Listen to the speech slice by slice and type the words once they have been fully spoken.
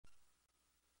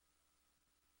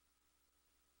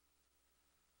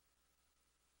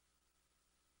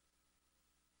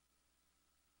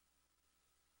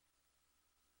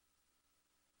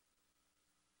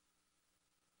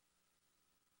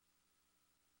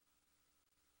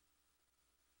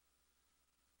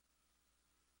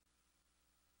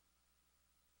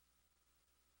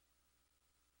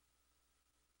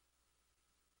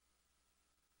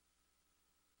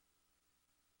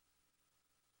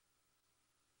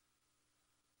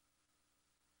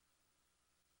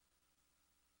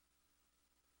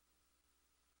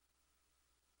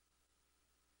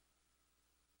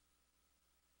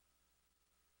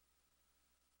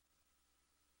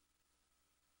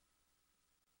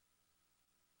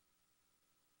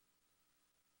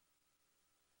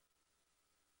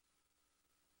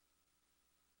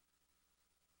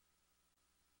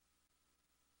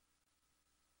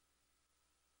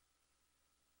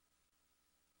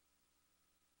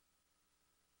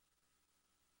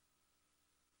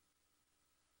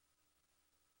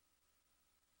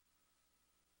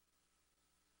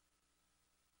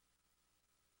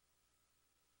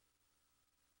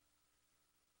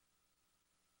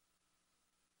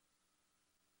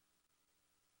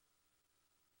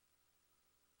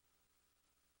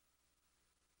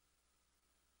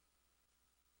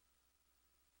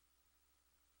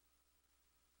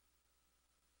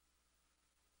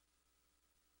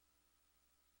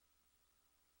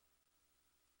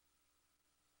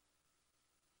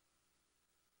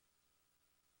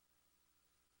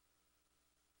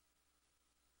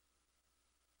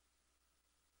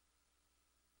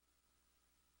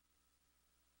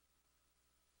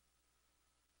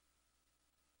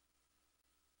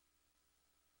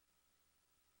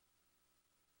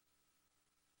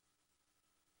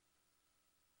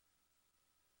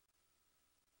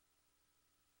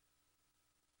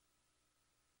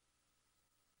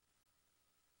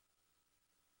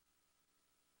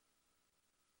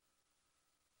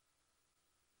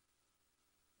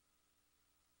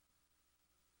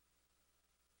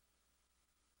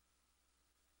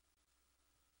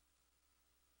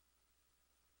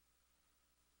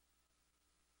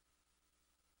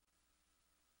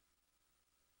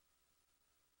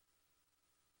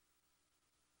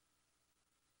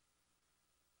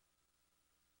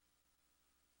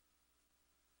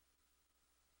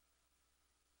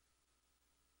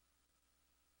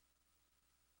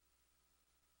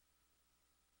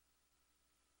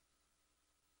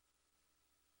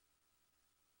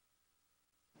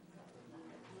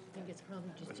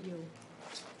Probably just you.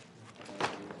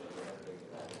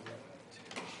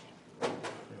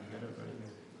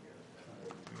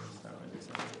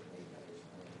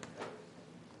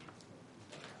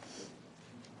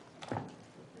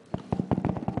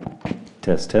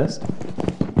 Test, test.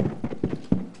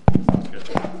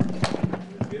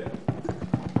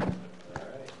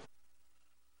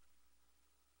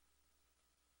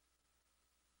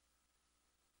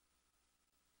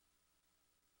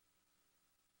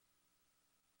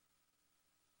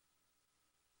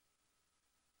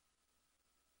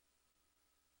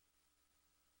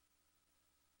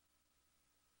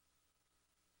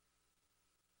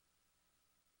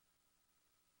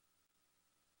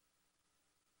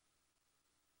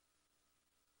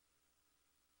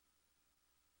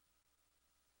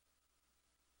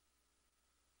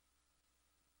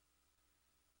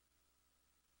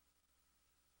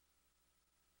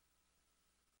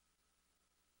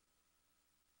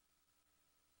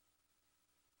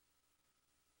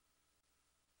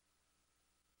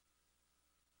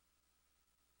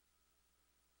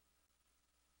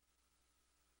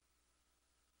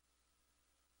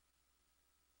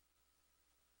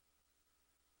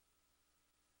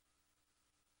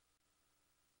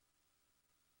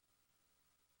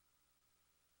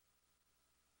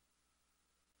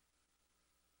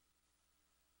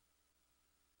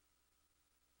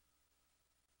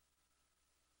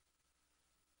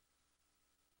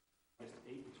 August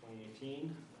 8th,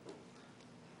 2018.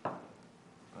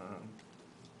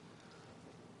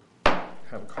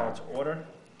 Have a call to order.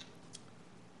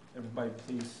 Everybody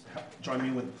please join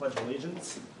me with the Pledge of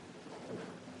Allegiance.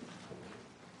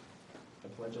 I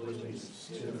pledge allegiance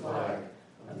to the flag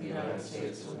of the United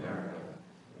States of America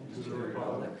and to the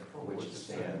republic for which it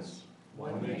stands,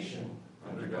 one nation,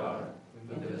 under God,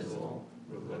 indivisible,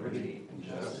 with liberty and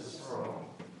justice for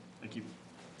all. Thank you.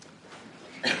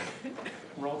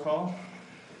 Roll call.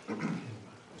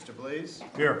 Mr. Blaze?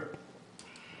 Here.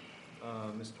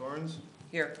 Ms. Torrens?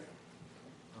 Here.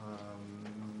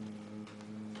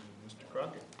 Mr.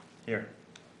 Crockett? Here.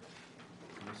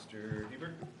 Mr.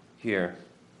 Hebert? Here.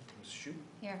 Ms. Shoup?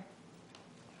 Here.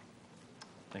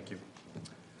 Thank you.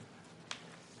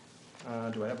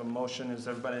 Do I have a motion? Has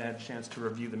everybody had a chance to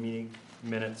review the meeting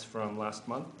minutes from last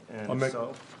month? And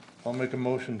I'll make a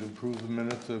motion to approve the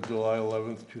minutes of July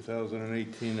 11th,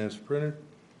 2018 as printed.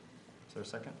 Is there a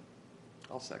second?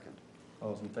 I'll second.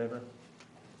 All those in favor?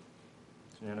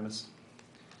 It's unanimous.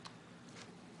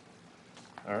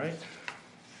 All right.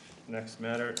 Next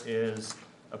matter is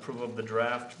approval of the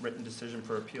draft written decision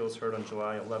for appeals heard on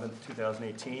July 11th,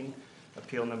 2018.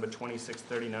 Appeal number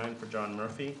 2639 for John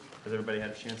Murphy. Has everybody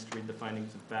had a chance to read the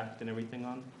findings of fact and everything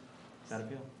on that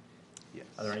appeal? Yes.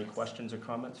 Are there any questions or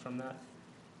comments from that?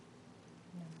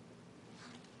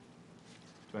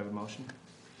 Do I have a motion?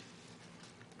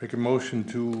 Make a motion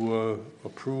to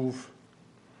approve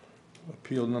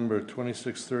appeal number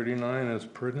 2639 as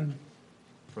printed.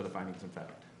 For the findings of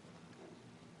fact.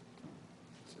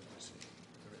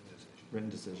 Written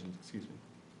decision, excuse me.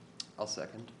 I'll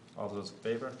second. All those in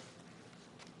favor?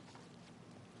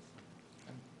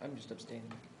 I'm just abstaining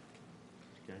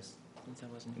You guys, since I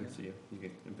wasn't here. good to see you. You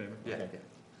get in favor? Yeah. Okay.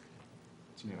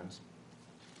 It's unanimous.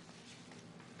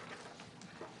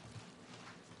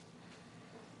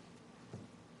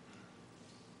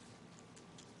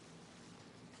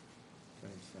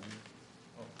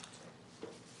 Oh, sorry.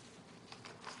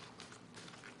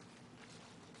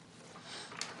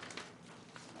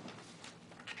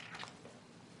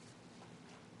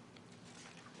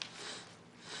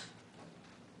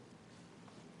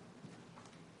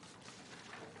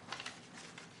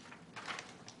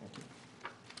 Thank you.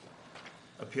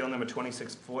 Appeal number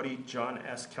 2640, John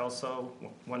S. Kelso,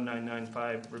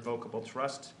 1995 Revocable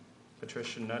Trust,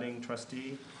 Patricia Nutting,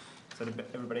 trustee. So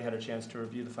everybody had a chance to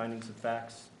review the findings of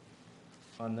facts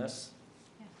on this?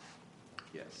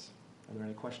 Yes. Are there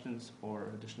any questions or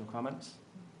additional comments?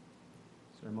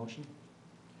 Is there a motion?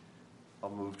 I'll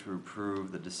move to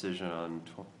approve the decision on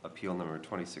appeal number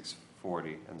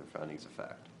 2640 and the findings of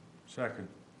fact. Second.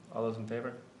 All those in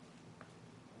favor?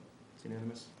 It's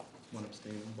unanimous. One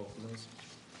abstain on both of those.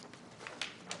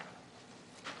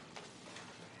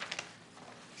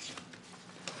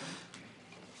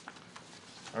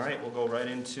 All right, we'll go right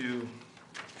into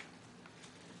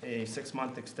a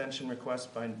 6-month extension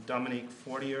request by Dominique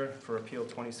Fortier for Appeal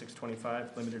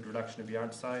 2625, limited reduction of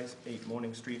yard size, 8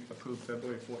 Morning Street, approved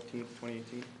February 14th,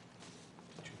 2018. Need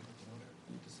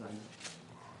to sign it.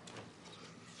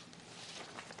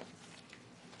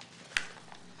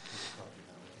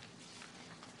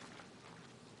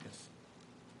 Yes.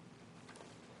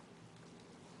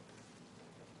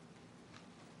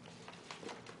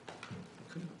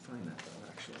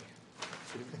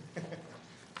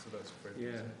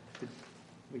 Yeah. Did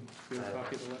we have a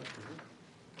copy of the letter?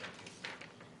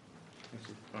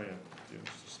 Oh, yeah, yeah,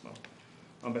 it's just small.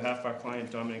 On behalf of our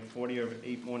client Dominic Fortier of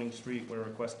 8 Morning Street, we're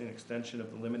requesting an extension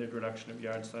of the limited reduction of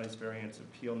yard size variance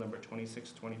appeal number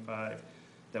 2625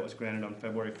 that was granted on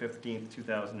February 15th,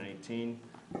 2018.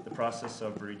 The process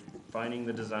of refining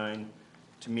the design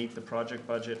to meet the project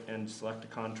budget and select a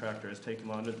contractor has taken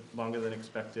longer than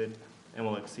expected and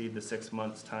will exceed the 6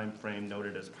 months time frame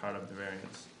noted as part of the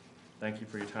variance. Thank you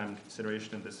for your time and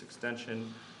consideration of this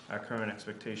extension. Our current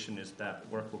expectation is that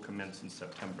work will commence in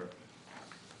September.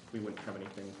 We wouldn't have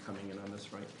anything coming in on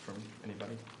this, right, from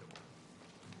anybody?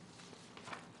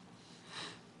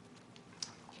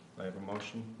 I have a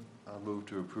motion. I'll move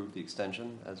to approve the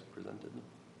extension as presented.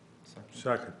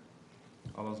 Second.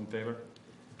 All those in favor?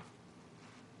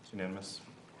 It's unanimous.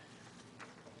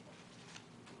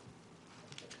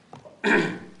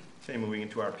 Okay, moving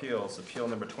into our appeals. Appeal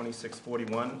number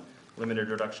 2641, limited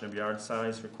reduction of yard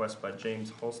size, request by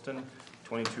James Holston,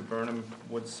 22 Burnham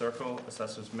Woods Circle,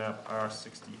 Assessors Map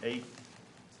R68,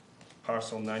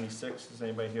 Parcel 96. Is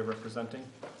anybody here representing?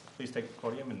 Please take the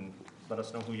podium and let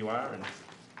us know who you are and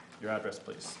your address,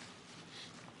 please.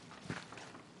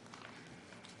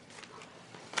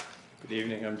 Good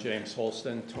evening, I'm James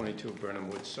Holston, 22 Burnham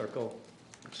Woods Circle,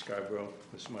 Scarborough.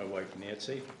 This is my wife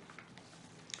Nancy.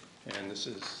 And this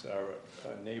is our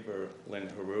neighbor Lynn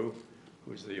Haru,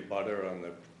 who's the abutter on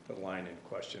the line in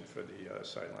question for the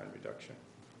sideline reduction.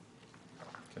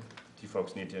 Okay. Do you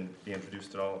folks need to be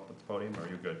introduced at all at the podium, or are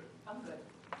you good? I'm good.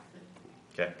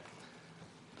 Okay.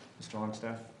 Mr.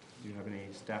 Longstaff, do you have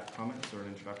any staff comments or an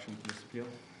introduction to this appeal?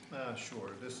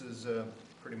 Sure. This is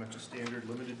pretty much a standard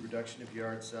limited reduction of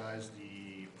yard size.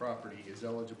 The property is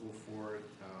eligible for it.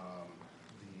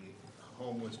 The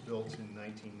home was built in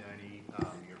 1990.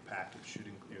 Your package should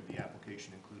include, the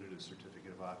application included a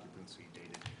certificate of occupancy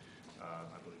dated,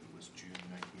 I believe it was June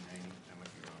 1990. I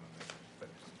might be wrong on that, but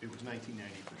it was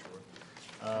 1990 for sure.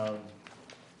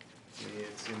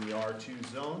 It's in the R2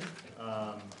 zone,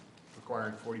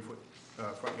 requiring 40-foot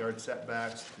front yard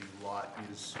setbacks. The lot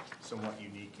is somewhat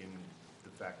unique in the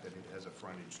fact that it has a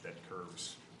frontage that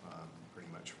curves pretty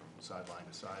much from sideline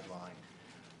to sideline,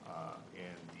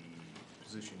 and the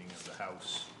positioning of the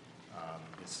house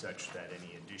is such that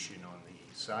any addition on the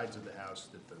sides of the house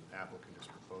that the applicant is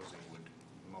proposing would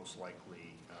most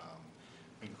likely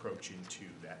encroach into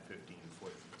that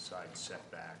 15-foot side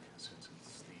setback, since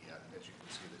it's the, as you can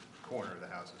see, the corner of the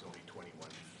house is only 21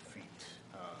 feet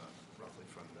roughly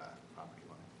from the property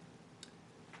line.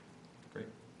 Great.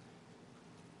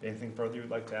 Anything further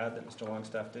you'd like to add that Mr.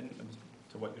 Longstaff didn't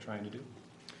to what you're trying to do?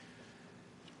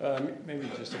 Maybe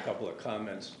just a couple of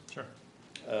comments. Sure.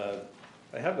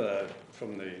 I have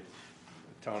from the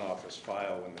town office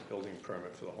file when the building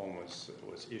permit for the home was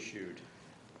issued,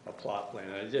 a plot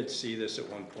plan. I did see this at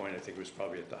one point. I think it was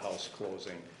probably at the house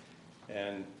closing,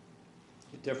 and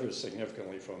it differs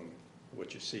significantly from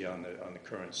what you see on the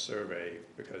current survey,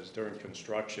 because during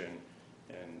construction,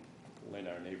 and Lynn,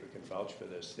 our neighbor, can vouch for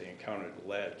this, they encountered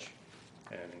ledge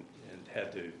and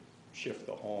had to shift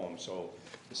the home. So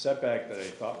the setback that I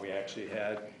thought we actually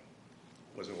had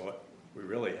wasn't what we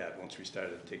really had once we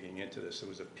started digging into this. There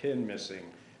was a pin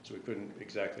missing, so we couldn't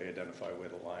exactly identify where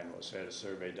the line was. So I had a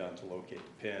survey done to locate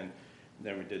the pin. And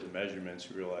then we did the measurements.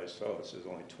 We realized, oh, this is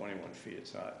only 21 feet.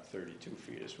 It's not 32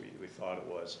 feet as we thought it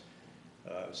was.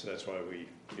 So that's why we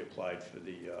applied for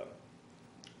the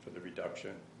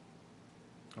reduction.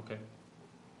 Okay.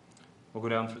 We'll go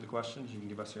down through the questions. You can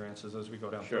give us your answers as we go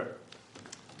down. Sure.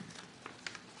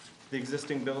 The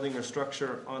existing building or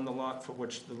structure on the lot for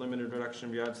which the limited reduction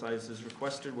of yard size is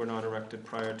requested were not erected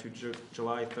prior to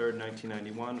July 3rd,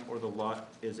 1991, or the lot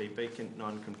is a vacant,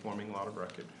 non-conforming lot of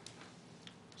record.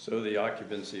 So the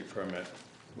occupancy permit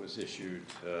was issued,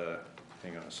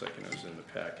 hang on a second, it was in the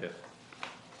packet.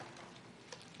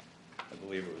 I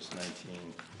believe it was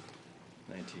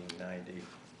 1990.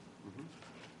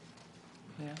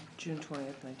 Yeah, June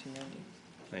 20th, 1990.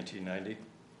 1990?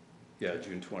 Yeah,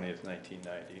 June 20th,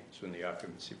 1990 is when the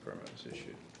occupancy permit was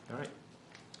issued. All right.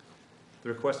 The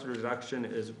requested reduction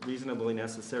is reasonably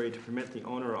necessary to permit the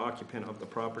owner or occupant of the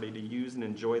property to use and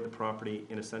enjoy the property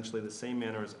in essentially the same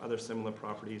manner as other similar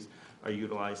properties are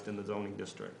utilized in the zoning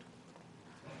district.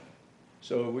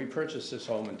 So we purchased this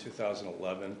home in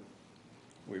 2011.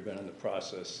 We've been in the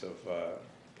process of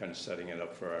kind of setting it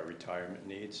up for our retirement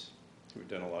needs. We've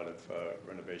done a lot of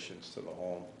renovations to the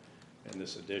home. And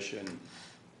this addition,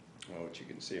 which you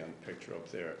can see on the picture up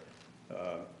there,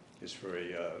 is for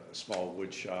a small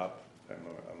wood shop.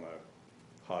 I'm a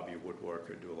hobby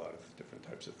woodworker, do a lot of different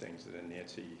types of things. And then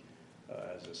Nancy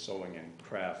has a sewing and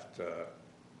craft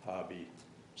hobby,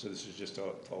 So this is just to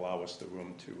allow us the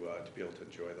room to be able to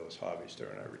enjoy those hobbies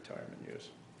during our retirement years.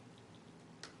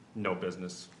 No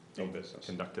business No business.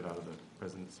 conducted out of the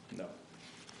residence. No.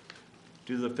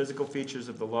 Due to the physical features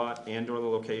of the lot and/or the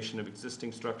location of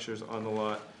existing structures on the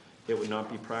lot, it would not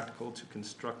be practical to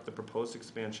construct the proposed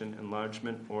expansion,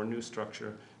 enlargement, or new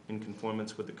structure in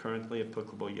conformance with the currently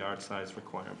applicable yard size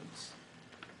requirements.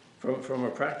 From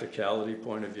a practicality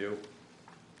point of view,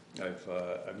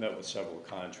 I've met with several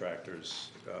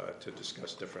contractors to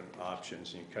discuss different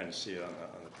options, and you kind of see it on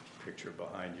the picture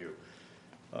behind you.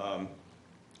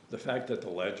 The fact that the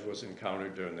ledge was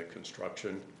encountered during the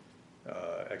construction,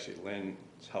 actually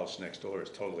Lynn's house next door is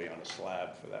totally on a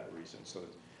slab for that reason. So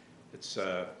it's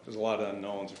there's a lot of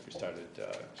unknowns if we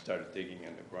started digging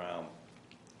in the ground.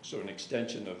 So an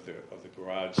extension of the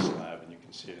garage slab, and you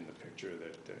can see it in the picture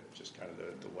that just kind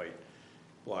of the white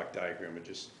block diagram, of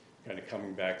just kind of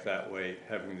coming back that way,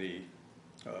 having the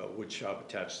wood shop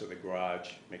attached to the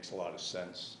garage makes a lot of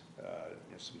sense. You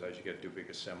know, sometimes you got to do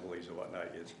big assemblies or whatnot.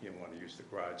 You want to use the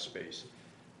garage space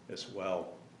as well.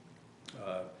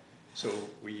 So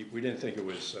we didn't think it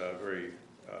was very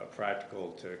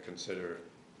practical to consider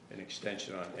an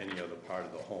extension on any other part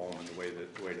of the home, and the way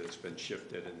that it's been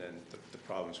shifted, and then the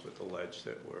problems with the ledge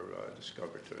that were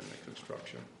discovered during the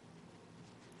construction.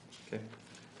 Okay.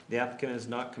 The applicant has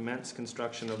not commenced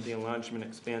construction of the enlargement,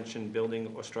 expansion,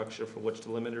 building, or structure for which the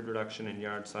limited reduction in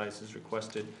yard size is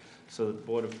requested, so the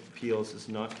Board of Appeals is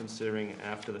not considering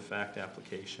after-the-fact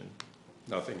application.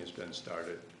 Nothing has been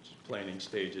started. It's planning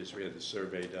stages. We had the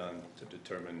survey done to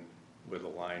determine where the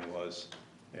line was,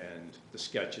 and the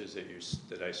sketches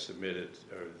that I submitted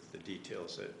are the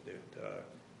details that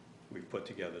we've put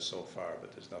together so far,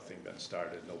 but there's nothing been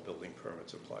started, no building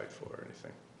permits applied for or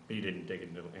anything. But you didn't dig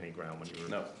into any ground when you were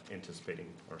No. anticipating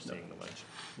or seeing the ledge?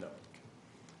 No.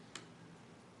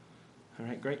 All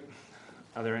right, great.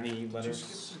 Are there any letters? Did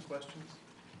you skip some questions?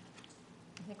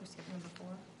 I think we skipped number 4.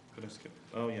 Could I skip?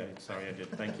 Oh, yeah, sorry, I did,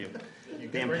 thank you. You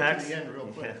The get right impacts- to the end real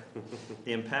quick.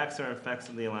 The impacts or effects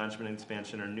of the enlargement,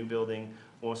 expansion, or new building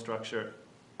or structure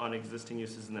on existing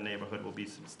uses in the neighborhood will be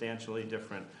substantially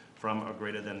different from or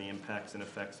greater than the impacts and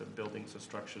effects of buildings or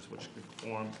structures which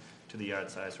conform to the yard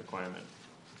size requirement.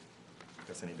 I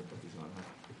guess I need to put these on,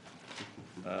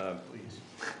 huh? Please.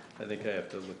 I think I have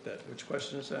to look at, which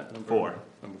question is that? Number 4.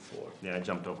 Number 4. Yeah, I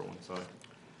jumped over one, sorry.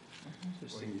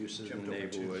 Existing uses in Jumped the over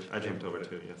two. neighborhood. I jumped over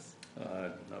 2, yes.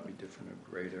 Not be different or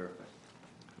greater.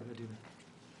 How did I do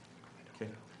that?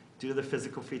 Okay. Due to the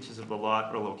physical features of the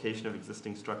lot or location of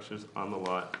existing structures on the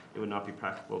lot, it would not be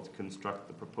practical to construct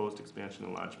the proposed expansion,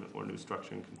 enlargement, or new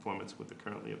structure in conformance with the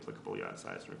currently applicable yard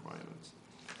size requirements.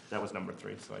 That was number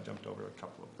 3, so I jumped over a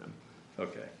couple of them.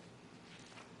 Okay.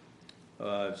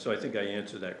 So I think I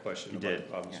answered that question You about did. the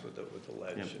problems with the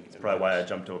ledge. Yeah, and- That's and probably why I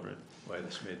jumped over it. Why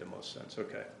this made the most sense,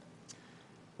 okay.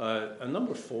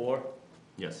 Number 4,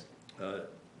 Yes.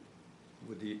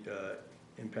 with the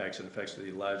impacts and effects of the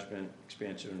enlargement,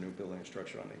 expansion, or new building or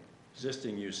structure on the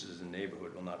existing uses in the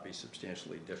neighborhood will not be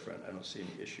substantially different. I don't see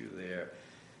any issue there.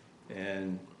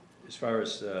 And as far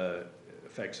as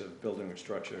effects of building or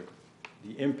structure,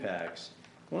 the impacts,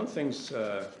 one of the things,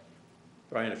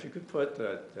 Brian, if you could put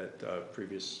that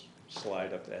previous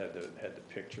slide up that had the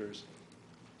pictures.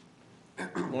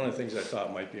 One of the things I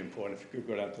thought might be important, if you could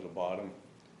go down to the bottom,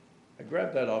 I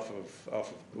grabbed that off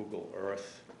of Google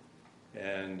Earth,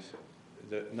 and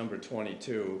the number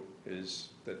 22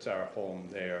 that's our home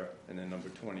there, and then number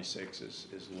 26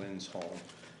 is Lynn's home.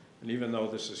 And even though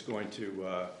this is going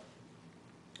to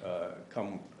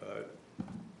come,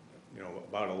 you know,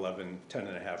 about 10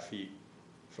 and a half feet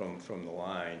from the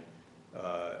line,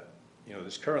 you know,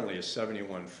 there's currently a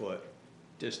 71-foot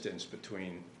distance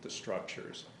between the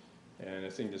structures. And I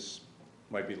think this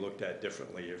might be looked at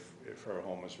differently if her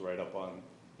home is right up on,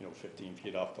 you know, 15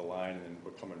 feet off the line, and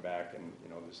we're coming back, and, you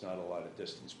know, there's not a lot of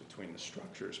distance between the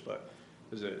structures, but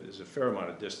there's a fair amount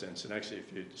of distance. And actually,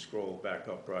 if you scroll back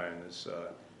up, Brian,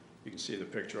 you can see the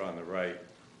picture on the right.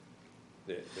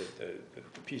 The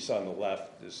piece on the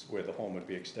left is where the home would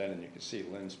be extended, and you can see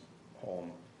Lynn's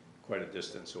home quite a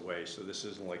distance away. So this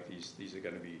isn't like these are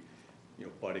going to be, you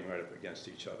know, butting right up against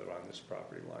each other on this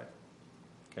property line.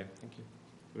 Okay, thank you.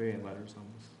 Do we have any letters on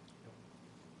this?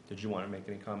 Did you want to make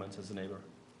any comments as a neighbor?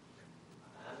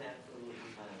 I'm absolutely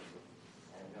fine with it.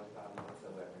 I have no problem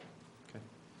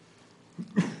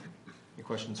whatsoever. Any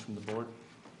questions from the board?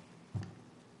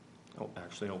 Oh,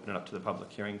 actually, open it up to the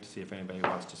public hearing to see if anybody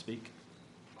wants to speak.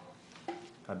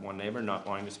 Had one neighbor not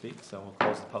wanting to speak, so we'll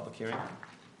close the public hearing.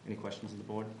 Any questions of the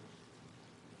board?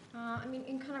 I mean,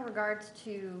 in kind of regards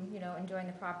to, you know, enjoying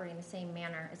the property in the same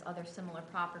manner as other similar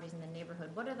properties in the neighborhood,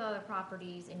 what do the other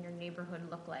properties in your neighborhood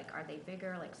look like? Are they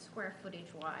bigger, like square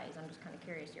footage wise? I'm just kind of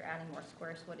curious, you're adding more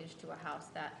square footage to a house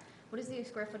that, what is the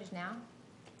square footage now?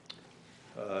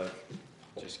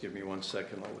 Just give me 1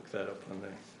 second, I'll look that up on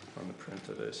the print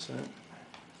that I sent.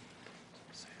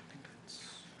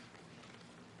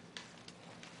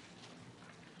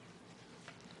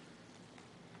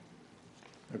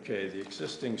 Okay, the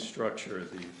existing structure,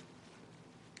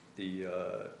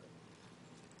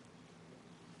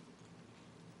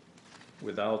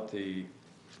 without the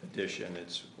addition,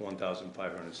 it's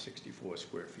 1,564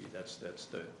 square feet. That's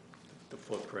the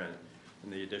footprint,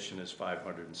 and the addition is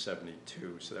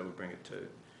 572, so that would bring it to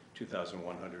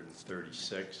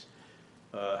 2,136.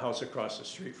 House across the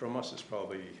street from us is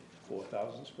probably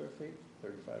 4,000 square feet,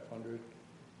 3,500.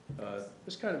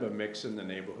 There's kind of a mix in the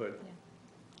neighborhood. Yeah.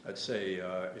 I'd say,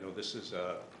 you know, this is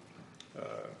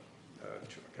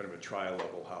kind of a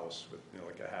tri-level house with, you know,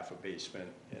 like a half a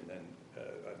basement and then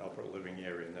an upper living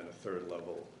area and then a third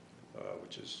level,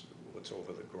 which is what's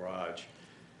over the garage.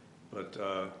 But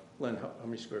Len, how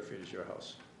many square feet is your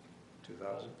house?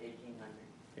 2,000?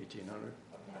 1,800.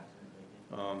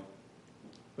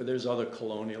 But there's other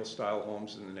colonial style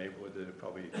homes in the neighborhood that are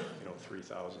probably, you know,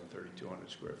 3,000, 3,200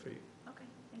 square feet. Okay,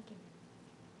 thank you.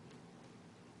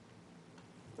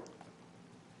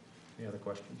 Any other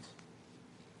questions?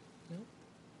 No.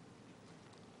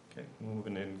 Okay,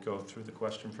 moving in, go through the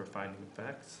question for finding of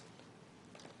facts.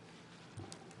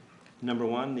 Number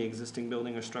one, the existing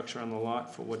building or structure on the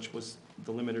lot for which was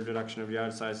the limited reduction of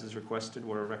yard sizes requested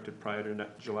were erected prior to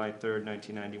July 3rd,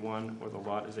 1991, or the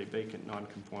lot is a vacant,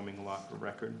 non-conforming lot for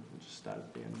record. We'll just start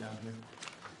at the end down here.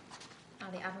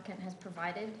 The applicant has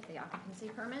provided the occupancy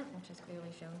permit, which has clearly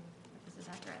shown that this is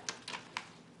accurate.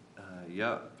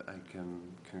 Yep, I can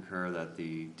concur that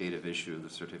the date of issue of the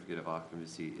certificate of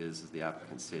occupancy is, as the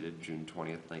applicant stated, June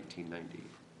 20th, 1990.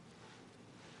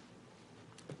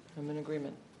 I'm in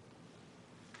agreement.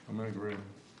 I'm in agreement.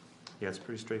 Yeah, it's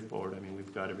pretty straightforward. I mean,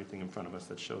 we've got everything in front of us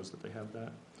that shows that they have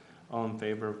that. All in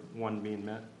favor of one being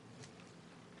met?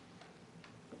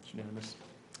 It's unanimous.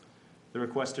 The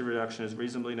requested reduction is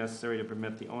reasonably necessary to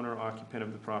permit the owner or occupant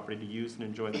of the property to use and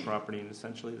enjoy the property in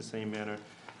essentially the same manner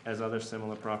as other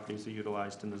similar properties are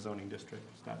utilized in the zoning district.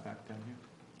 Start back down here.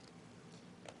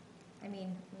 I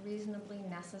mean, reasonably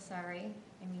necessary.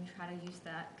 I mean, try to use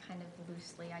that kind of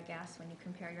loosely, I guess, when you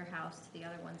compare your house to the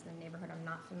other ones in the neighborhood. I'm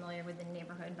not familiar with the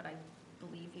neighborhood, but I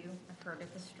believe you. I've heard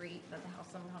at the street that the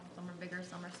house, some are bigger,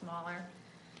 some are smaller.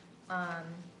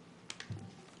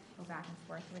 Go back and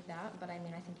forth with that, but I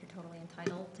mean, I think you're totally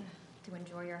entitled to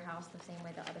enjoy your house the same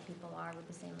way that other people are with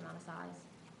the same amount of size.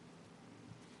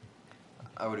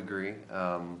 I would agree.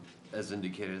 As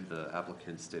indicated, the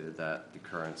applicant stated that the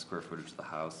current square footage of the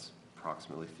house,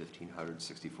 approximately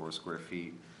 1,564 square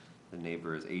feet. The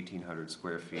neighbor is 1,800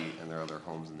 square feet, and there are other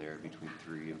homes in there between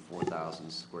 3,000 and 4,000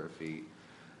 square feet.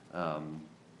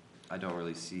 I don't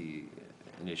really see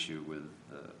an issue with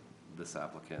this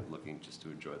applicant looking just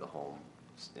to enjoy the home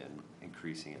and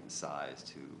increasing it in size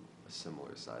to a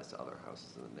similar size to other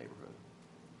houses in the neighborhood.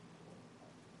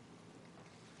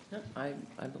 Yep,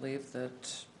 I believe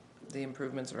that the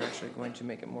improvements are actually going to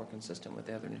make it more consistent with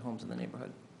the other homes in the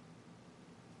neighborhood.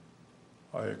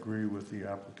 I agree with the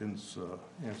applicant's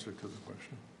answer to the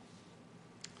question.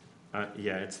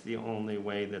 Yeah, it's the only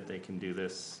way that they can do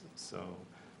this. So,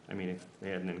 I mean, if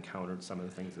they hadn't encountered some of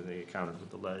the things that they encountered with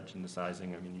the ledge and the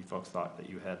sizing, I mean, you folks thought that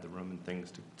you had the room and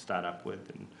things to start up with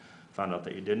and found out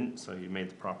that you didn't, so you made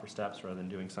the proper steps rather than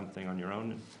doing something on your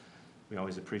own. And we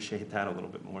always appreciate that a little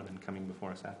bit more than coming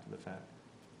before us after the fact.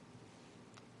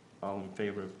 All in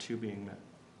favor of 2 being met?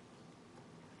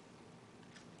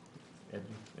 Ed,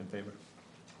 in favor?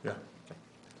 Yeah. Okay.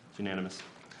 It's unanimous.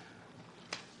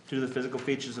 Due to the physical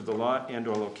features of the lot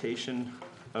and/or location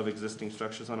of existing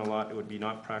structures on a lot, it would be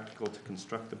not practical to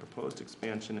construct the proposed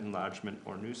expansion, enlargement,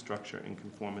 or new structure in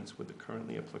conformance with the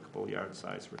currently applicable yard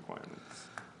size requirements.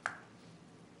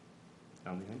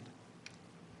 Down the end.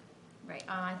 Right,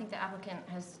 I think the applicant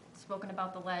has spoken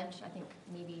about the ledge. I think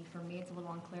maybe for me, it's a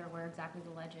little unclear where exactly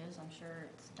the ledge is. I'm sure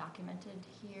it's documented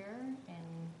here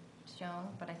and shown,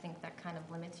 but I think that kind of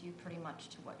limits you pretty much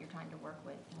to what you're trying to work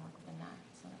with and work within that,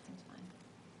 so that seems fine.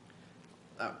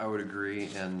 I would agree,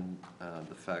 and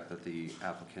the fact that the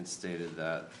applicant stated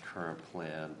that the current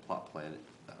plot plan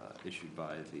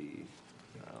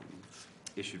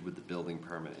issued with the building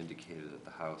permit indicated that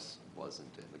the house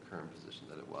wasn't in the current position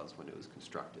that it was when it was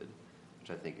constructed,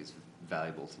 which I think is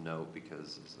valuable to note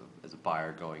because as a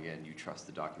buyer going in, you trust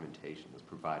the documentation that's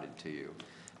provided to you.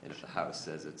 And if the house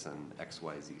says it's an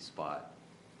XYZ spot,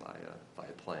 by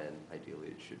a plan. Ideally,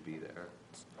 it should be there.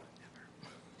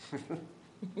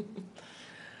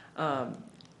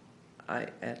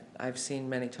 I've seen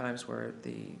many times where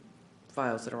the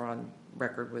files that are on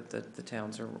record with the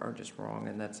towns are just wrong,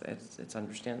 and it's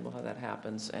understandable how that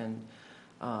happens. And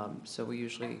so we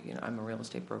usually, I'm a real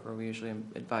estate broker, we usually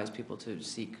advise people to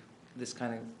seek this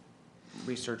kind of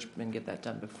research and get that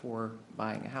done before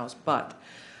buying a house. But,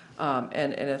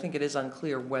 and I think it is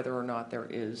unclear whether or not there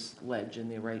is ledge in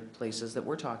the right places that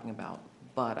we're talking about.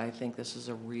 But I think this is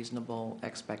a reasonable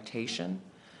expectation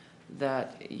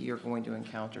that you're going to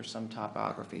encounter some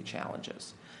topography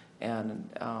challenges. And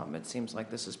it seems like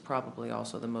this is probably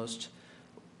also the most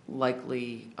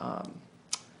likely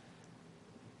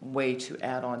way to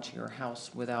add on to your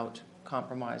house without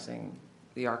compromising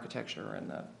the architecture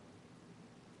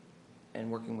and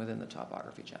working within the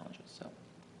topography challenges, so.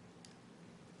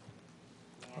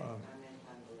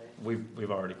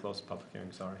 We've already closed the public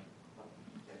hearing, sorry.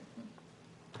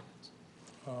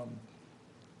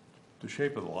 The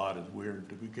shape of the lot is weird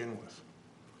to begin with.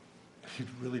 It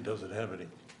really doesn't have any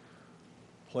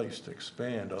place to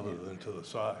expand other than to the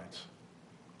sides.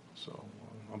 So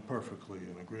I'm perfectly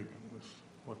in agreement with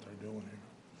what they're doing here.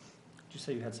 Did you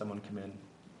say you had someone come in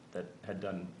that had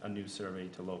done a new survey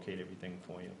to locate everything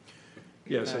for you?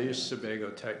 Yes, I used Sebago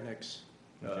Technics,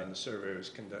 Okay. and the survey was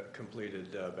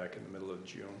completed back in the middle of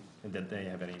June. And did they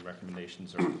have any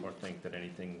recommendations or think that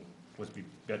anything was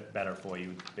better for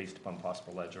you based upon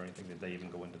possible ledge or anything? Did they even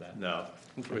go into that? No,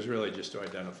 it was really just to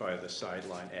identify the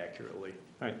sideline accurately,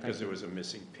 All right, because there was a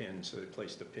missing pin, so they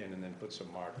placed a pin and then put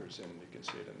some markers in. You can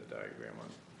see it in the diagram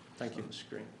Thank you. on the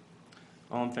screen.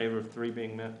 All in favor of 3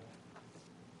 being met?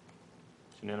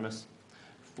 It's unanimous.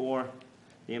 4,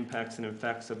 the impacts and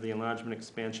effects of the enlargement,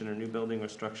 expansion, or new building or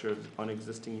structure on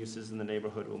existing uses in the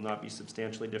neighborhood will not be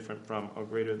substantially different from or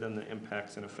greater than the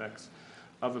impacts and effects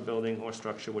of a building or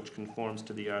structure which conforms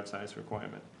to the yard size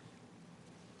requirement.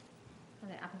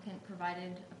 The applicant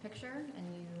provided a picture,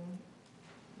 and you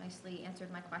nicely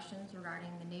answered my questions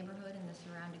regarding the neighborhood and the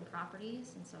surrounding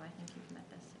properties, and so I think you've met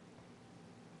this.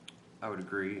 I would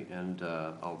agree, and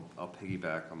I'll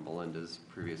piggyback on Melinda's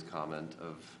previous comment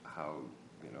of how,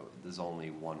 there's only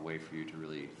one way for you to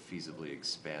really feasibly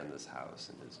expand this house,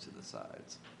 and it's to the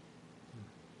sides.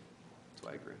 So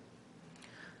I agree.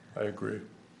 I agree.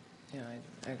 Yeah,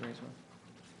 I agree as well.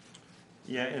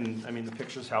 Yeah, and I mean, the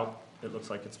pictures help. It looks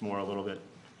like it's more a little bit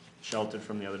sheltered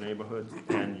from the other neighborhoods,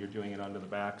 and you're doing it onto the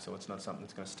back, so it's not something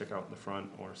that's gonna stick out in the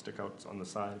front or stick out on the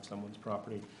side of someone's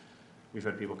property. We've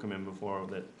had people come in before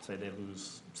that say they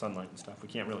lose sunlight and stuff. We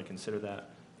can't really consider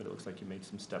that, but it looks like you made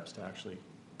some steps to actually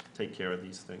take care of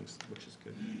these things, which is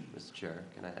good. Mr. Chair,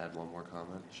 can I add one more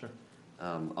comment? Sure.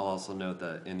 I'll also note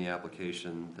that in the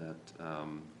application that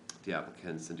the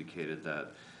applicants indicated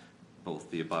that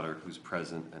both the abutter who's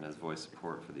present and has voiced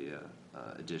support for the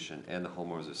addition and the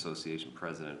homeowners association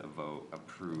president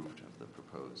approved of the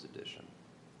proposed addition.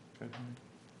 Okay.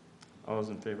 All those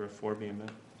in favor of 4 being met?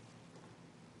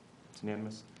 It's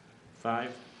unanimous.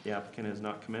 5, the applicant has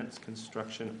not commenced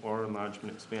construction or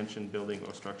enlargement, expansion, building,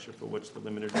 or structure for which the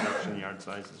limited reduction in yard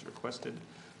size is requested,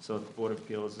 so the Board of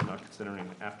Appeals is not considering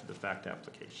an after-the-fact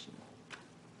application.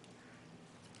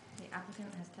 The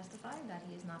applicant has testified that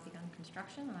he has not begun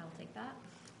construction, and I will take that.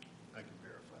 I can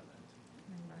verify that.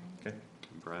 And Brian. Okay.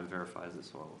 Brian verifies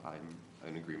this, so I'm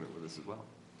in agreement with this as well.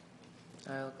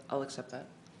 I'll accept that.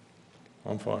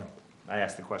 I'm fine. I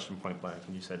asked the question point blank,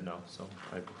 and you said no, so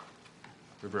I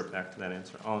revert back to that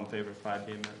answer. All in favor of 5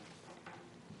 being met?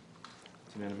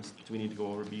 It's unanimous. Do we need to go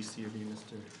over B, C, or B,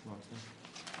 Mr. Locksmith,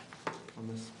 on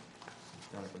this?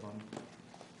 Down at the bottom?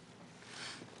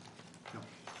 No.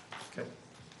 Okay.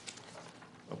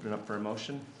 Open it up for a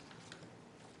motion.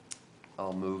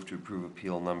 I'll move to approve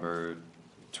appeal number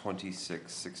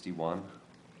 2661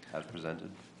 as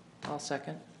presented. I'll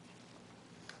second.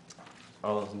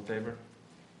 All those in favor?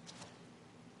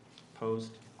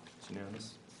 Opposed? It's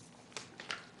unanimous.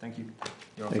 Thank you.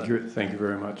 You're all set. Thank you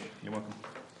very much. You're welcome.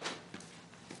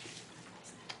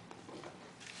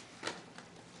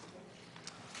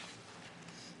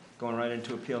 Going right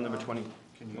into appeal number 20.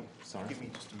 Can you Sorry. give me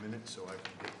just a minute so I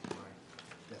can get my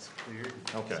desk cleared?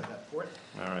 Okay. Set that for it?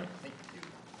 All right. Thank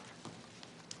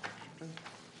you.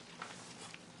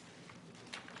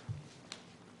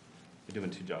 You're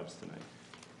doing 2 jobs tonight.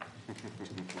 Trying to do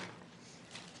 2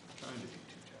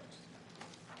 jobs.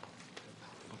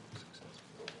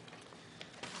 Successful.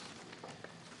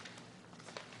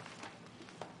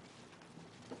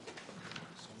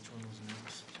 So which one was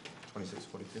next?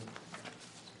 2642.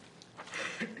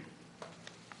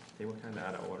 They were kind of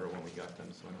out of order when we got them,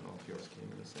 so I don't know if yours came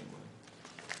in the same way.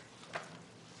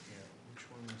 Yeah, which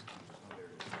one was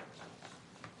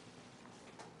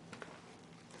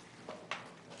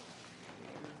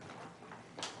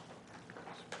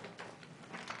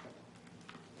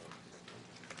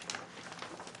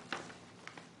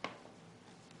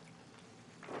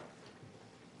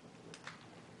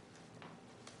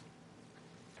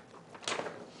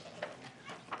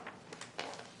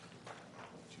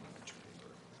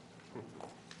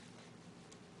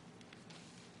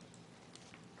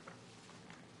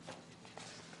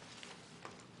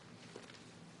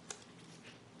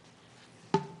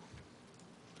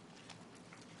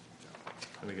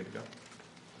we good to go?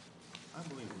 I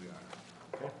believe we are.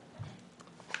 Okay.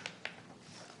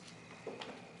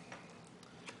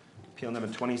 Appeal number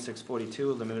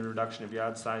 2642, limited reduction of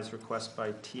yard size request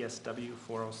by TSW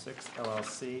 406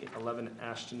 LLC, 11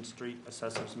 Ashton Street,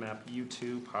 Assessors Map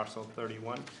U2, Parcel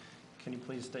 31. Can you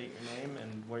please state your name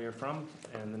and where you're from?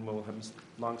 And then we'll have Ms.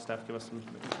 Longstaff give us some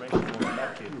information. We'll come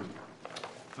back to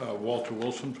you. Walter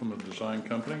Wilson from the design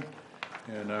company,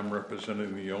 and I'm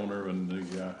representing the owner and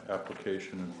the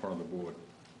application in front of the board.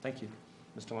 Thank you.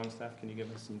 Mr. Longstaff, can you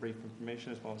give us some brief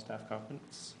information as well as staff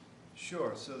comments?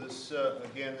 Sure, so this,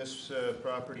 again, this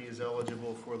property is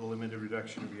eligible for the limited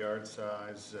reduction of yard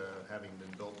size, having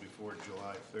been built before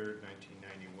July 3rd,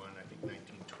 1991. I think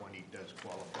 1920 does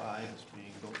qualify as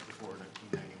being built before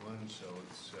 1991, so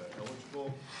it's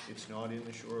eligible. It's not in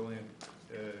the shoreline,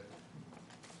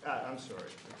 I'm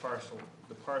sorry,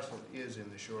 the parcel is in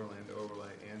the shoreline overlay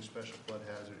and special flood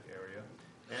hazard area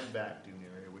and back dune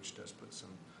area, which does put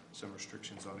some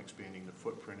restrictions on expanding the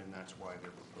footprint, and that's why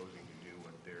they're proposing to do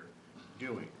what they're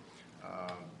doing.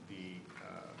 The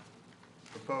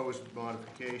proposed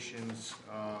modifications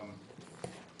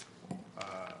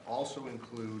also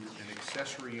include an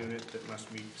accessory unit that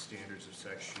must meet the standards of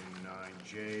section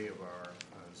 9J of our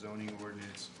zoning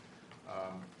ordinance.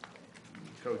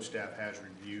 Code staff has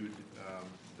reviewed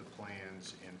the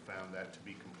plans and found that to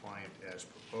be compliant as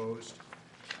proposed.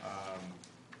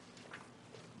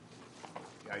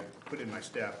 I put in my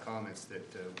staff comments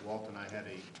that Walt and I had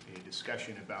a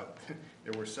discussion about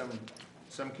there were some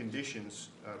conditions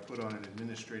put on an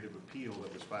administrative appeal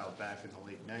that was filed back in the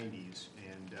late 90s,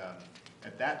 and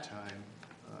at that time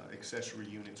accessory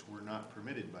units were not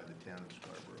permitted by the town of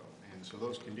Scarborough, and so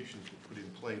those conditions were put in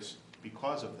place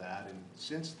because of that, and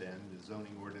since then the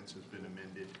zoning ordinance has been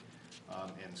amended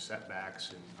and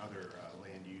setbacks and other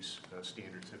land use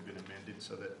standards have been amended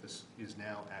so that this is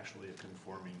now actually a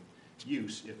conforming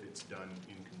use if it's done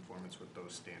in conformance with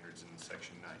those standards in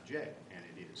section 9J, and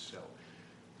it is. So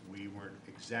we weren't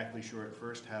exactly sure at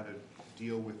first how to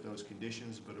deal with those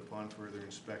conditions, but upon further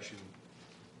inspection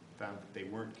found that they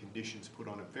weren't conditions put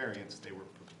on a variance, they were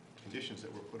conditions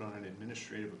that were put on an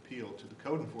administrative appeal to the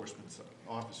code enforcement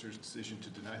officer's decision to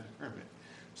deny the permit.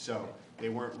 So they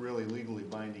weren't really legally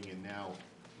binding, and now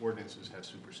ordinances have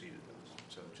superseded those.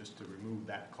 So just to remove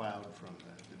that cloud from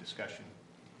the discussion,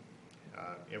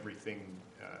 everything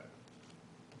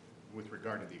with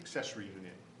regard to the accessory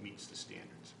unit meets the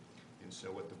standards. And so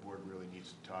what the board really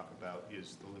needs to talk about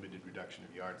is the limited reduction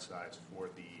of yard size for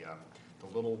the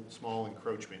little small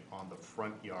encroachment on the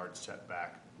front yard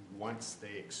setback once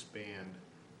they expand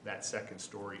that second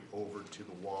story over to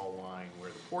the wall line where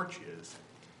the porch is.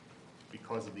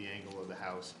 Because of the angle of the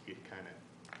house, it kind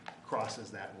of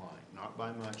crosses that line. Not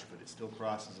by much, but it still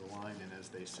crosses the line, and as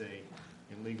they say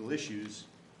in legal issues,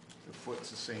 the foot's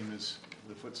the same as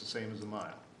a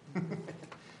mile.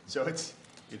 So it's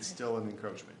still an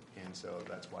encroachment, and so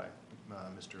that's why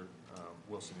Mr.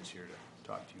 Wilson is here to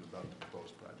talk to you about the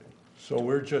proposed project. So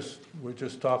we're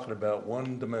just talking about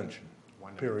one dimension,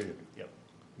 period. Yep.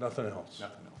 Nothing else.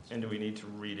 Nothing else. And do we need to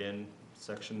read in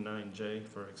section 9J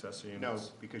for accessory No,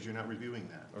 units? because you're not reviewing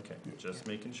that. Okay, just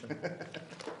making sure. Should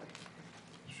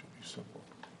be simple.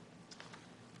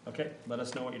 Okay, let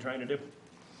us know what you're trying to do.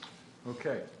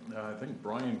 Okay, I think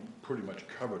Brian pretty much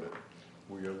covered it.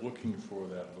 We are looking for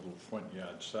that little front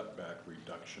yard setback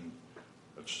reduction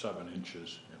of 7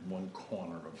 inches in one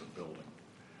corner of the building.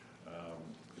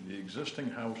 The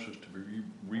existing house is to be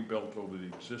rebuilt over the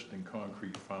existing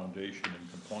concrete foundation in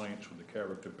compliance with the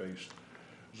character-based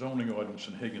zoning ordinance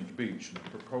in Higgins Beach. And the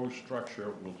proposed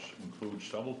structure will include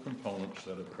several components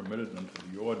that are permitted under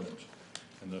the ordinance,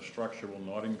 and the structure will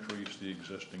not increase the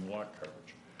existing lot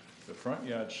coverage. The front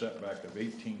yard setback of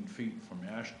 18 feet from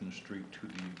Ashton Street to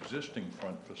the existing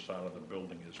front facade of the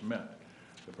building is met.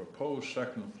 The proposed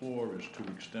second floor is to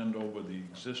extend over the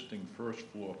existing first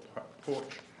floor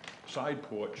side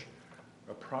porch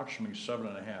approximately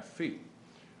 7.5 feet,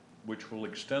 which will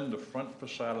extend the front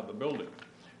facade of the building.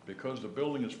 Because the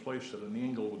building is placed at an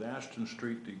angle with Ashton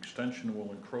Street, the extension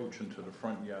will encroach into the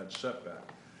front yard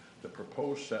setback. The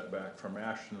proposed setback from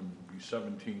Ashton will be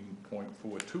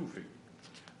 17.42 feet.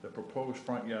 The proposed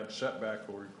front yard setback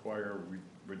will require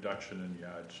a reduction in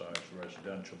yard size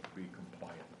residential to be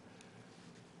compliant.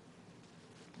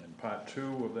 And part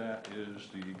 2 of that is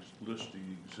the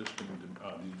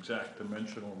exact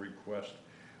dimensional request.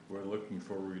 We're looking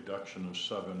for a reduction of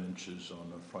 7 inches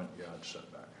on the front yard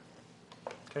setback.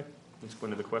 Okay, let's go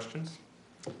into the questions.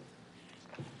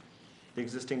 The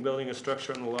existing building or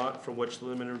structure on the lot for which the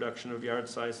limited reduction of yard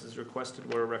size is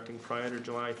requested were erecting prior to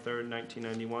July 3rd,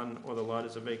 1991, or the lot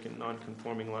is a vacant,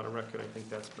 non-conforming lot of record. I think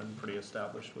that's been pretty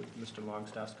established with Mr.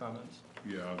 Longstaff's comments.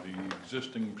 Yeah, the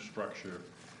existing structure,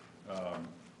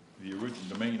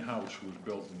 the main house was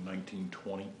built in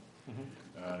 1920.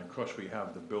 Of course, we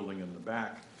have the building in the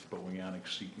back, but we aren't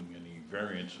seeking any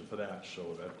variance for that,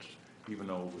 so that's, even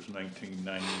though it was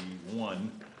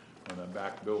 1991 on the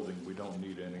back building, we don't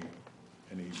need any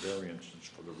variances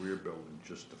for the rear building,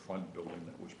 just the front building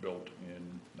that was built in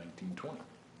 1920.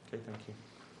 Okay, thank you.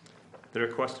 The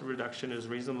requested reduction is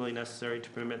reasonably necessary to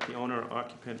permit the owner or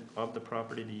occupant of the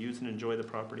property to use and enjoy the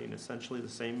property in essentially the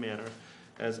same manner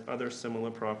as other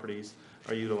similar properties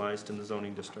are utilized in the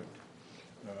zoning district.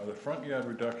 The front yard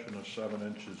reduction of 7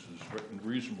 inches is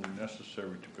reasonably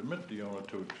necessary to permit the owner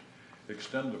to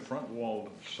extend the front wall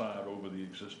side over the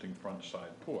existing front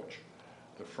side porch.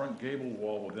 The front gable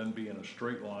wall will then be in a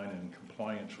straight line in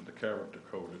compliance with the character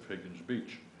code of Higgins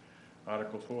Beach.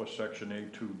 Article 4, Section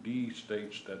A2D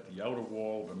states that the outer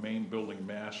wall of the main building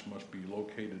mass must be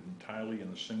located entirely in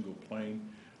a single plane.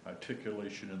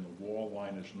 Articulation in the wall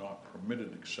line is not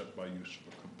permitted except by use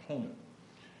of a component.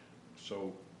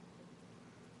 So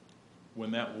when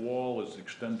that wall is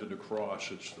extended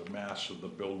across, it's the mass of the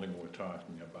building we're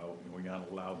talking about, and we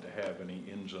aren't allowed to have any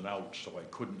ins and outs, so I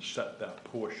couldn't set that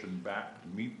portion back to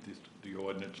meet the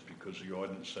ordinance because the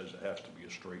ordinance says it has to be a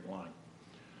straight line.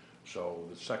 So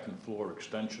the second floor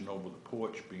extension over the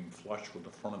porch being flush with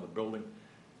the front of the building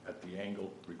at the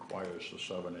angle requires the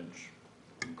 7-inch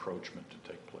encroachment to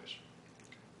take place.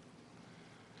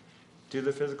 Due to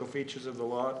the physical features of the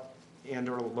lot and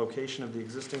or location of the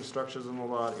existing structures on the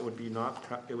lot, it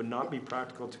would not be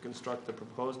practical to construct the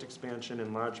proposed expansion,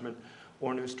 enlargement,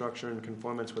 or new structure in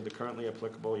conformance with the currently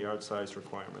applicable yard size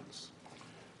requirements.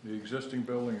 The existing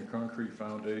building, a concrete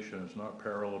foundation, is not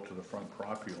parallel to the front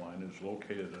property line. It is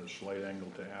located at a slight angle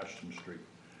to Ashton Street.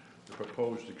 The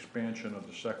proposed expansion of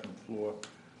the second floor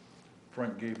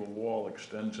front gable wall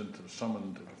extends into the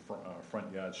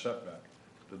front yard setback.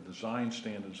 The design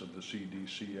standards of the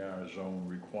CDCR zone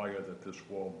require that this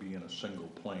wall be in a single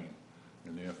plane,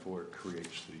 and therefore it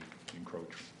creates the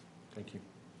encroachment. Thank you.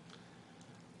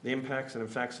 The impacts and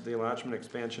effects of the enlargement,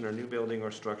 expansion, or new building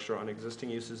or structure on existing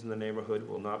uses in the neighborhood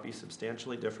will not be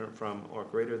substantially different from or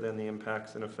greater than the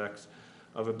impacts and effects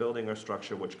of a building or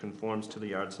structure which conforms to the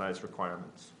yard size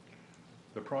requirements.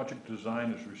 The project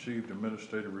design has received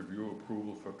administrative review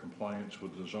approval for compliance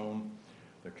with the zone.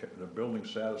 The building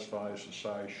satisfies the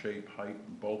size, shape, height,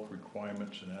 and bulk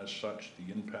requirements, and as such,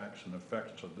 the impacts and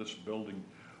effects of this building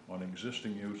on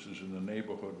existing uses in the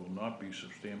neighborhood will not be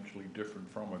substantially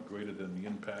different from or greater than the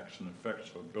impacts and effects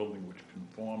of a building which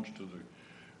conforms to the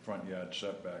front yard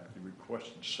setback. The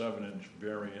requested 7-inch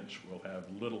variance will have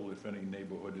little, if any,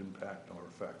 neighborhood impact or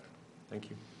effect.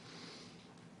 Thank you.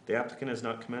 The applicant has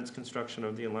not commenced construction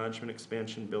of the enlargement,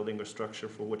 expansion, building, or structure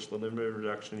for which the limited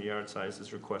reduction in yard size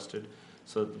is requested,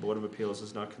 so that the Board of Appeals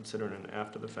is not considered an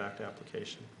after-the-fact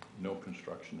application. No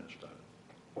construction has started.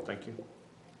 Thank you.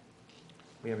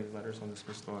 We have any letters on this,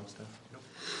 Mr. Longstaff? Nope.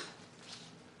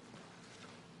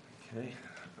 Okay.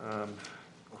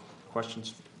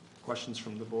 Questions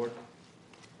from the board?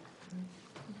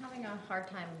 I'm having a hard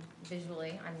time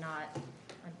visually, I'm not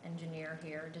an engineer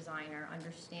here, designer,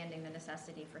 understanding the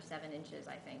necessity for 7 inches,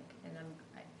 I think. And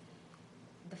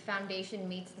the foundation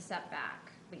meets the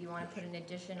setback, but you want to put an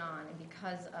addition on, and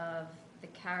because of the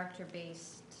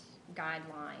character-based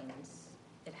guidelines,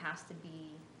 it has to be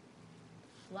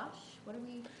flush? What do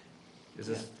we? Is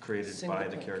this created Single by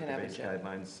the can have a character-based jet.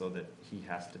 guidelines so that he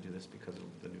has to do this because of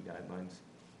the new guidelines?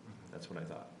 That's what I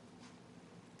thought.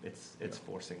 It's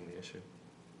forcing the issue.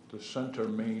 The center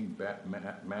main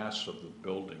mass of the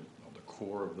building, or the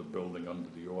core of the building under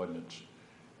the ordinance,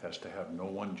 has to have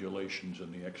no undulations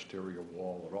in the exterior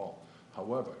wall at all.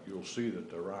 However, you'll see that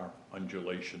there are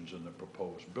undulations in the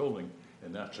proposed building,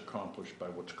 and that's accomplished by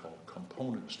what's called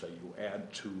components that you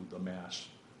add to the mass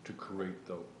to create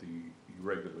the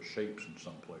irregular shapes in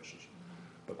some places.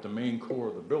 But the main core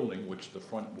of the building, which the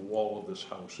front wall of this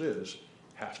house is,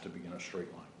 has to be in a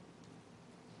straight line.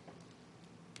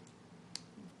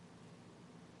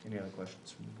 Any other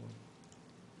questions from the board?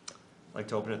 I'd like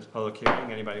to open it to public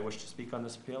hearing. Anybody wish to speak on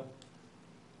this appeal?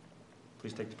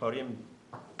 Please take the podium.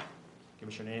 Give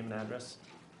us your name and address.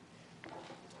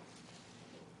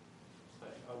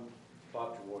 Hi, I'm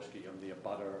Bob Jaworski. I'm the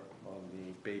abutter on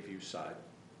the Bayview side.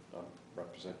 I'm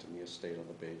representing the estate on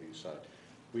the Bayview side.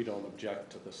 We don't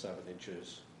object to the 7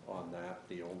 inches on that.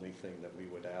 The only thing that we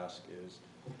would ask is,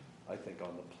 I think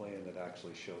on the plan it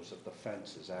actually shows that the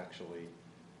fence is actually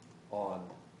on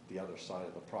the other side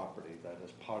of the property, that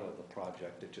as part of the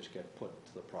project, it just get put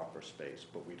to the proper space,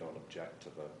 but we don't object to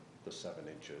the 7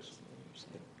 inches.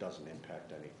 It doesn't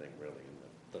impact anything really,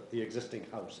 and the existing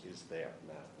house is there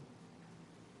now.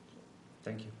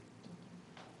 Thank you.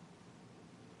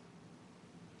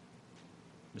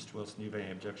 Mr. Wilson, do you have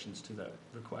any objections to that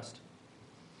request?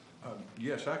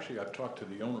 Yes, actually, I've talked to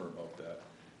the owner about that,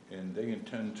 and they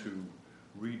intend to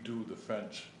redo the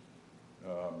fence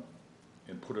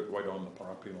and put it right on the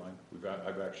property line.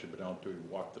 I've actually been out there,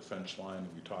 walked the fence line, and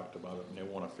we talked about it, and they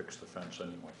want to fix the fence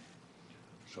anyway.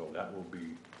 So that will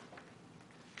be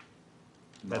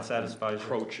That not satisfies you?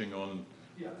 encroaching on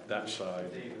that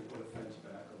side. David put a fence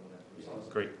back or whatever.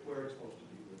 Great. Where it's supposed to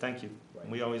be. Thank you.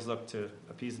 We always look to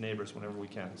appease neighbors whenever we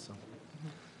can, so.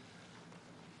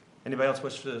 Anybody else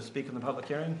wish to speak in the public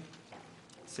hearing?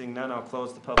 Seeing none, I'll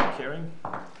close the public hearing.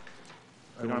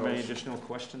 If we don't have any additional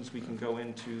questions, we can go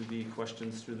into the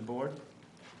questions through the board.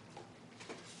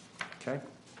 Okay.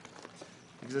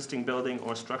 Existing building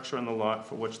or structure on the lot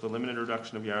for which the limited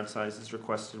reduction of yard size is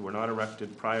requested were not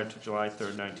erected prior to July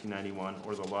 3rd, 1991,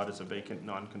 or the lot is a vacant,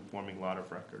 non-conforming lot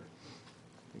of record.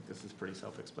 I think this is pretty Yeah,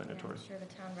 self-explanatory. I'm sure the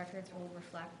town records will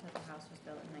reflect that the house was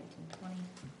built in 1920.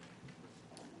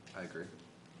 I agree.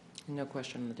 No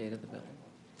question on the date of the building.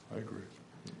 I agree.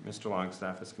 Mr.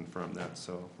 Longstaff has confirmed that,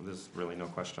 so there's really no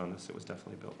question on this. It was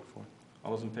definitely built before.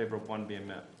 All those in favor of 1 being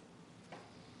met?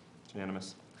 It's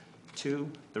unanimous.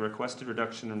 2, the requested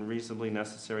reduction is reasonably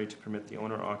necessary to permit the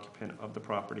owner occupant of the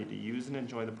property to use and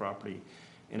enjoy the property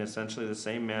in essentially the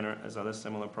same manner as other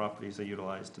similar properties are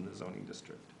utilized in the zoning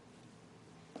district.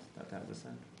 That to have this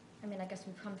in? I mean, I guess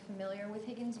we've become familiar with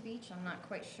Higgins Beach. I'm not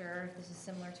quite sure if this is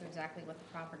similar to exactly what the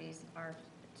properties are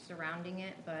surrounding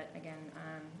it, but again,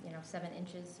 7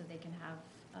 inches so they can have,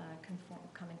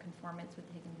 come in conformance with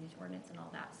the Higgins Beach ordinance and all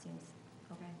that seems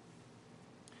okay.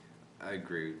 I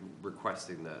agree.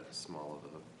 Requesting that small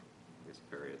of a, I guess,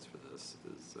 variance for this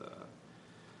is,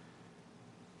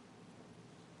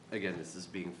 again, this is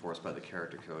being forced by the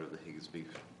character code of the Higgins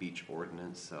Beach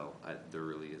ordinance, so there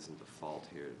really isn't a fault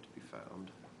here to be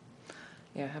found.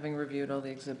 Yeah, having reviewed all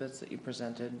the exhibits that you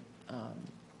presented,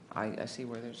 I see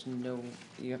where there's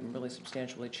you haven't really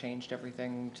substantially changed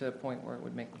everything to a point where it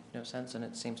would make no sense, and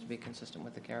it seems to be consistent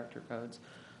with the character codes.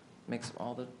 Makes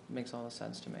all the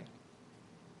sense to me.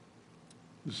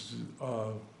 This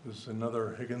is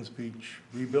another Higgins Beach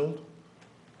rebuild.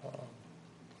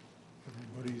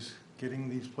 Everybody's getting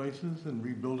these places and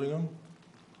rebuilding them.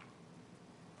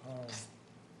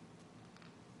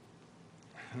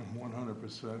 I'm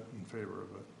 100% in favor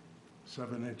of it.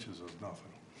 7 inches is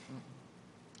nothing.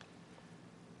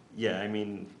 Yeah, I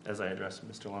mean, as I addressed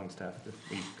Mr. Longstaff,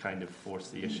 we kind of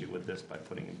forced the issue with this by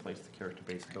putting in place the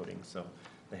character-based coding, so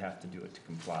they have to do it to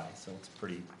comply. So it's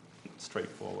pretty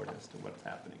straightforward as to what's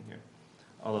happening here.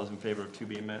 All those in favor of 2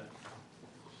 being met?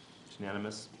 It's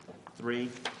unanimous. 3,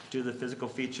 due to the physical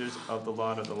features of the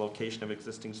lot or the location of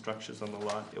existing structures on the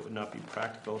lot, it would not be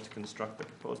practical to construct the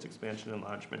proposed expansion,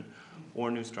 enlargement,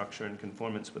 or new structure in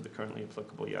conformance with the currently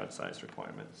applicable yard size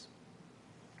requirements.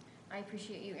 I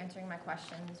appreciate you answering my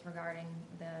questions regarding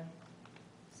the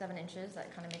 7 inches.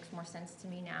 That kind of makes more sense to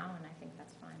me now, and I think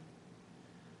that's fine.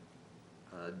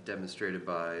 Demonstrated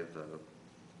by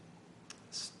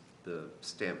the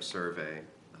stamp survey,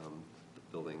 the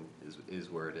building is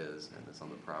where it is, and it's on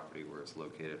the property where it's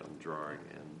located on the drawing,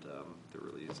 and there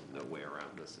really is no way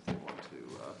around this if they want to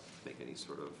make any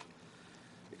sort of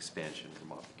expansion or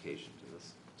modification to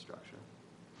this structure.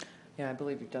 Yeah, I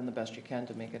believe you've done the best you can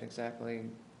to make it exactly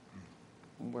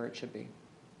where it should be.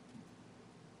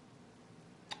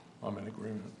 I'm in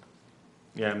agreement.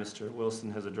 Yeah, Mr.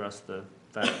 Wilson has addressed the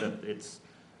fact that it's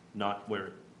not where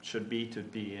it should be to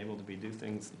be able to be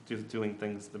doing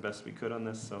things the best we could on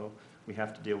this, so we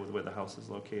have to deal with where the house is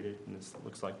located, and this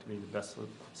looks like to be the best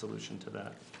solution to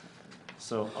that.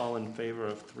 So all in favor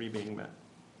of 3 being met?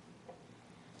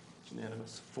 It's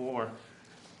unanimous. 4,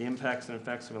 the impacts and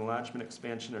effects of enlargement,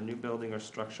 expansion, or new building or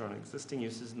structure on existing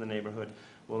uses in the neighborhood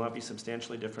will not be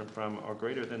substantially different from or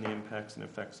greater than the impacts and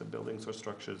effects of buildings or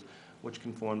structures which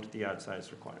conform to the yard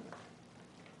size requirement.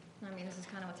 I mean, this is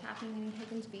kind of what's happening in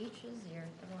Higgins Beach, is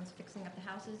everyone's fixing up the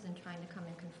houses and trying to come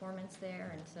in conformance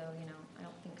there, and so, I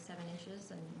don't think 7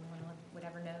 inches, and no one would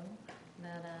ever know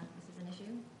that this is an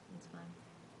issue. It's fine.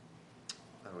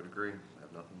 I would agree. I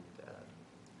have nothing to add.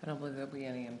 I don't believe there'll be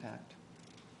any impact.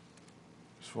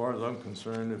 As far as I'm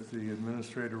concerned, if the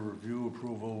administrative review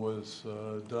approval was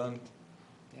done,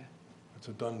 Yeah. it's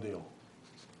a done deal.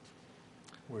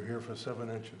 We're here for 7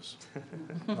 inches,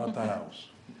 not the house.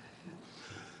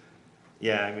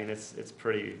 Yeah, I mean, it's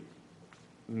pretty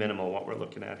minimal what we're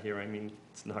looking at here. I mean,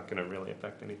 it's not gonna really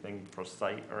affect anything for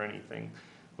site or anything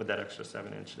with that extra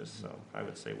 7 inches, so I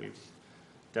would say we've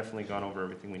definitely gone over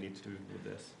everything we need to do with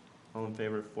this. All in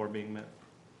favor of 4 being met?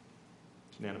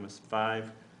 Unanimous.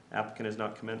 5, applicant has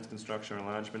not commenced construction or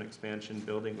enlargement, expansion,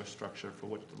 building, or structure for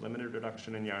which the limited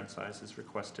reduction in yard size is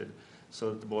requested,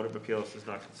 so that the Board of Appeals is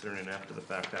not considering an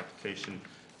after-the-fact application.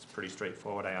 It's pretty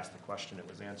straightforward. I asked the question, it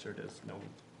was answered as no,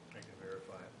 I can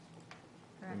verify it.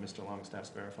 and Mr. Longstaff's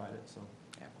verified it, so.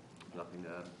 Nothing to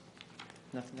add.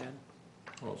 Nothing to add?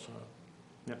 Well, so,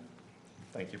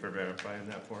 Thank you for verifying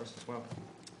that for us as well.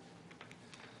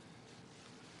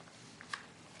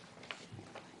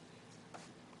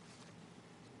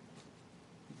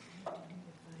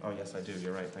 Oh, yes, I do,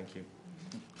 you're right, thank you.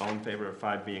 All in favor of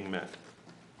 5 being met?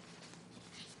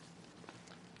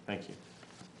 Thank you.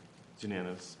 It's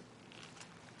unanimous.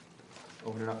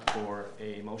 Open it up for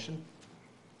a motion.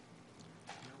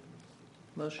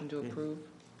 Motion to Yeah. approve?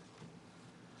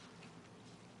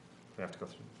 We have to go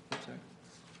through. I'm sorry.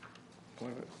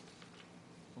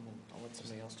 I'll let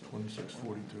somebody else do it.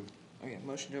 2642. Oh, yeah,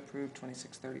 motion to approve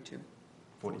 2632.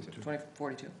 42.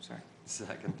 2042, sorry.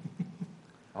 Second.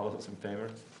 All those in favor?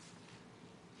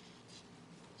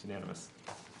 It's unanimous.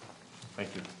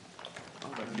 Thank you.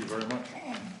 Thank you very much.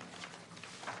 One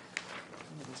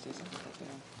of these days I'll put that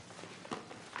down.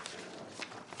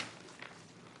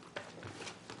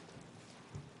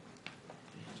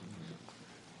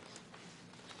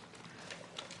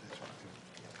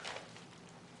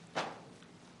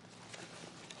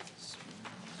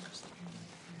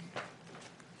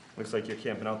 Looks like you're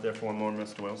camping out there for one more,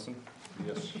 Mr. Wilson.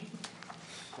 Yes.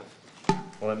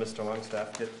 We'll let Mr.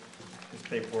 Longstaff get his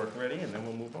paperwork ready, and then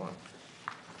we'll move on.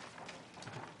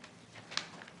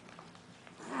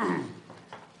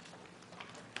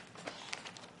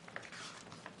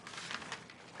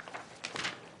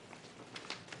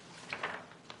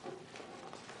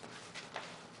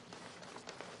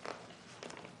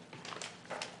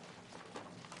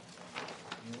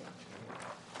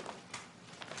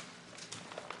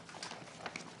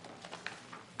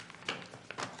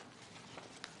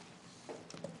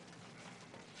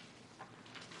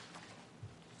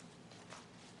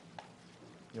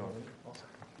 You all ready?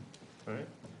 All right.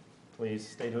 Please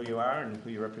state who you are and who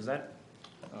you represent.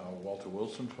 Walter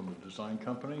Wilson from the design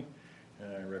company,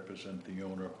 and I represent the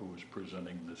owner who is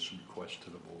presenting this request to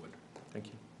the board. Thank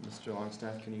you. Mr.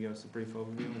 Longstaff, can you give us a brief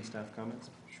overview and staff comments?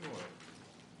 Sure.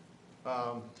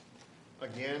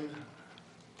 Again,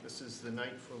 this is the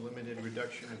night for limited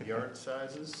reduction of yard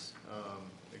sizes,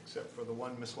 except for the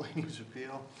one miscellaneous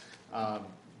appeal.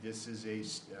 This is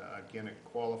again, a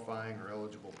qualifying or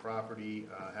eligible property,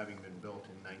 having been built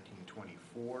in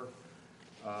 1924.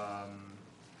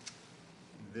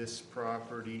 This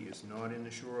property is not in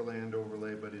the shoreland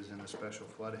overlay, but is in a special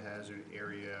flood hazard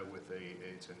area with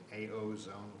it's an AO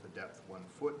zone with a depth of 1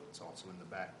 foot. It's also in the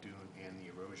back dune and the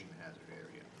erosion hazard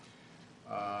area.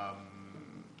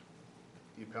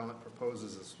 The appellant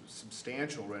proposes a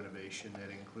substantial renovation that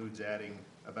includes adding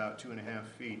about 2.5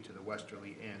 feet to the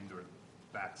westerly end or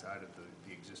backside of the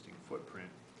existing footprint,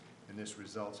 and this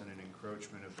results in an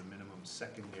encroachment of the minimum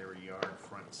secondary yard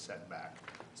front setback.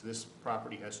 So this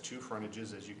property has 2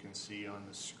 frontages, as you can see on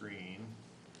the screen.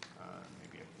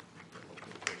 Maybe I can make that a little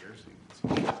bit bigger so you can see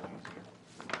it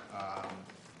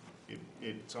easier.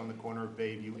 It's on the corner of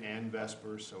Bayview and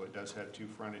Vesper, so it does have 2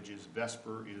 frontages.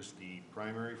 Vesper is the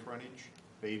primary frontage,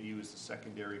 Bayview is the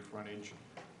secondary frontage.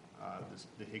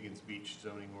 The Higgins Beach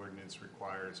zoning ordinance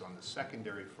requires on the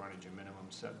secondary frontage a minimum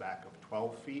setback of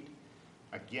 12 feet.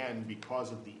 Again,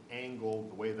 because of the angle,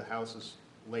 the way the house is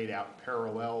laid out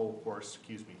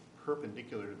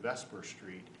perpendicular to Vesper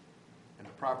Street, and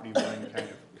the property line kind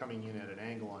of coming in at an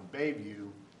angle on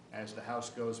Bayview, as the house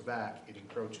goes back, it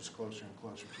encroaches closer and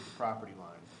closer to the property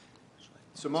line.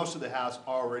 So most of the house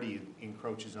already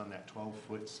encroaches on that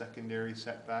 12-foot secondary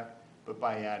setback, but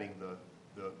by adding the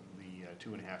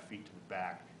 2.5 feet to the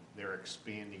back, they're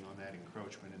expanding on that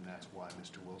encroachment, and that's why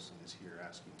Mr. Wilson is here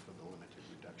asking for the limited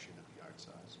reduction of yard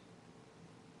size.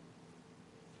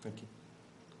 Thank you.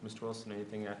 Mr. Wilson,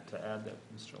 anything to add that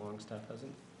Mr. Longstaff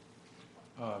hasn't?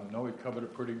 No, we covered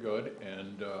it pretty good,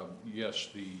 and yes,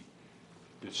 the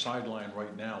sideline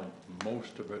right now,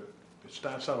 most of it, it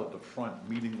starts out at the front,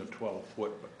 meeting the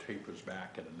 12-foot, but tapers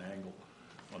back at an angle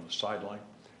on the sideline.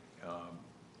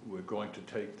 We're going to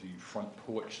take the front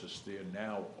porch that's there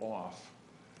now off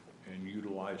and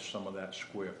utilize some of that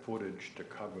square footage to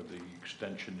cover the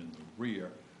extension in the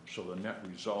rear. So the net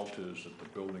result is that the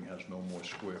building has no more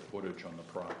square footage on the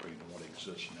property than what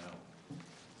exists now.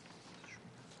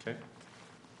 Okay.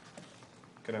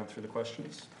 Go down through the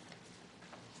questions.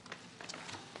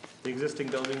 The existing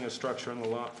building or structure on the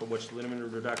lot for which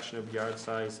limited reduction of yard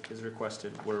size is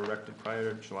requested were erected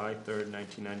prior to July 3rd,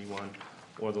 1991,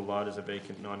 or the lot is a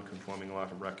vacant, non-conforming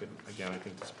lot of record. Again, I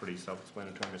think this is pretty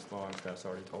self-explanatory. Ms. Longstaff's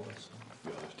already told us.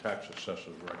 Yeah, there's tax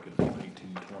assessor's record in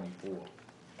 1824.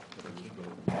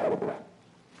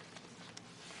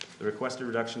 The requested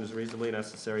reduction is reasonably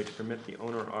necessary to permit the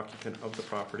owner or occupant of the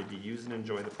property to use and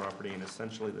enjoy the property in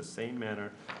essentially the same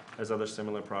manner as other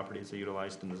similar properties are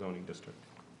utilized in the zoning district.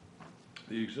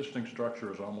 The existing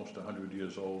structure is almost 100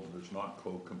 years old and is not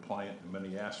code compliant in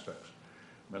many aspects.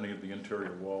 Many of the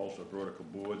interior walls are vertical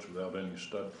boards without any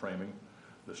stud framing.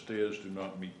 The stairs do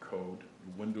not meet code.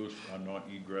 The windows are not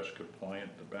egress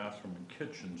compliant. The bathroom and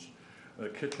kitchen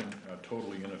are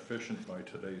totally inefficient by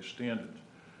today's standards.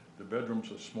 The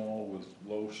bedrooms are small with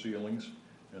low ceilings,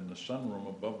 and the sunroom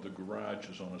above the garage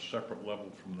is on a separate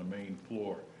level from the main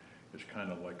floor. It's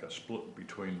kind of like a split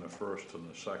between the first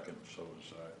and the second, so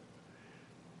it's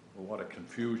a lot of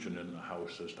confusion in the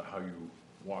house as to how you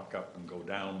walk up and go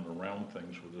down and around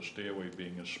things with the stairway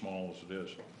being as small as it is.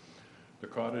 The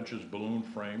cottage is balloon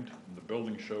framed, and the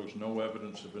building shows no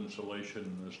evidence of insulation,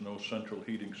 and there's no central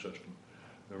heating system.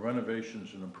 The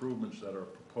renovations and improvements that are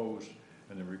proposed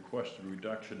and the requested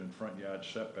reduction in front yard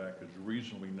setback is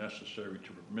reasonably necessary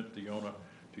to permit the owner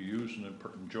to use and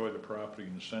enjoy the property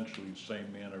in essentially the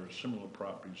same manner as similar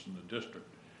properties in the district.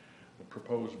 The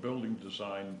proposed building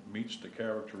design meets the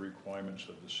character requirements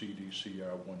of the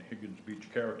CDCR1 Higgins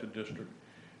Beach Character District.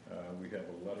 We have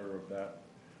a letter of that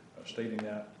stating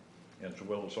that, as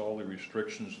well as all the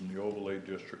restrictions in the overlay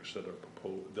districts that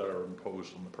are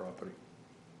imposed on the property.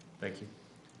 Thank you.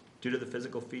 Due to the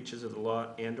physical features of the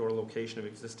lot and/or location of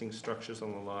existing structures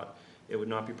on the lot, it would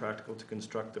not be practical to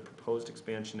construct the proposed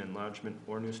expansion, enlargement,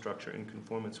 or new structure in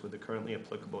conformance with the currently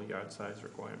applicable yard size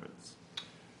requirements.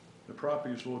 The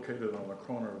property is located on the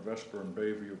corner of Vesper and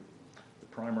Bayview, the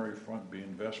primary front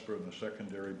being Vesper and the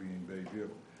secondary being Bayview.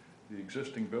 The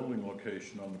existing building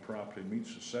location on the property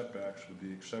meets the setbacks with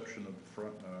the exception of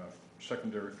the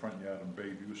secondary front yard on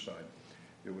Bayview side.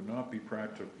 It would not be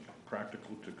practical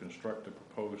to construct the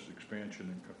proposed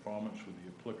expansion in conformance with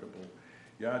the applicable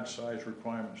yard size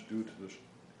requirements due to this.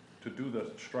 To do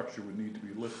that, the structure would need to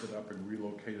be lifted up and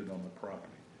relocated on the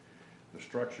property. The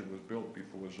structure was built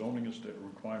before zoning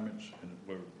requirements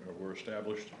were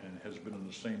established and has been in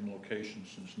the same location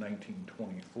since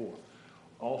 1924.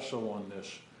 Also on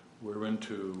this, we're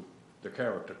into the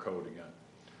character code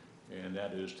again. And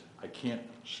that is, I can't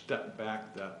step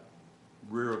back that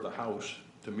rear of the house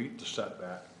to meet the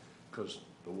setback because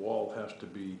the wall has to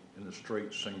be in a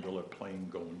straight singular plane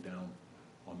going down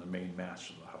on the main mass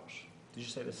of the house. Did you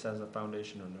say this has a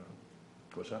foundation or no?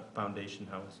 What's that? Foundation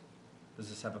house? Does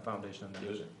this have a foundation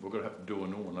underneath it? We're gonna have to do a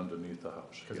new one underneath the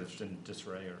house. Because yes. it's in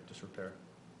disarray or disrepair?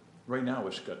 Right now,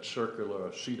 it's got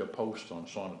circular cedar posts on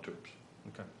sonotubes,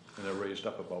 Okay, and they're raised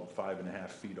up about 5.5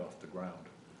 feet off the ground.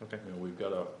 okay. You know, we've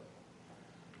gotta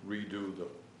redo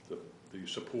the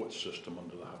support system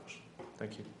under the house.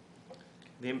 Thank you.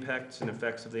 The impacts and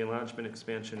effects of the enlargement,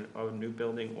 expansion of a new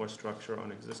building or structure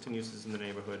on existing uses in the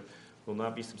neighborhood will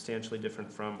not be substantially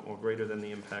different from or greater than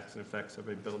the impacts and effects of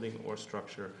a building or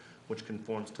structure which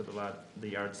conforms to the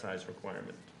yard size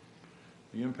requirement.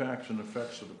 The impacts and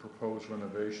effects of the proposed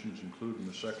renovations, including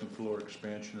the second floor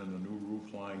expansion and the new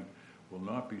roof line, will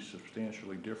not be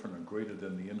substantially different or greater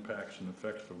than the impacts and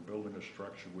effects of building a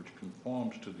structure which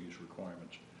conforms to these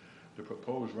requirements. The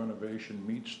proposed renovation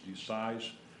meets the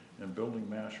size and building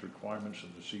mass requirements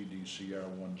of the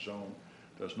CDCR1 zone,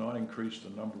 does not increase the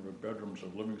number of bedrooms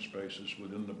or living spaces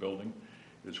within the building,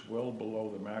 is well below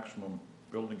the maximum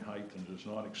building height and does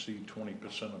not exceed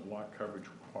 20% of lot coverage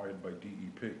required by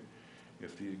DEP.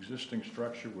 If the existing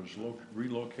structure was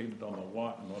relocated on the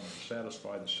lot in order to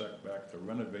satisfy the setback, the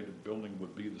renovated building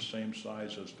would be the same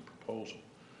size as the proposal.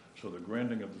 So the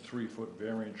granting of the 3-foot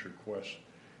variance request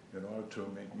in order to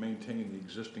maintain the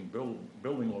existing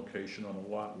building location on the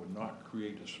lot would not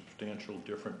create a substantial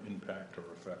different impact or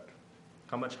effect.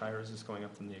 How much higher is this going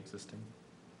up than the existing?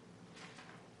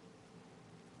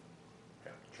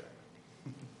 Yeah, check.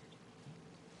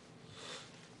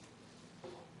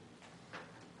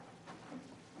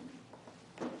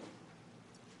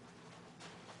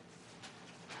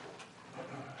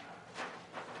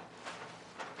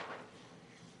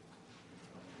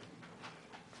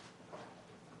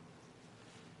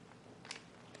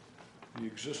 The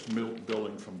existing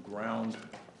building from ground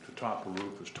to top of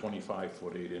roof is 25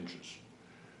 foot 8 inches.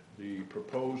 The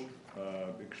proposed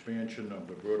expansion of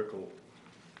the vertical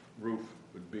roof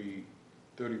would be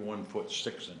 31 foot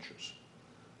 6 inches.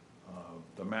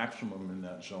 The maximum in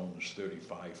that zone is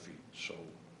 35 feet, so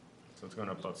So it's going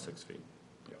up about 6 feet.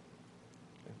 yeah.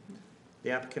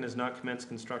 The applicant has not commenced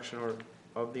construction or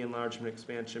of the enlargement,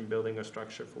 expansion, building, or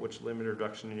structure for which limited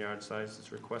reduction in yard size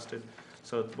is requested,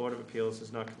 so that the Board of Appeals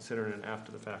is not considering an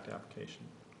after-the-fact application.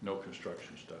 No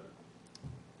construction started.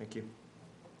 Thank you.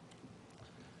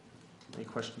 Any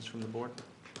questions from the board?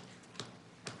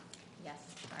 Yes,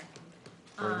 sorry.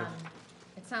 Go ahead.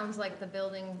 It sounds like the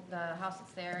building, the house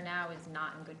that's there now is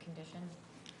not in good condition.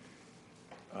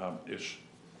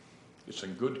 It's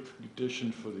in good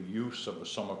condition for the use of a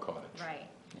summer cottage. Right.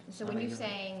 So when you're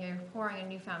saying you're pouring a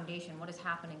new foundation, what is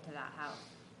happening to that house?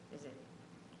 Is it,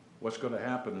 What's gonna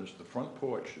happen is the front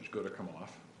porch is gonna come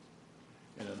off,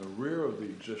 and in the rear of the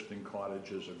existing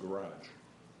cottage is a garage.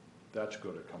 That's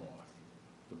gonna come off.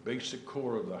 The basic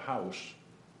core of the house,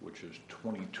 which is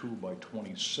 22 by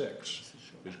 26,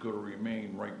 is gonna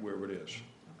remain right where it is.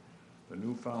 The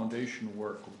new foundation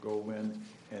work will go in,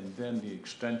 and then the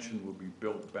extension will be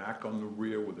built back on the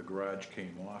rear where the garage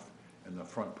came off, and the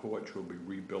front porch will be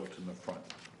rebuilt in the front.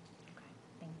 okay,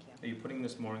 thank you. Are you putting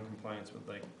this more in compliance with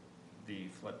like the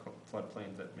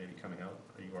floodplains that may be coming out?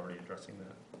 Are you already addressing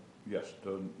that? Yes,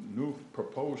 the new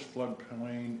proposed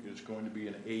floodplain is going to be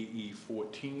an AE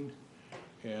 14,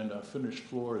 and a finished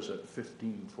floor is at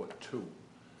 15'2".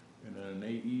 And in an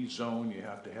AE zone, you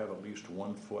have to have at least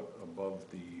 1 foot above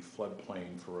the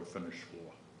floodplain for a finished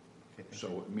floor. Okay, thank So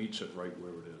you. it meets it right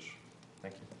where it is.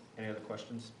 Thank you. Any other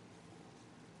questions?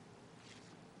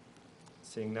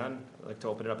 Seeing none, I'd like to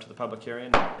open it up to the public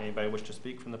hearing. Anybody wish to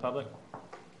speak from the public?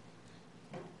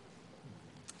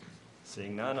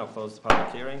 Seeing none, I'll close the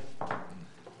public hearing.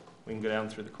 We can go down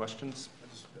through the questions. I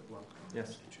just have one comment,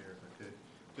 Yes. Mr. Chair, if I could.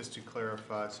 Just to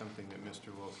clarify something that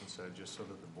Mr. Wilson said, just so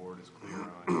that the board is clear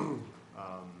on.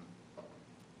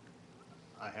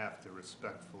 I have to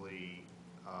respectfully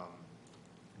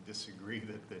disagree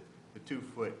that the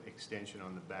 2-foot extension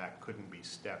on the back couldn't be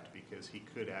stepped, because he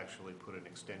could actually put an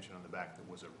extension on the back that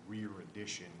was a rear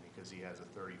addition, because he has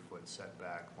a 30-foot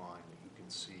setback line that you can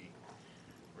see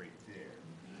right there.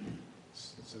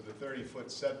 So the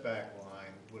 30-foot setback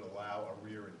line would allow a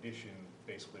rear addition,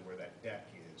 basically where that deck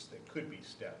is, that could be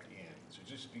stepped in. So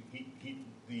just,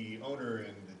 the owner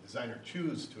and the designer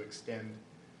choose to extend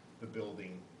the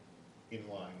building in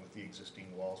line with the existing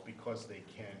walls because they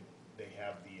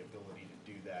have the ability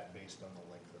to do that based on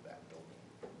the length of that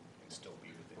building and still be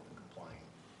within the complying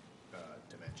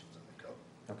dimensions in the code.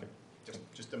 Okay.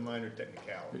 Just a minor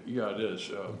technicality. Yeah, it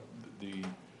is. The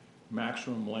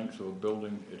maximum length of a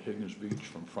building at Higgins Beach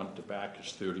from front to back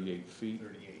is 38 feet.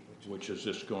 38, Which is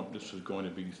this is going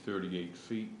to be 38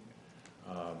 feet.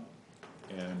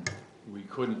 And we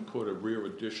couldn't put a rear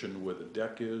addition where the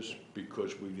deck is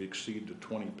because we'd exceed the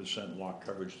 20% lot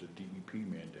coverage that DEP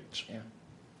mandates. Yeah.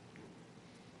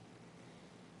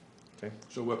 Okay.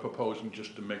 So we're proposing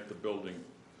just to make the building,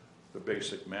 the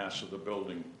basic mass of the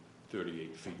building,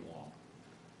 38 feet long.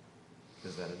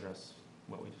 Does that address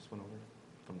what we just went over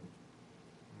from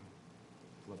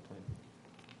floodplain?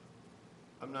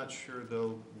 I'm not sure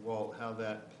though, Walt, how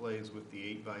that plays with the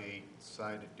 8x8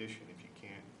 side addition, if you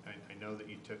can't. I know that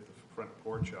you took the front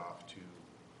porch off to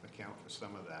account for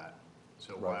some of that,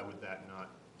 so why Right. would that not,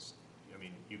 I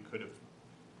mean, you could have,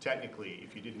 technically,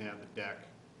 if you didn't have the deck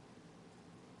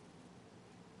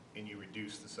and you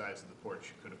reduced the size of the porch,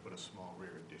 you could have put a small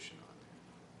rear addition on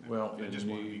there. Well, I just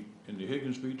wanna be- in the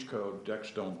Higgins Beach Code,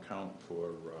 decks don't count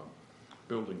for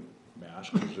building mass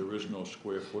because there is no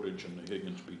square footage in the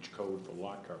Higgins Beach Code for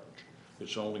lot coverage.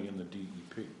 It's only in the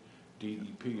DEP.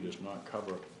 DEP does not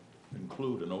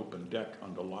include an open deck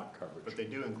under lot coverage. But they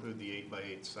do include the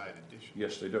 8x8 side addition.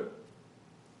 Yes, they do.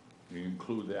 You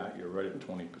include that, you're right at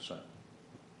 20%.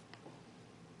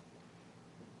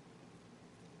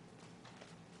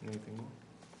 Anything more?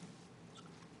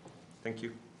 Thank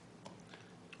you.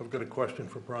 I've got a question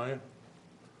for Brian.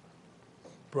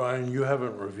 Brian, you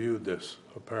haven't reviewed this,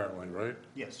 apparently, right?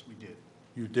 Yes, we did,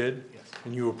 You did? yes,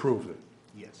 And you approved it?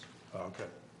 yes, Oh, okay.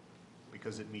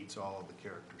 because it meets all of the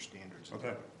character standards.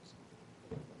 Okay.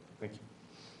 Thank you.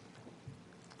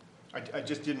 I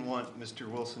just didn't want Mr.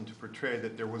 Wilson to portray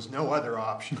that there was no other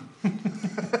option.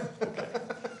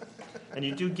 And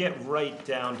you do get right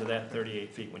down to that 38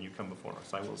 feet when you come before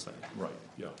us, I will say. Right,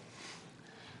 yeah.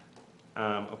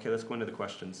 Okay, let's go into the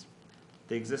questions.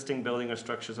 The existing building or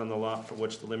structures on the lot for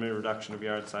which the limited reduction of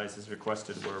yard size is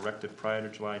requested were erected prior to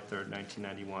July 3rd,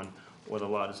 1991, or the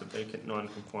lot is a vacant,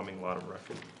 non-conforming lot of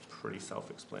record. Pretty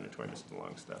self-explanatory, Mr.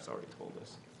 Longstaff's already told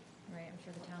us. Right, I'm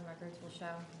sure the town records will show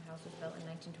the house was built in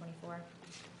 1924.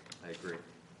 I agree.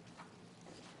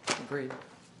 Agreed.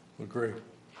 Agree.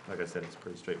 Like I said, it's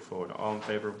pretty straightforward. All in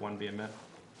favor of one being met?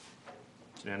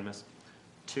 It's unanimous.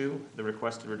 2, the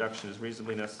requested reduction is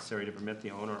reasonably necessary to permit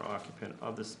the owner or occupant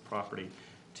of this property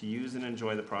to use and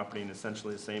enjoy the property in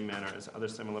essentially the same manner as other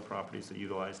similar properties that are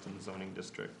utilized in the zoning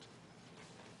district.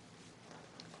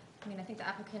 I mean, I think the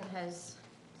applicant has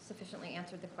sufficiently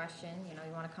answered the question. You know,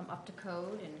 you want to come up to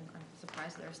code, and I'm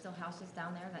surprised there are still houses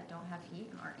down there that don't have heat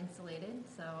and aren't insulated,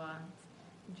 so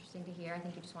it's interesting to hear. I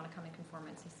think you just want to come in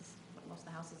conformance. This is what most of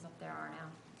the houses up there are now.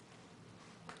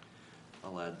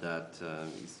 I'll add that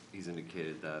he's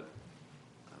indicated that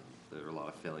there are a lot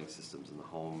of failing systems in the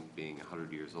home. Being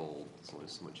 100 years old, there's only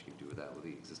so much you can do with that with the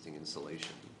existing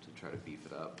insulation to try to beef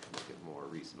it up and make it more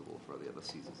reasonable for the other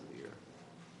seasons of the year.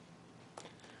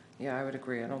 Yeah, I would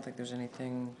agree. I don't think there's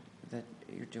anything that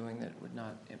you're doing that would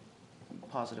not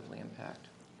positively impact.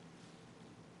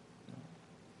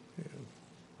 Yeah.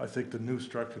 I think the new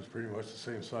structure is pretty much the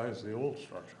same size as the old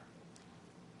structure.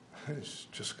 It's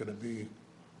just gonna be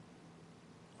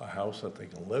a house that they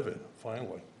can live in,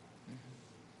 finally.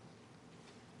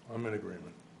 I'm in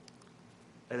agreement.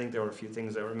 I think there were a few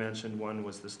things that were mentioned. One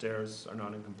was the stairs are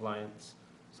not in compliance,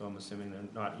 so I'm assuming they're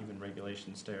not even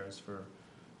regulation stairs for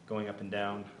going up and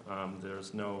down.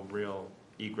 There's no real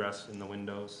egress in the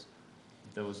windows.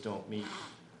 Those don't meet.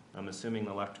 I'm assuming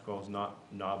the electrical is not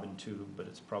knob and tube, but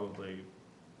it's probably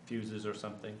fuses or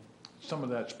something. Some of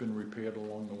that's been repaired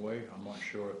along the way. I'm not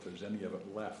sure if there's any of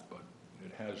it left, but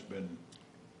it has been,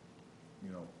 you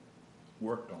know,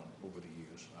 worked on over the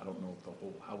years. I don't know if the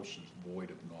whole house is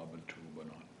void of knob and tube or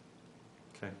not.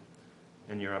 Okay.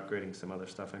 And you're upgrading some other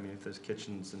stuff. I mean, if there's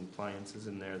kitchens and appliances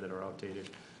in there that are outdated,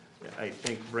 I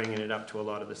think bringing it up to a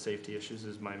lot of the safety issues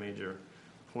is my major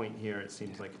point here. It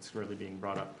seems like it's really being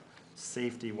brought up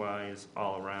safety-wise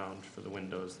all around for the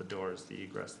windows, the doors, the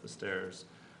egress, the stairs,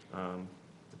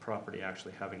 the property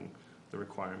actually having the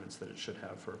requirements that it should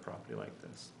have for a property like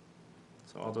this.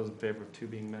 So all those in favor of 2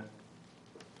 being met?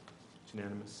 It's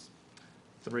unanimous.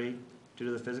 3, due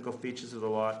to the physical features of the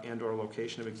lot and/or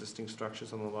location of existing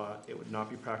structures on the lot, it would not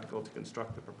be practical to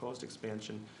construct the proposed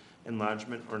expansion,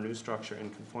 enlargement, or new structure in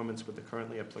conformance with the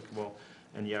currently applicable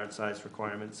and yard size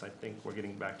requirements. I think we're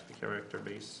getting back to the character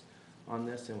base on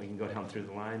this, and we can go down through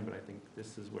the line, but I think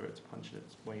this is where it's punching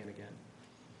its way in again.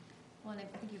 Well, and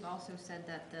I think you've also said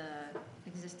that the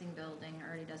existing building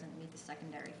already doesn't meet the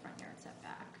secondary front yard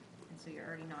setback, and so you're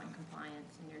already not in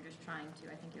compliance, and you're just trying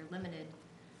to, I think you're limited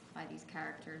by these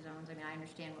character zones. I mean, I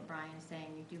understand what Brian is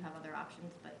saying, you do have other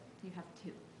options, but you have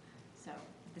 2. So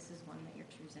this is one that you're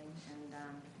choosing, and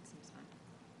it seems fine.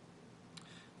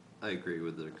 I agree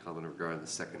with the comment regarding the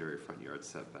secondary front yard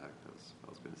setback. I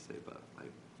was going to say, but I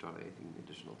don't have anything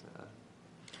additional to add.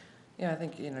 Yeah, I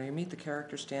think, you know, you meet the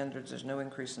character standards, there's no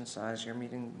increase in size, you're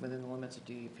meeting within the limits of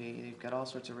DEP, you've got all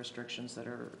sorts of restrictions that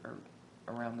are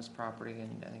around this property,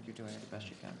 and I think you're doing it the best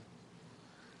you can.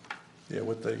 Yeah,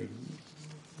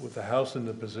 with the house in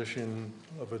the position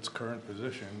of its current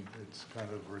position, it's kind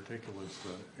of ridiculous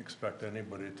to expect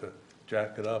anybody to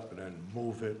jack it up and then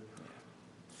move it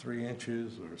 3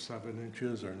 inches or 7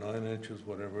 inches or 9 inches,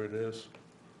 whatever it is.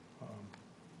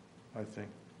 I think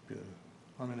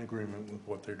I'm in agreement with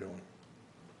what they're doing.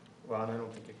 Well, and I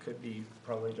don't think it could be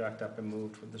probably jacked up and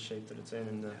moved with the shape that it's in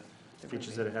and the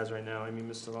features that it has right now. I mean,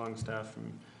 Mr. Longstaff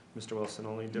and Mr. Wilson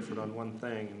only differed on one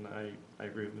thing, and I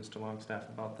agree with Mr. Longstaff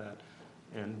about that.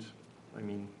 And, I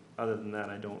mean, other than that,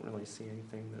 I don't really see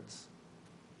anything that's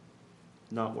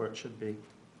not where it should be.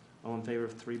 All in favor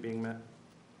of 3 being met?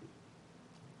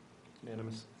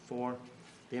 Unanimous. 4,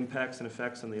 the impacts and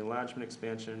effects on the enlargement,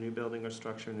 expansion, or new building or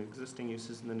structure and existing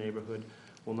uses in the neighborhood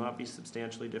will not be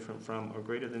substantially different from or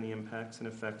greater than the impacts and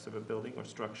effects of a building or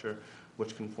structure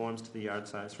which conforms to the yard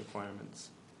size requirements.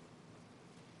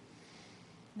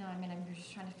 No, I mean, I'm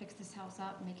just trying to fix this house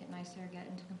up, make it nicer, get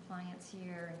into compliance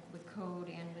here with code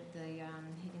and with the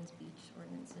Higgins Beach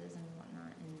ordinances and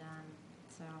whatnot, and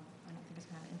so I don't think it's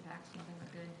gonna have impact, nothing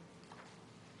but good.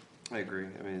 I agree.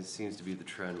 I mean, it seems to be the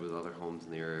trend with other homes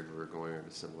in the area who are going over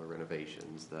similar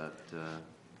renovations that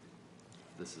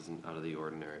this isn't out of the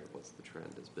ordinary of what the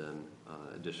trend has been.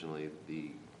 Additionally,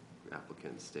 the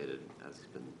applicant stated, as has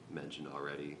been mentioned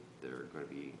already, they're going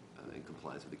to be in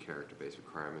compliance with the character-based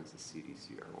requirements of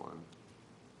CDCR1.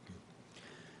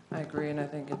 I agree, and I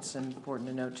think it's important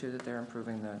to note too that they're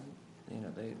improving the, you know,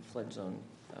 the flood zone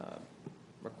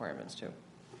requirements too,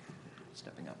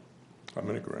 stepping up. I'm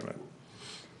in agreement.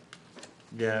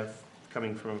 Yeah,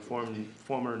 coming from a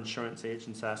former insurance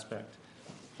agent's aspect,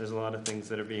 there's a lot of things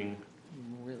that are being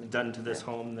Really done to this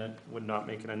home that would not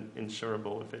make it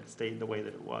insurable if it stayed the way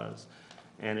that it was.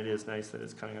 And it is nice that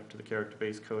it's coming up to the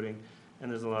character-based coding.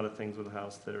 And there's a lot of things with the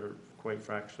house that are quite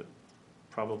frankly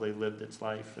probably lived its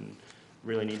life and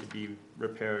really need to be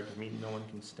repaired. I mean, no one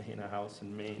can stay in a house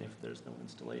in Maine if there's no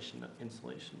insulation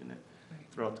in it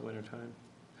throughout the winter time.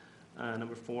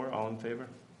 Number 4, all in favor?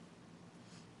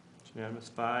 It's unanimous.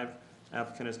 5,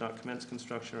 applicant has not commenced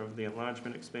construction of the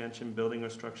enlargement, expansion, building, or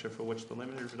structure for which the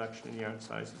limited reduction in yard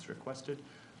size is requested,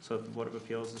 so that the Board of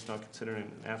Appeals is not considering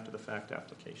an after-the-fact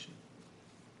application.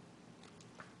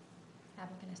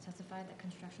 Applicant has testified that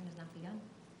construction has not begun.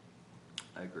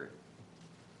 I agree.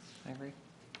 I agree.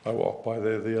 I walked by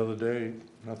there the other day,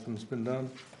 nothing's been done.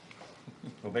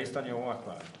 Well, based on your walk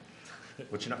by,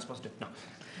 which you're not supposed to do. No.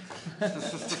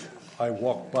 I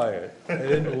walked by it. I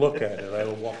didn't look at it, I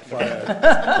walked by it.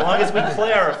 As long as we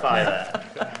clarify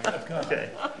that.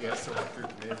 Okay. Yes, so through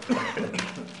the neighborhood.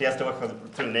 He has to walk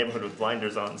through the neighborhood with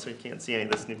blinders on, so he can't see any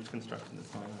of this new construction that's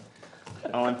going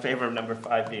on. All in favor of number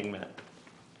 5 being met?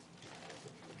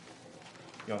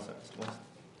 You all set, Mr. West?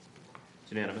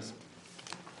 It's unanimous.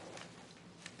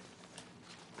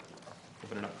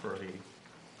 Open it up for a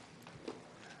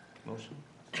motion.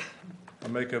 I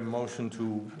make a motion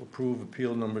to approve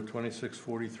appeal number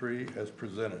 2643 as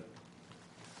presented. Is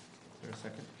there a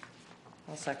second?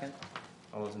 I'll second.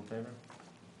 All those in favor?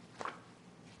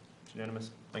 It's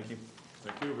unanimous. Thank you.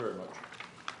 Thank you very much.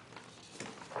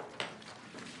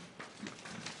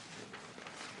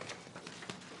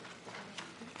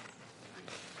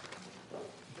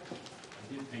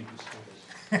 I did paint the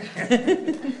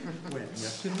stairs. When,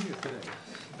 yesterday or today?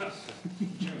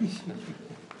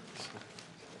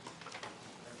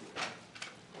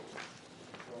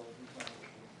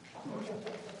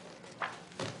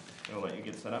 I'll let you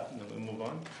get set up and then we'll move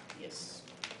on. Yes.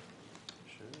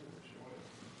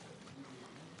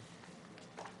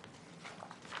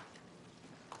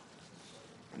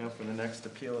 Now for the next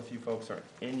appeal, if you folks are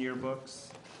in your books,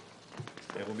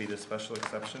 there will be the special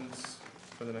exceptions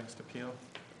for the next appeal.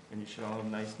 And you should all have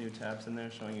nice new tabs in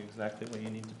there showing you exactly where you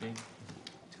need to be.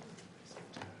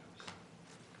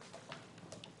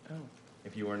 Oh,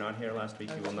 If you were not here last week,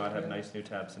 you will not have nice new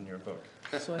tabs in your book.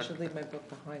 so I should leave my book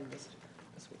behind this week.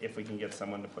 If we can get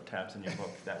someone to put tabs in your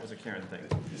book, that was a Karen thing.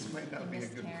 This might You not be a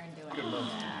missed good, Karen good doing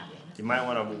month. that. You might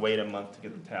want to wait a month to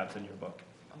get the tabs in your book,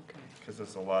 Okay. because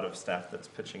there's a lot of staff that's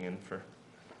pitching in for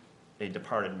a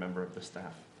departed member of the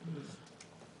staff.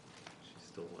 She's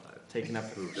still alive. Taken up,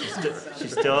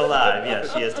 she's still alive,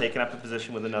 yes, she has taken up a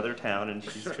position with another town, and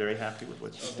she's very happy with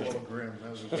what she's A little doing. grim,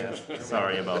 that was Yeah,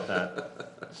 sorry about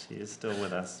that. She is still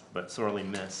with us, but sorely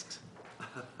missed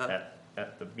at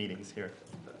the meetings here.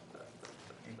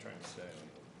 I'm trying to say.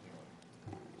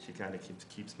 She kind of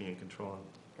keeps me in control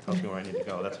and tells me where I need to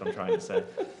go, that's what I'm trying to say.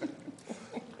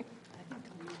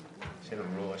 She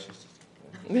doesn't rule us, she's just.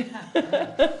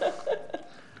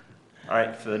 All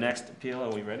right, for the next appeal, are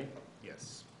we ready?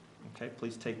 Yes. Okay,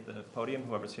 please take the podium,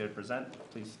 whoever's here to present.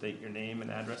 Please state your name and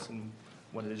address and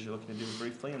what it is you're looking to do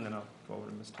briefly, and then I'll go over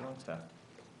to Mr. Longstaff.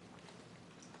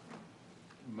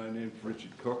 My name's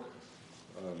Richard Cook.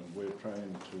 We're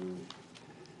trying to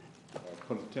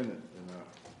put a tenant in our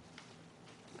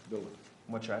building,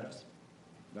 What's your address?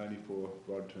 94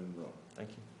 Broadturn Road. Thank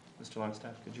you. Mr.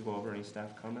 Longstaff, could you go over any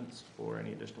staff comments or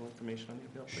any additional information on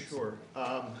the appeal, please? Sure.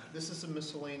 This is a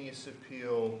miscellaneous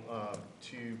appeal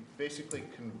to basically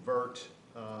convert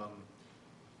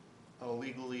a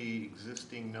legally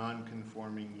existing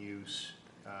non-conforming use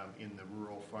in the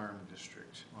rural farm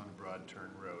district on Broadturn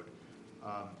Road.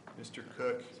 Mr.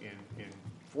 Cook and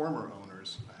former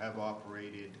owners have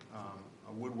operated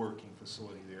a woodworking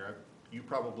facility there. You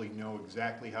probably know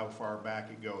exactly how far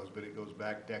back it goes, but it goes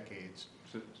back decades.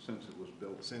 Since it was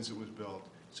built. Since it was built.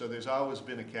 So there's always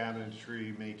been a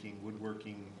cabinetry making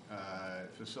woodworking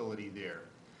facility there.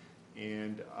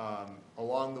 And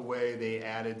along the way, they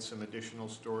added some additional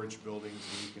storage buildings,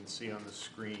 and you can see on the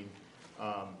screen,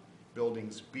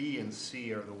 buildings B and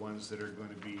C are the ones that are going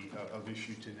to be of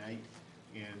issue tonight.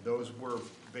 And those were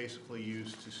basically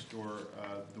used to store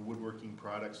the woodworking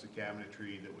products, the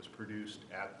cabinetry that was produced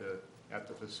at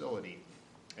the facility.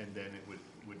 And then it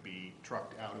would be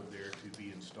trucked out of there to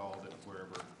be installed at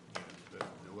wherever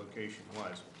the location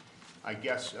was. I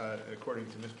guess, according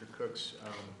to Mr. Cook's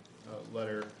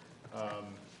letter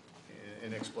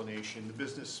and explanation, the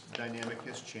business dynamic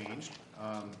has changed.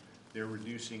 They're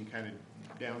reducing, kind of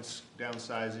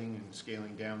downsizing and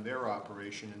scaling down their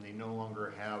operation, and they no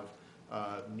longer have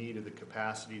need of the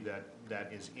capacity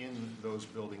that is in those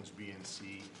buildings B and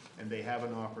C, and they have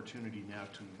an opportunity now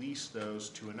to lease those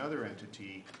to another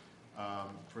entity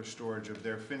for storage of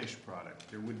their finished product.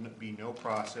 There would be no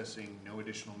processing, no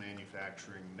additional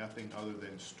manufacturing, nothing other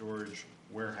than storage,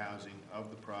 warehousing of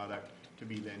the product to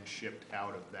be then shipped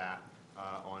out of that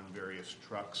on various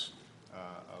trucks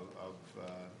of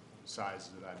size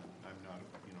that I'm not,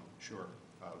 sure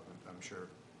of. I'm sure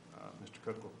Mr.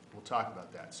 Cook will talk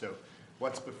about that. So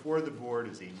what's before the board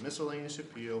is a miscellaneous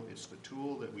appeal. It's the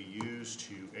tool that we use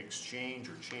to exchange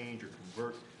or change or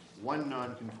convert one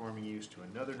non-conforming use to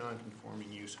another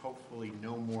non-conforming use, hopefully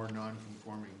no more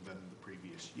non-conforming than the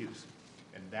previous use.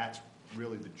 And that's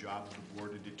really the job of the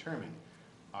board to determine,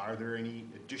 are there any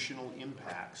additional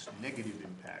impacts, negative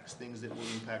impacts, things that will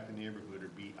impact the neighborhood or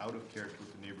be out of character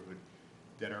with the neighborhood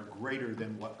that are greater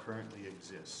than what currently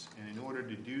exists. And in order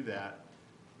to do that,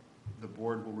 the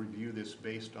board will review this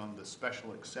based on the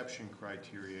special exception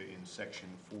criteria in section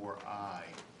 4I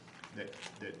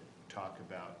that talk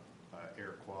about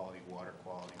air quality, water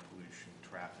quality, pollution,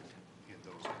 traffic, and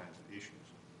those kinds of issues.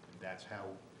 That's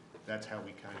how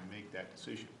we kind of make that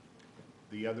decision.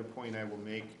 The other point I will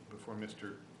make before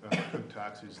Mr. Cook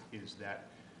talks is that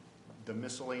the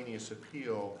miscellaneous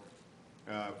appeal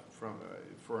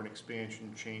for an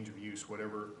expansion, change of use,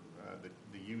 whatever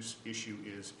the use issue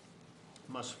is,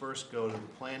 must first go to the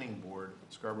planning board,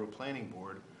 Scarborough Planning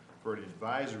Board, for an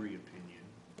advisory opinion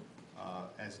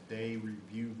as they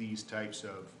review these types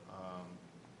of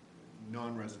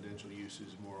non-residential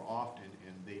uses more often,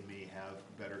 and they may have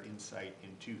better insight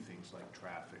into things like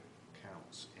traffic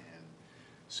counts and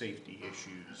safety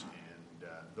issues and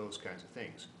those kinds of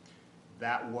things.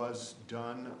 That was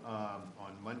done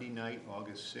on Monday night,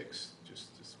 August 6th,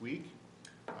 just this week.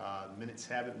 Minutes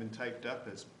haven't been typed up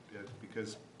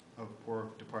because of poor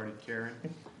departed Karen.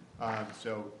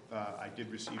 So I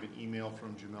did receive an email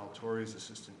from Jamel Torres,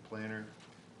 assistant planner,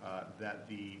 that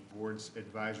the board's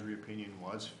advisory opinion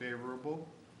was favorable.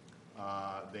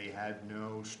 They had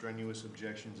no strenuous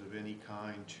objections of any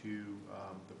kind to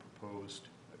the proposed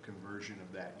conversion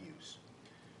of that use.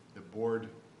 The board,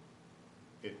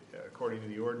 according to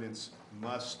the ordinance,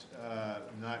 must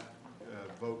not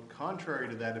vote contrary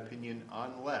to that opinion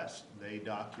unless they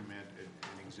document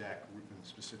an exact and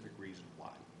specific reason why.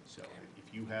 So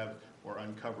if you have or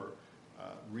uncover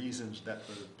reasons that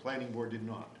the planning board did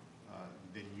not,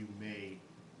 then you may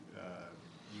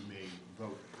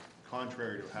vote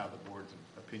contrary to how the board's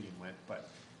opinion went, but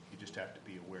you just have to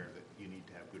be aware that you need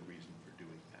to have good reason for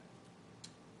doing that.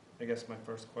 I guess my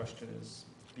first question is,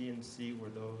 B and C, were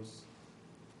those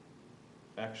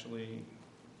actually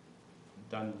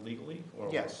done legally? Or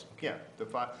Yes, yeah. So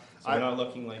we're not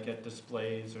looking like at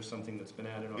displays or something that's been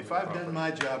added on If the I've property? done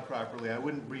my job properly, I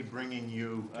wouldn't be bringing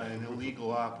you an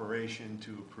illegal operation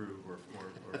to approve or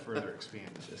further expand.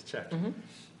 Just check.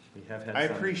 We have had I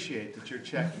some. appreciate that you're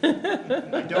checking.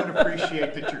 I don't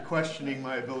appreciate that you're questioning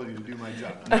my ability to do my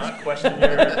job. Not question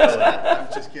your ability.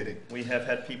 I'm just kidding. We have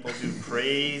had people do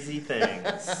crazy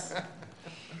things.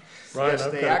 Brian, Yes,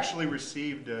 I've they got- actually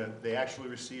received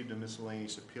a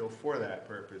miscellaneous appeal for that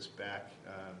purpose back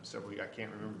several, I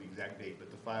can't remember the exact date,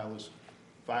 but the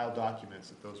file documents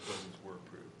that those buildings were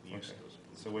approved, the use of those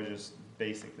buildings. So we're just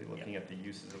basically looking at the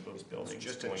uses of those buildings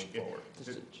just going forward.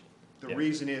 The Yeah.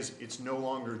 reason is, it's no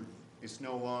longer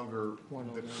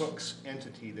the Cook's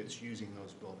entity that's using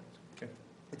those buildings. Okay.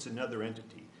 It's another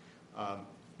entity.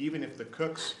 Even if the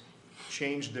Cooks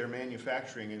changed their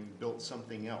manufacturing and built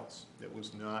something else that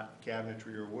was not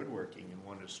cabinetry or woodworking and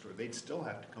wanted to store, they'd still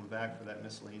have to come back for that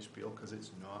miscellaneous appeal because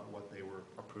it's not what they were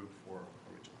approved for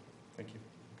originally. Thank you.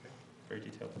 Okay. Very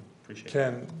detailed. Appreciate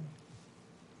it.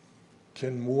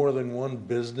 Can more than one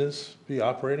business be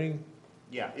operating?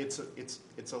 Yeah, it's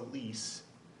a lease.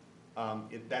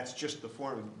 That's just the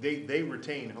form, they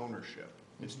retain ownership.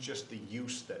 It's just the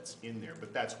use that's in there,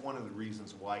 but that's one of the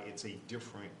reasons why it's a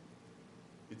different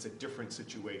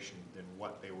situation than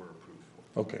what they were approved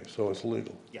for. Okay, so it's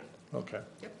legal. Yeah. Okay.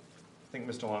 I think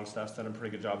Mr. Longstaff's done a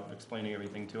pretty good job of explaining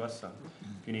everything to us.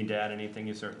 If you need to add anything,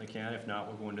 you certainly can. If not,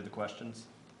 we'll go into the questions.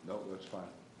 No, that's fine.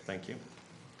 Thank you.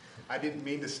 I didn't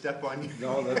mean to step on you.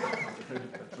 No,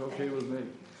 that's okay with me.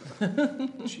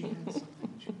 She had something.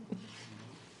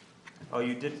 Oh,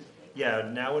 you did, yeah,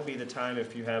 now would be the time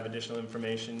if you have additional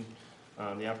information.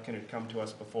 The applicant had come to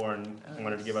us before and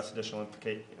wanted to give us additional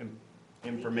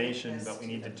information, but we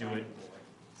need to do it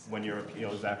when your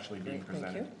appeal is actually being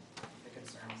presented. The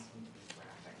concerns seem to be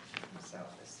graphic, so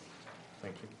this seems.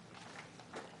 Thank you.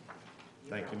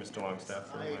 Thank you, Mr. Longstaff,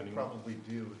 for I reminding me. probably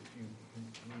do if you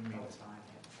need me All the time,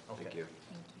 to. Thank you.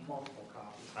 Thank you. multiple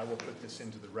copies. I will put this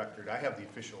into the record. I have the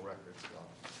official record, so.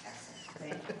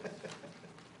 Excellent, thank you.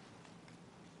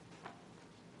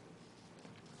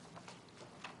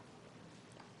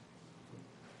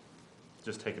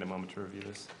 Just taking a moment to review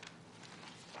this.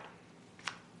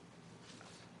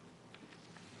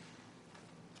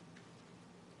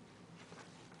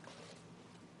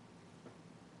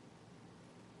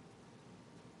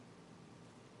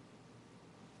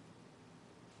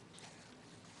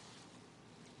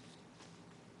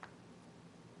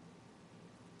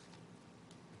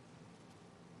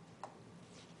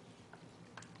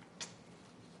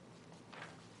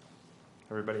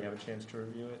 Everybody have a chance to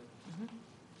review it?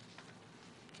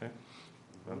 Okay.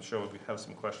 I'm sure we have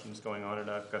some questions going on,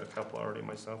 and I've got a couple already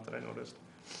myself that I noticed.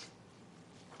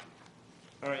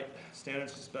 All right,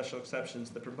 standards and special exceptions.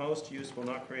 The proposed use will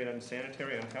not create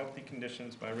unsanitary, unhealthy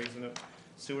conditions by reason of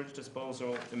sewage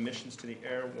disposal, emissions to the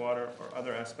air, water, or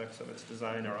other aspects of its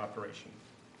design or operation.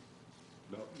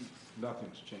 No,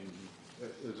 nothing's changing.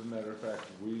 As a matter of fact,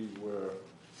 we were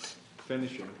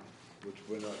finishing, which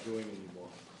we're not doing anymore.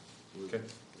 Okay.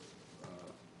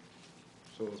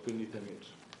 So if anything, it's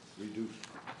reduced.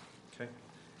 Okay.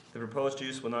 The proposed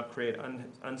use will not create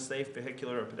unsafe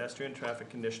vehicular or pedestrian traffic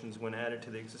conditions when added to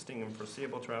the existing and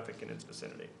foreseeable traffic in its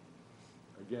vicinity.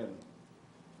 Again,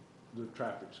 the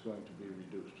traffic's going to be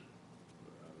reduced.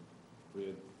 We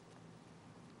had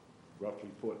roughly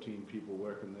 14 people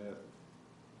working there.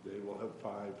 They will have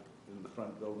 5 in the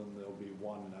front building. There'll be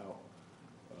 1 now.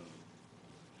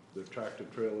 The tractor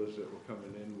trailers that were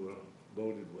coming in were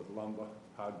loaded with lumber,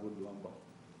 hardwood lumber.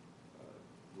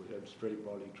 We had straight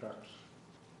body trucks.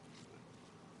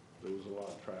 There was a lot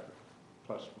of traffic.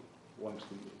 Plus, once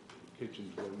the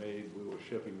kitchens were made, we were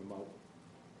shipping them out.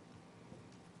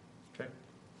 Okay,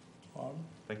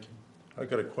 thank you. I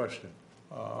got a question.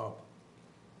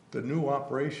 The new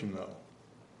operation though,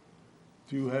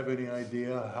 do you have any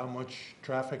idea how much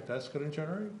traffic that's gonna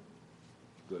generate?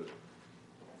 The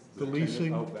The tenant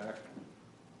leasing? out back,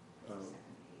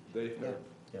 they have,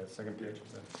 Yeah, second page.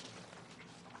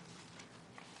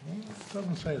 It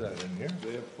doesn't say that in here.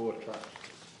 they have 4 trucks,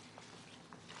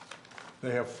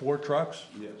 They have 4 trucks?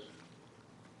 yes.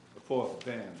 4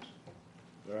 vans.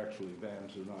 They're actually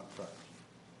vans, they're not trucks.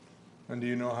 And do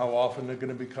you know how often they're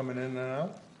gonna be coming in and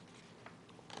out?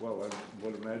 Well, I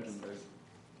would imagine they,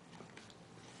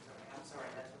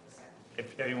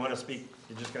 If you want to speak,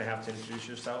 you're just going to have to introduce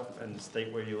yourself and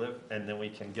state where you live, and then we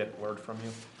can get word from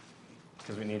you,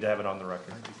 because we need to have it on the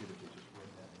record.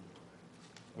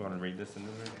 We want to read this into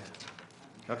the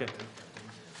record? Okay.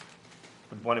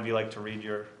 Would one of you like to read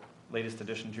your latest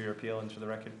addition to your appeal into the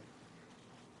record?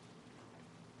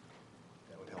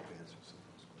 That would help answer some of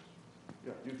those questions.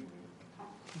 yeah, usually.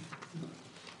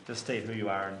 Just state who you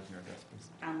are and your address, please.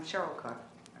 I'm Cheryl Cook.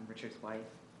 I'm Richard's wife,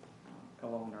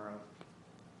 co-owner of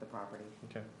the property.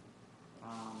 Okay.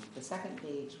 The second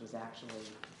page was actually,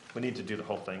 We need to do the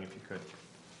whole thing, if you could.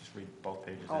 Just read both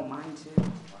pages. oh, in. mine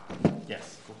too,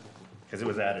 Yes, because it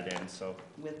was added in, so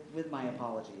with my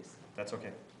apologies. that's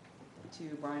okay. To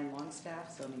Brian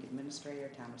Longstaff, zoning administrator,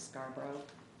 town of Scarborough.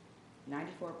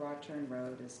 94 Broad Turn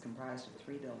Road is comprised of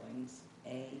 3 buildings,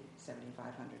 A,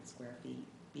 7,500 square feet,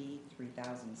 B,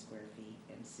 3,000 square feet,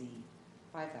 and C,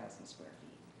 5,000 square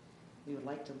feet. We would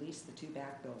like to lease the 2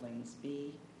 back buildings,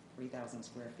 B, 3,000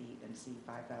 square feet, and C,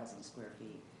 5,000 square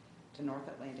feet, to North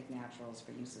Atlantic Naturals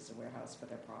for use as a warehouse for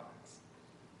their products.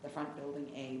 The front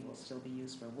building, A, will still be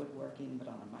used for woodworking, but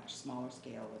on a much smaller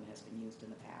scale than has been used in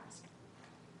the past.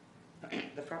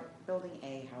 The front building,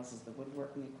 A, houses the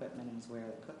woodworking equipment and is where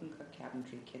the cook and cook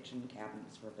cabinetry kitchen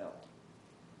cabinets were built.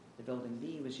 The building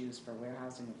B was used for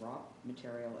warehousing of raw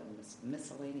material and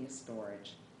miscellaneous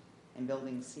storage, and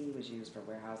building C was used for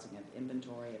warehousing of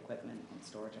inventory, equipment, and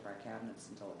storage of our cabinets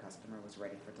until a customer was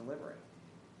ready for delivery.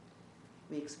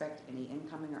 We expect any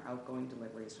incoming or outgoing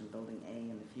deliveries from building A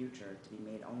in the future to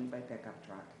be made only by pickup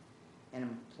truck, and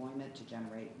employment to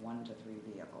generate 1 to 3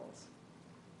 vehicles.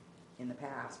 In the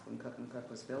past, when Cook and Cook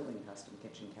was building custom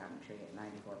kitchen cabinetry at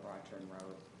 94 Broad Turn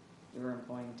Road, we were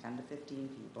employing 10 to 15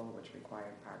 people, which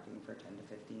required parking for 10 to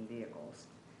 15 vehicles.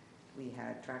 We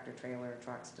had tractor trailer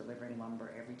trucks delivering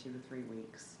lumber every 2 to 3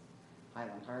 weeks,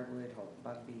 Highland Hardwood, Holt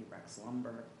Bugby, Rex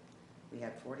Lumber. We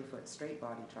had 40-foot straight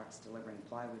body trucks delivering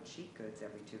plywood sheet goods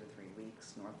every 2 to 3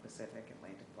 weeks, North Pacific,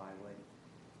 Atlantic Plywood.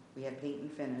 We had paint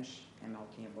and finish, ML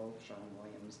Campbell,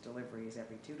 Sherwin-Williams, deliveries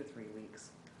every 2 to 3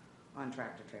 weeks on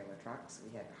tractor trailer trucks.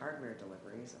 We had hardware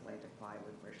deliveries, Atlantic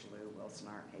Plywood, Richelieu, Wilson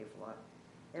Art, Hayflot,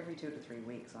 every 2 to 3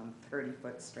 weeks on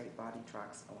 30-foot straight body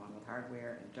trucks, along with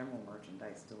hardware and general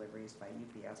merchandise deliveries by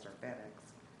UPS or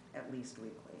FedEx, at least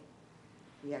weekly.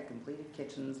 We had completed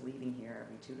kitchens leaving here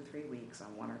every 2 to 3 weeks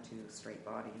on 1 or 2 straight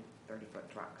body 30-foot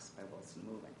trucks by Wilson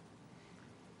Moving.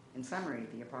 In summary,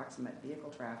 the approximate vehicle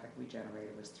traffic we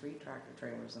generated was 3 tractor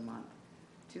trailers a month,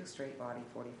 2 straight body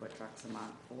 40-foot trucks a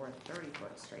month, 4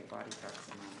 30-foot straight body trucks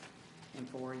a month, and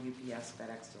 4 UPS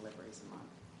FedEx deliveries a month.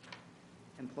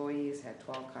 Employees had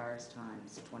 12 cars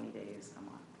times 20 days a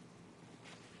month.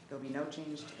 There'll be no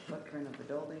change to the footprint of the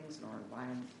buildings, nor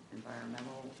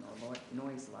environmental, nor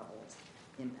noise levels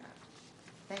impact.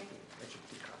 Thank you, Richard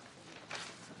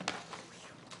Peacock.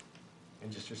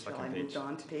 And just your Shall I second move page.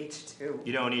 on to page 2?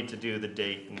 You don't need to do the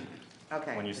date and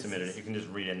Okay. when you this submitted is- it. You can just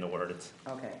read in the word. It's,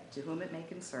 Okay, to whom it may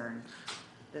concern,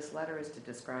 this letter is to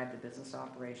describe the business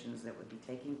operations that would be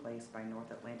taking place by North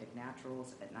Atlantic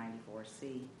Naturals at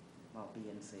 94C, well, B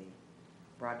and C,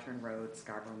 Broad Turn Road,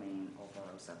 Scarborough, Maine,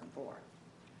 04074.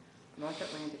 North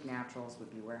Atlantic Naturals would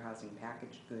be warehousing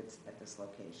packaged goods at this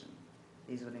location.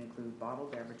 These would include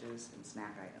bottled beverages and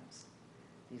snack items.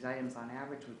 These items on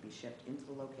average would be shipped into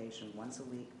the location once a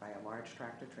week by a large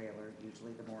tractor trailer,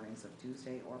 usually the mornings of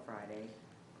Tuesday or Friday,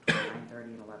 between 9:30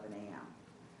 and 11 a.m.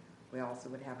 We also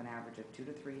would have an average of 2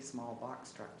 to 3 small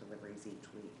box truck deliveries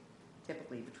each week,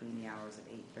 typically between the hours of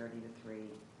 8:30 to 3,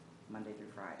 Monday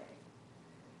through Friday.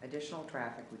 Additional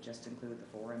traffic would just include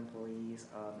the 4 employees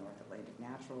of North Atlantic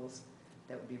Naturals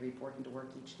that would be reporting to work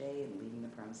each day and leaving the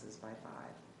premises by 5.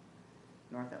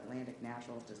 North Atlantic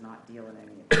Naturals does not deal in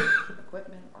any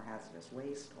equipment or hazardous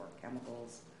waste or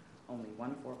chemicals. Only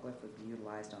 1 forklift would be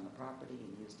utilized on the property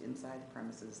and used inside the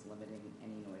premises, limiting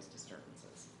any noise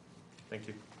disturbances. thank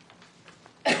you.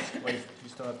 Wait, do you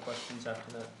still have questions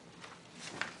after that?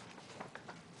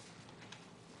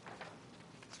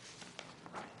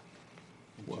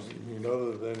 Well, you mean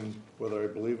other than whether I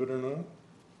believe it or not?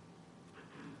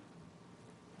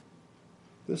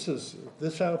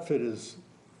 This outfit is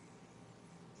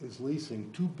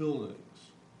leasing 2 buildings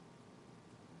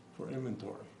for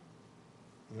inventory.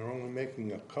 And they're only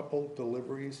making a couple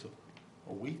deliveries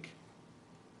a week?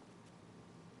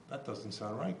 That doesn't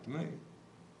sound right to me.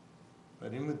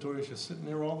 That inventory is just sitting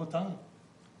there all the time.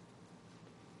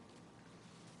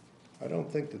 I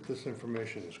don't think that this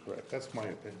information is correct. That's my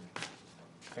opinion.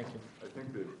 Thank you. I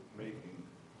think they're making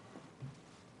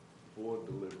 4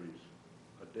 deliveries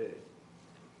a day.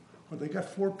 Well, they got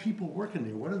 4 people working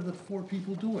there. What are the 4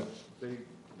 people doing? They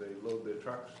load their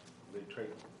trucks, they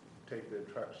take their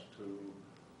trucks to,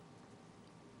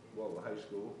 well, the high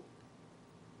school.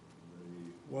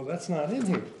 Well, that's not in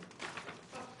here.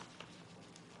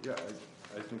 Yeah,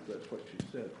 I think that's what she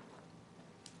said.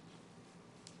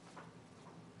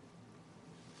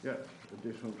 Yeah,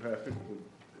 additional traffic would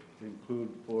include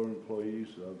 4 employees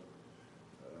of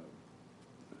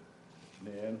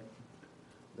Nan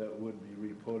that would be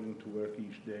reporting to work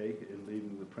each day and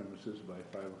leaving the premises by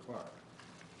 5 o'clock.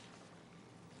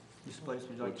 Mr. Blaze,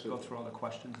 would you like to go through all the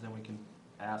questions, then we can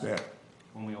ask Yeah.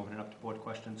 when we open it up to board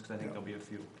questions, because I think there'll be a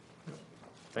few.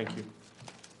 Thank you.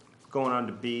 Going on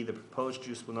to B, the proposed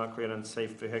use will not create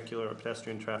unsafe vehicular or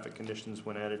pedestrian traffic conditions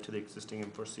when added to the existing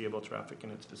and foreseeable traffic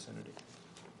in its vicinity.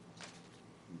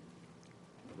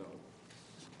 No.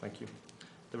 Thank you.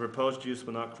 The proposed use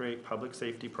will not create public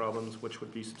safety problems which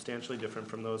would be substantially different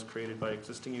from those created by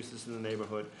existing uses in the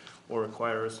neighborhood or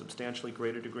require a substantially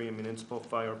greater degree of municipal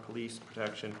fire or police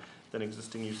protection than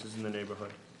existing uses in the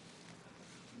neighborhood.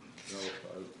 No,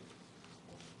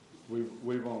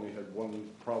 we've only had 1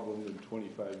 problem in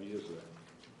 25 years there.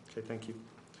 Okay, thank you.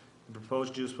 The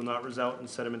proposed use will not result in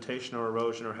sedimentation or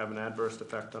erosion or have an adverse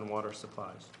effect on water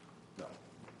supplies. No.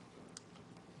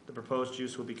 The proposed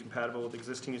use will be compatible with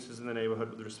existing uses in the neighborhood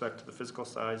with respect to the physical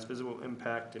size, visible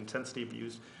impact, intensity of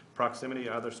use, proximity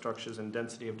to other structures, and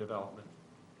density of development.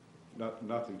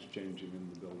 Nothing's changing in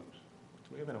the buildings.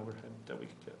 Do we have an overhead that we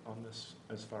could get on this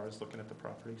as far as looking at the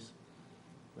properties?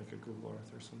 Like a Google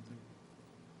Earth or something?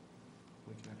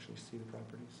 We can actually see the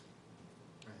properties.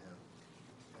 I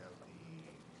have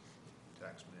the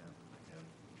tax map, I have,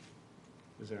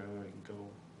 Is there a way we can go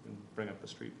and bring up the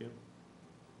street view?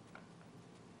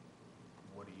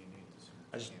 what do you need to see?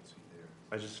 I just- Can't see there.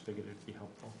 I just figured it'd be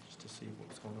helpful just to see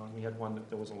what's going on. We had one that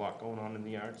there was a lot going on in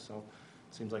the yard, so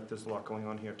it seems like there's a lot going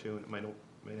on here too, and it might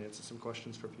answer some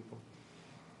questions for people,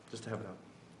 just to have it out.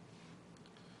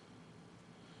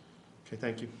 Okay,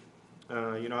 thank you.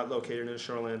 You're not located in a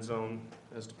shoreline zone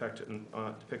as depicted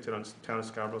on Town of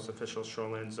Scarborough's official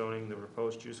shoreline zoning. The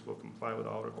proposed use will comply with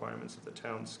all requirements of the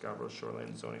town's Scarborough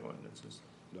shoreline zoning ordinances.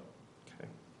 No. Okay.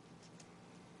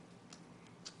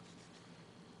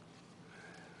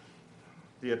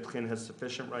 The applicant has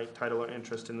sufficient right, title, or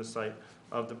interest in the site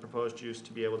of the proposed use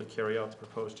to be able to carry out the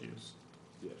proposed use.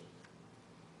 Yes.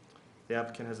 The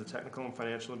applicant has the technical and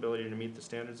financial ability to meet the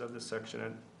standards of this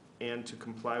section and to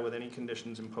comply with any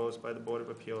conditions imposed by the Board of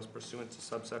Appeals pursuant to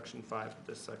subsection 5 of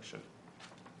this section.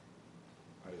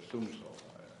 I assume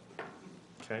so.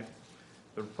 Okay?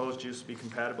 The proposed use will be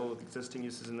compatible with existing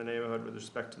uses in the neighborhood with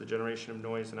respect to the generation of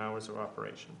noise and hours of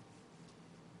operation.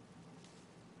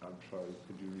 I'm sorry,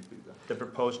 could you repeat that? The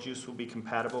proposed use will be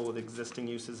compatible with existing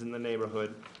uses in the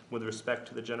neighborhood with respect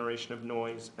to the generation of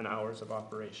noise and hours of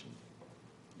operation.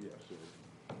 Yes.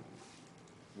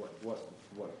 What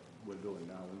we're doing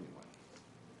now anyway.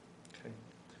 Okay.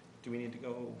 Do we need to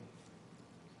go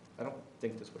I don't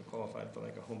think this would have qualified for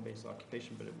like a home-based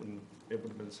occupation, but it would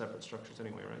have been separate structures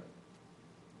anyway, right?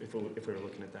 If we were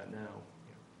looking at that now.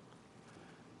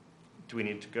 Do we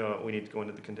need to go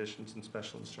into the conditions and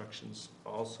special instructions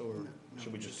also, or No,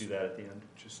 should we just do that at the end?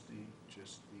 Just the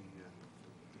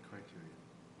criteria,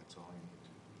 that's all you need to.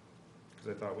 Because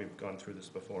I thought we've gone through this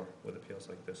before with appeals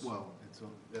like this. Well,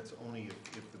 that's only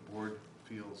if the board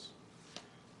feels,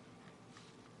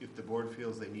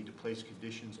 they need to place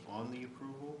conditions on the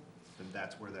approval, then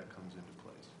that's where that comes into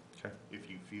place. Okay. If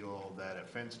you feel that a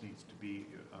fence needs to be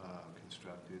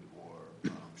constructed,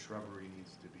 or shrubbery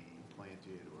needs to be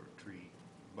planted, or tree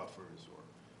buffers, or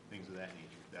things of that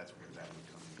nature, that's where that would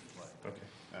come into play. Okay.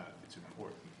 It's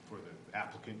important for the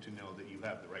applicant to know that you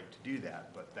have the right to do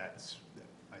that, but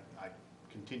I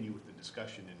continue with the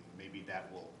discussion, and maybe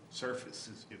that will surface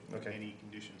as if Okay. any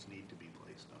conditions need to be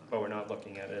placed on it. But we're not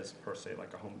looking at it as per se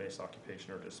like a home-based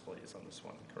occupation or displays on this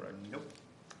one, correct? Nope.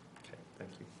 Okay,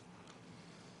 thank you.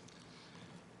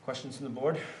 Questions from the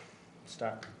board?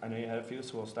 Start. I know you had a few,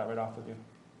 so we'll start right off with you.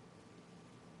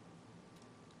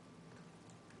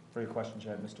 For your questions, you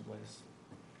had Mr. Blaze.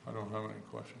 I don't have any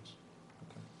questions.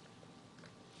 Okay.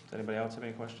 Does anybody else have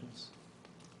any questions?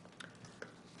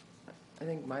 I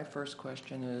think my first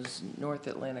question is North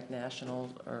Atlantic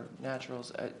Nationals,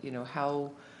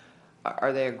 how,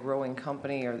 are they a growing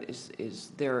company, or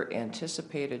is their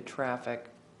anticipated traffic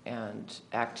and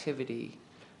activity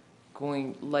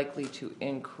likely to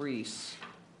increase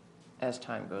as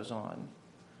time goes on?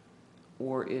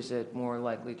 Or is it more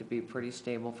likely to be pretty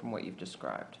stable from what you've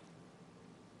described?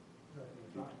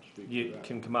 You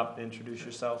can come up and introduce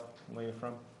yourself, where you're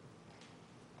from.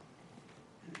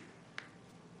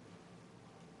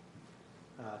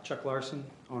 Chuck Larson,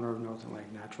 owner of North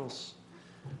Atlantic Naturals,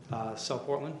 South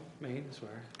Portland, Maine is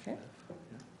where. Okay.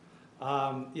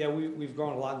 Yeah, we've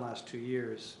grown a lot in the last 2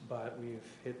 years, but we've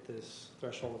hit this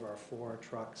threshold of our 4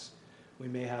 trucks. We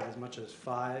may have as much as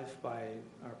 5 by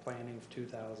our planning for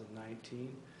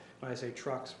 2019. When I say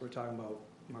trucks, we're talking about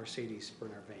Mercedes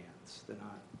Sprinter vans. They're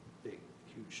not big,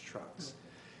 huge trucks.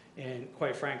 And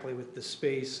quite frankly, with the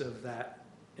space of that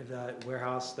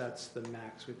warehouse, that's the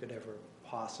max we could ever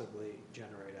possibly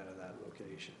generate out of that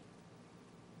location.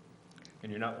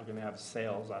 And you're not going to have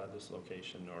sales out of this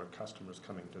location or customers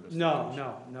coming to this No,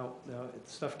 location? no.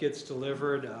 Stuff gets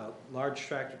delivered, large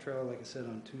tractor trailer, like I said,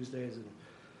 on Tuesdays and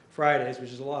Fridays,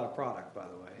 which is a lot of product, by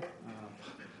the way.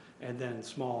 And then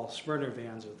small Sprinter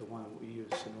vans are the one we use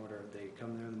in order. They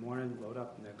come there in the morning, load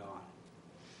up, and they're gone.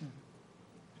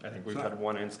 I think we've had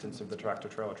one instance of the tractor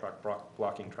trailer truck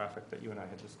blocking traffic that you and I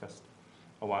had discussed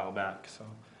a while back, so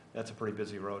that's a pretty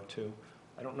busy road too.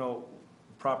 I don't know,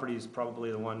 property is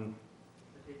probably the one.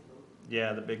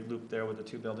 Yeah, the big loop there with the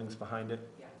 2 buildings behind it.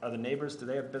 Yeah. Are the neighbors, do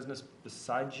they have business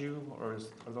besides you, or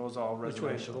are those all Which way, to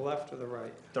residential? the left or the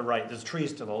right? The right, there's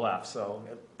trees to the left, so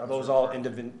are those all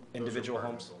individual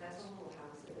homes? That's a little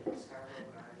house in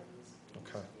Scarborough Gardens.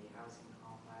 Okay. The housing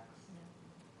complex.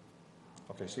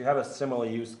 Okay, so you have a similar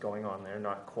use going on there,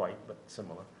 not quite, but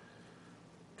similar.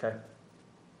 Okay.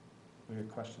 Any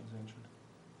questions answered?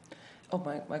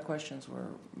 Oh, my questions were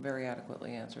very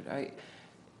adequately answered.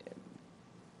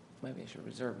 Maybe I should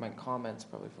reserve my comments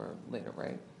probably for later,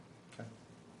 right? Okay.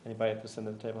 Anybody at this end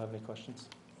of the table have any questions?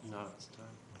 Not at this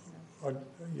time.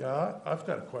 Yeah, I've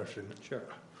got a question. Sure.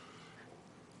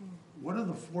 What do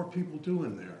the 4 people do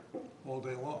in there all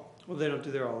day long? Well, they don't do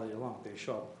there all day long. They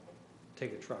show up,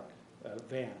 take a truck, a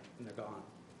van, and they're gone.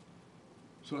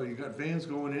 So you got vans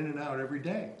going in and out every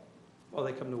day? Well,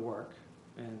 they come to work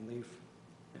and leave.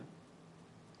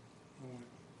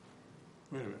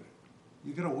 Wait a minute.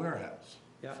 You got a warehouse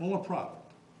Yeah. full of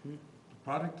product. Mhm. The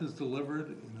product is delivered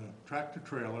in a tractor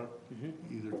trailer,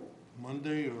 either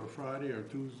Monday or Friday or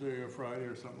Tuesday or Friday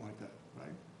or something like that,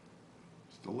 right?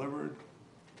 It's delivered.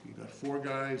 You got 4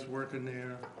 guys working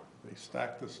there. They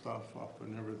stack the stuff up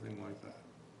and everything like that.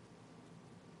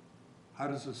 How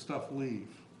does the stuff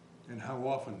leave? And how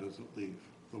often does it leave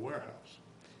the warehouse?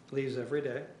 Leaves every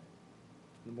day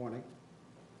in the morning.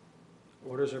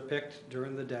 Orders are picked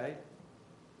during the day.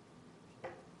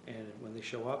 And when they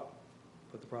show up,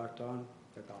 put the product on,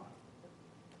 they're gone.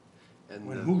 And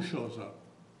When the- who shows up?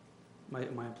 My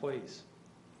employees.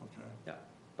 Okay.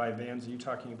 By vans, are you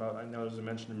talking about, I know there's a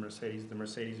mention of Mercedes, the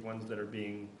Mercedes ones that are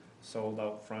being sold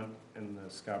out front in the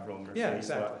Scarborough Mercedes Yeah, lot?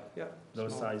 exactly, yeah.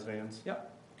 Those Small. size vans? Yeah,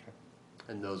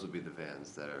 And those would be the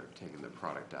vans that are taking the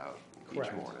product out each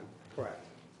Correct. morning? correct.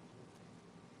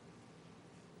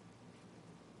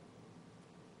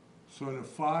 So in a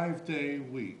 5-day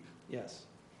week, Yes,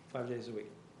 5 days a week.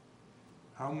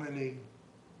 how many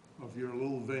of your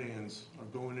little vans are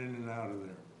going in and out of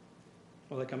there?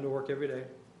 Well, they come to work every day,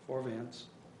 4 vans,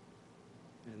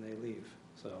 and they leave,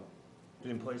 so, Do the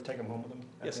employees take them home with them?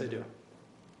 at yes, the they end do.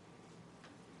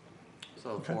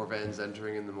 So 4 vans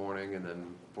entering in the morning and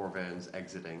then 4 vans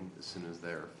exiting as soon as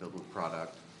they're filled with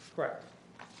product. Correct.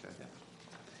 Okay. Yeah.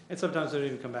 And sometimes they don't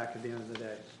even come back at the end of the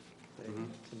day. They Mhm.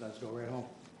 sometimes go right home.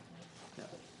 Yeah.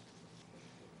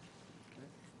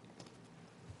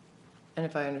 And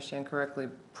if I understand correctly,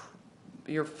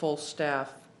 your full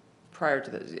staff prior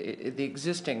to this, the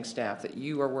existing staff that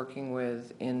you are working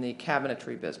with in the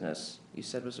cabinetry business, you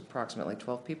said was approximately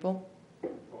 12 people?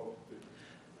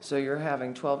 So you're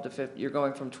having 12 to 15, you're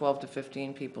going from 12 to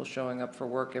 15 people showing up for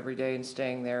work every day and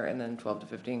staying there, and then 12 to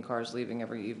 15 cars leaving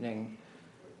every evening,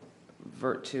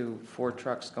 to 4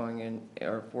 trucks going in,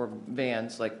 or 4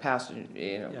 vans, like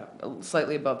passenger,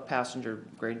 slightly above passenger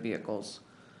grade vehicles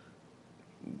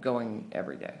going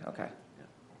every day, okay.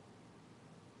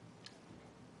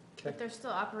 But they're still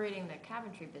operating the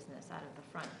cabinetry business out of the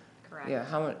front, correct? Yeah,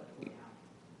 how much,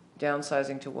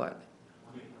 downsizing to what?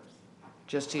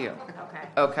 Just to you? Okay,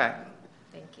 Okay,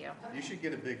 thank you. You should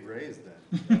get a big raise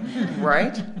then.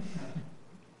 right?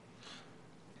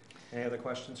 Any other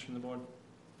questions from the board?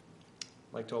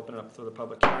 I'd like to open it up for the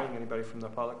public hearing. Anybody from the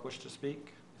public wish to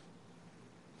speak?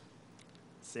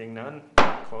 Seeing none,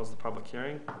 close the public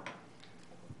hearing.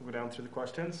 We'll go down through the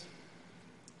questions.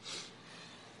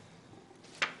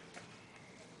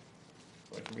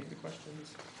 So I can read the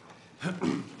questions.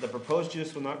 The proposed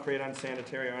use will not create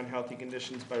unsanitary or unhealthy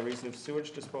conditions by reason of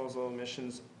sewage disposal,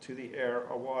 emissions to the air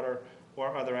or water,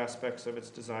 or other aspects of its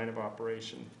design of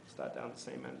operation. Start down the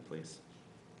same end, please.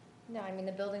 No, I mean,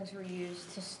 the buildings were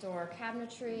used to store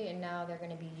cabinetry, and now they're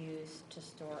gonna be used to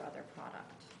store other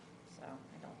product. So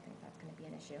I don't think that's gonna be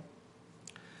an issue.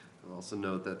 I'll also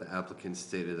note that the applicant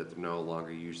stated that they're no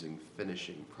longer using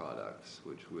finishing products,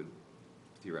 which would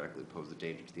theoretically pose a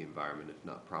danger to the environment if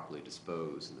not properly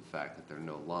disposed, and the fact that they're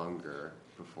no longer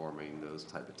performing those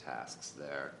type of tasks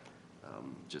there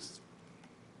just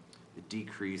it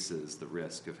decreases the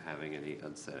risk of having any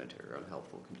unsanitary or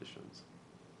unhealthful conditions.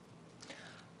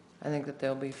 I think that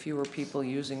there'll be fewer people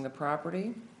using the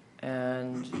property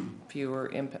and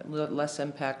less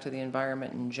impact to the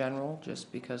environment in general,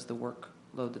 just because the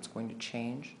workload that's going to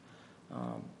change.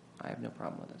 I have no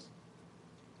problem with this.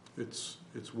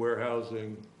 It's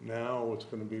warehousing now, it's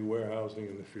gonna be warehousing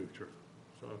in the future,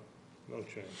 so no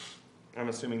change. I'm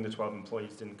assuming the 12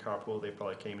 employees didn't carpool, they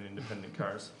probably came in independent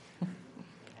cars.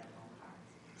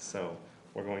 So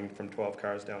we're going from 12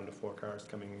 cars down to 4 cars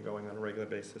coming and going on a regular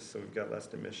basis, so we've got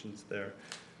less emissions there.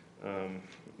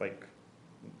 Like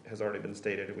has already been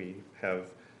stated, we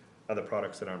have other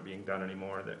products that aren't being done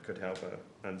anymore that could have an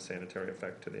unsanitary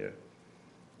effect to the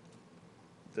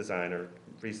design or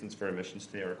reasons for emissions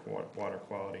to the air or water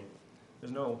quality.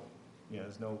 There's no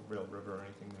real river or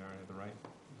anything there either, right?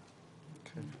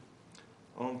 Okay.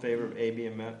 All in favor of A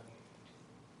being met?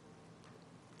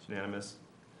 It's unanimous.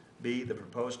 B, the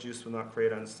proposed use will not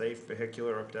create unsafe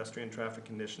vehicular or pedestrian traffic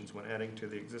conditions when adding to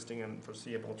the existing and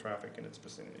foreseeable traffic in its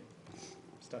vicinity.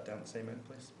 Start down the same end,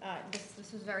 please.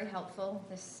 This was very helpful,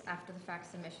 this after the fact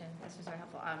submission, this was very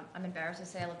helpful. I'm embarrassed to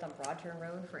say I lived on Broadturn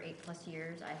Road for 8+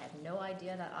 years. I had no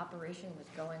idea that operation was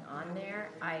going on there.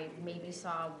 I maybe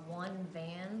saw 1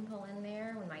 van pull in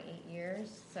there in my 8 years.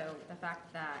 So the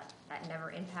fact that that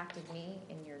never impacted me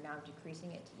and you're now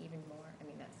decreasing it to even more, I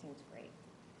mean, that seems great.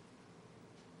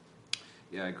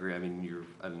 Yeah, I agree. I mean,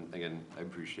 again, I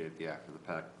appreciate the after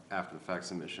the fact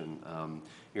submission.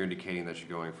 You're indicating that you're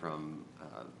going from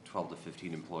 12 to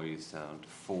 15 employees down to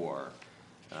 4,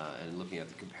 and looking at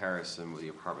the comparison with the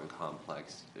apartment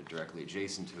complex directly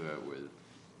adjacent to it, with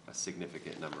a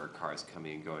significant number of cars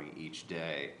coming and going each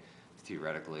day.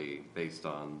 Theoretically, based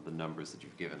on the numbers that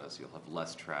you've given us, you'll have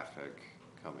less traffic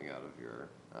coming out of your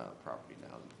property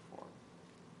now than before.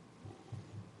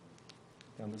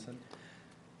 Down this end?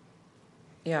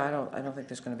 Yeah, I don't think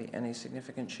there's going to be any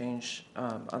significant change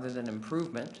other than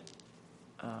improvement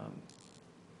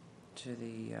to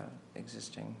the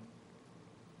existing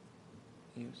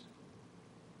use.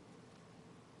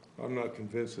 I'm not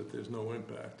convinced that there's no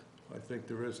impact. I think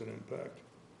there is an impact.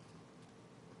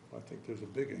 I think there's a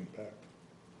big impact.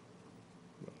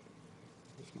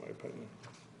 That's my opinion.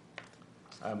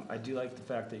 I do like the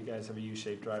fact that you guys have a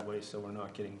U-shaped driveway, so we're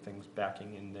not getting things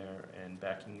backing in there and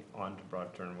backing onto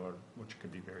Broadturn Road, which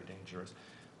could be very dangerous.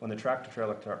 When the tractor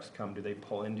trailer trucks come, do they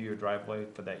pull into your driveway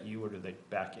for that U, or do they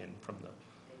back in from the?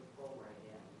 They pull right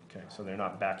in. Okay, so they're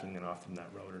not backing it off from that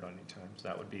road at any time, so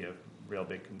that would be a real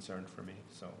big concern for me.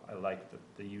 So I like that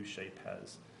the U-shape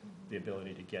has the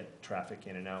ability to get traffic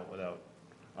in and out without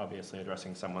obviously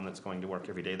addressing someone that's going to work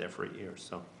every day there for 8 years,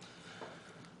 so.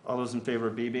 All those in favor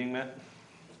of B being met?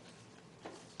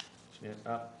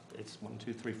 Yeah, it's 1,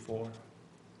 2, 3, 4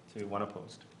 to 1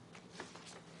 opposed.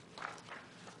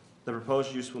 The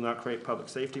proposed use will not create public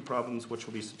safety problems which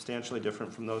will be substantially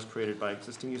different from those created by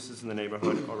existing uses in the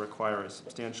neighborhood or require a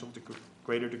substantial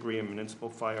greater degree of municipal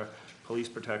fire, police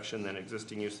protection than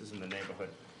existing uses in the neighborhood.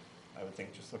 I would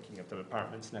think just looking at the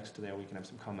apartments next to there, we can have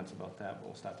some comments about that, but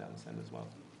we'll start down this end as well.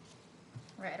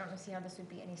 Right, I don't see how this would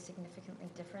be any significantly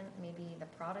different. Maybe the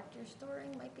product you're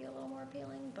storing might be a little more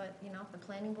appealing, but, you know, if the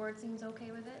planning board seems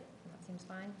okay with it, that seems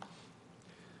fine.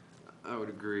 I would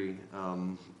agree.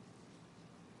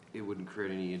 It wouldn't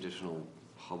create any additional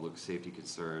public safety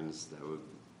concerns. That would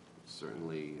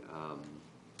certainly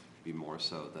be more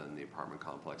so than the apartment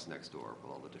complex next door with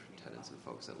all the different tenants and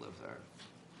folks that live there.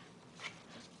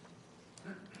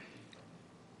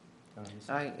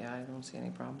 I don't see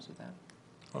any problems with that.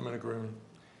 I'm in agreement.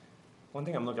 One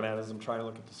thing I'm looking at is I'm trying to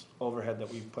look at this overhead that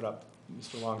we've put up.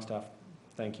 Mr. Longstaff,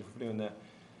 thank you for doing that.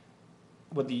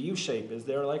 With the U shape, is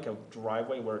there like a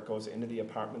driveway where it goes into the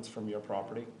apartments from your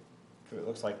property? Because it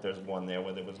looks like there's one there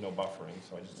where there was no buffering,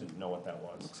 so I just didn't know what that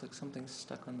was. Looks like something's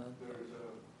stuck on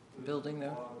the building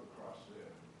there.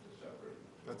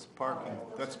 That's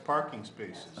parking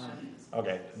spaces.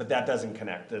 Okay, but that doesn't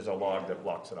connect. There's a log that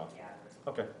blocks it off.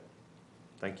 Okay,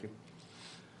 thank you.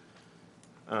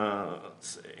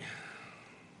 Let's see.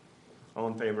 All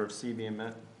in favor of C being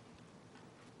met?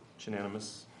 It's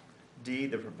unanimous. D,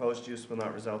 the proposed use will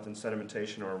not result in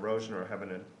sedimentation or erosion or have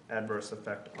an adverse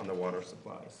effect on the water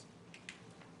supplies.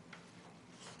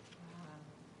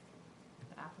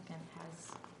 The applicant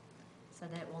has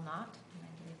said that it will not, and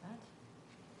I believe that.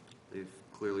 They've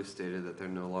clearly stated that they're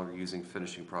no longer using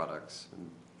finishing products,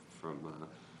 and from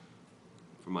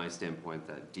my standpoint,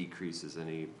 that decreases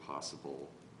any possible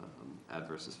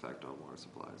adverse effect on water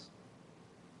supplies.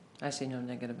 I see no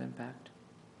negative impact.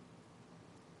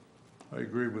 I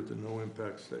agree with the no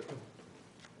impact statement.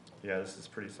 Yeah, this is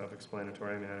pretty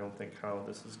self-explanatory. I mean, I don't think how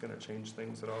this is gonna change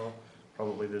things at all.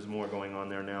 Probably there's more going on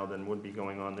there now than would be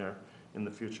going on there in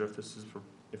the future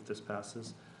if this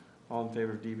passes. All in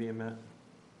favor of D being met?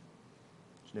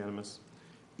 It's unanimous.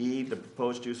 E, the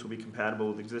proposed use will be compatible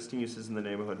with existing uses in the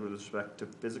neighborhood with respect to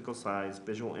physical size,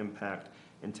 visual impact,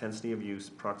 intensity of use,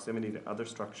 proximity to other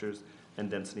structures, and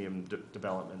density of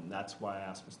development. And that's why I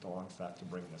asked Mr. Longstaff to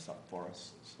bring this up for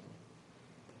us, so.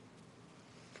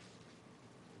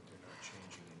 They're not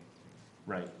changing anything.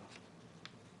 Right.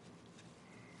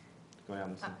 Go ahead,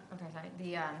 Mr. Okay, sorry.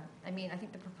 I mean, I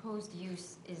think the proposed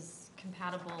use is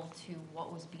compatible to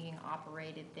what was being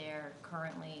operated there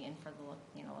currently and for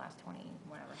the, you know, last 20,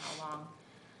 whatever, how long,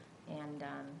 and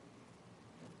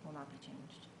will not be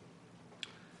changed.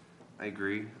 I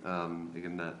agree.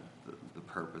 Again, that the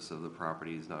purpose of the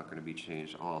property is not going to be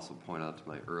changed. I'll also point out to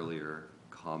my earlier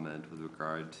comment with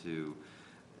regard to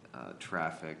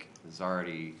traffic. There's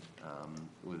already,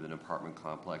 with an apartment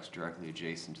complex directly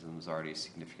adjacent to them, there's already a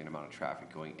significant amount of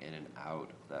traffic going in and out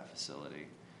of that facility.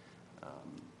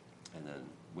 And then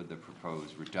with the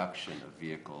proposed reduction of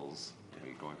vehicles,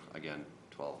 maybe going, again,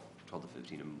 12 to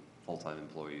 15 full-time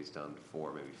employees down to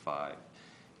 4, maybe 5,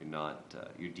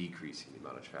 you're decreasing the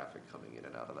amount of traffic coming in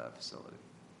and out of that facility.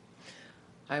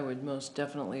 I would most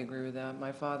definitely agree with that.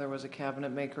 My father was a cabinet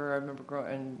maker. I remember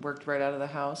and worked right out of the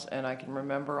house, and I can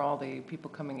remember all the people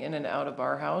coming in and out of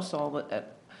our house all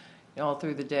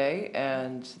through the day,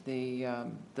 and the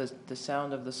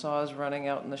sound of the saws running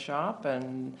out in the shop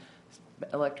and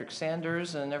electric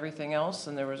sanders and everything else,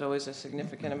 and there was always a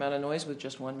significant amount of noise with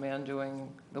just one man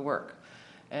doing the work.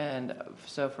 And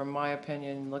so from my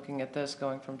opinion, looking at this,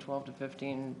 going from 12 to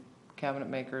 15 cabinet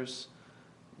makers,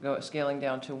 scaling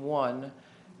down to 1,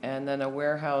 and then a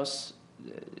warehouse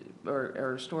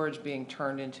or storage being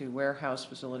turned into warehouse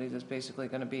facilities is basically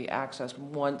going to be accessed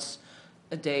once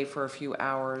a day for a few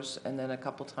hours and then a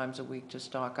couple times a week to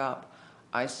stock up.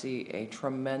 I see a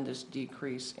tremendous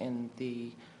decrease in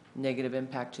the negative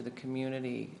impact to the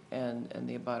community and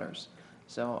the abutters.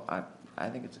 So I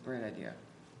think it's a great idea.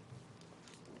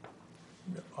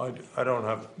 I don't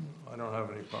have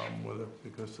any problem with it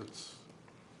because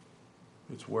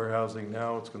it's warehousing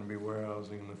now, it's gonna be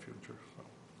warehousing in the future, so.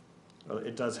 Well,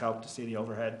 it does help to see the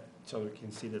overhead, so we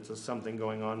can see that there's something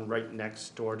going on right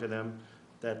next door to them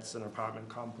that's an apartment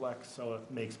complex, so it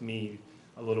makes me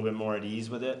a little bit more at ease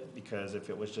with it, because if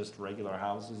it was just regular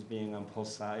houses being on both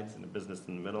sides and a business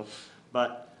in the middle,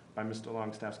 but by Mr.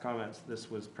 Longstaff's comments,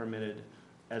 this was permitted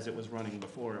as it was running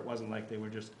before. It wasn't like they were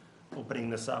just opening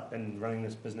this up and running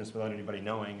this business without anybody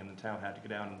knowing, and the town had to go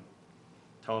down and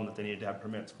tell them that they needed to have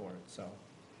permits for it, so.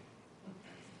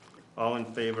 All in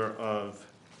favor of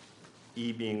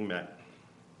E being met?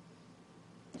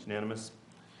 It's unanimous.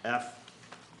 F,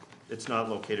 it's not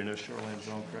located in a shoreline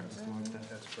zone, correct, Mr. Longstaff?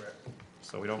 That's correct.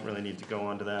 So we don't really need to go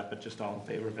on to that, but just all in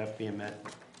favor of F being met?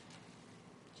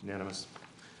 It's unanimous.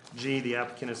 G, the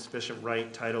applicant has sufficient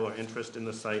right, title, or interest in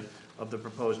the site of the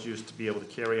proposed use to be able to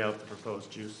carry out the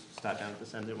proposed use. Start down at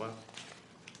this end, well.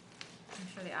 I'm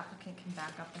sure the applicant can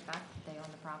back up the fact that they own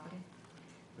the property.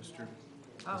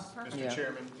 Oh, perfect. Mr.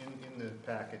 Chairman, in the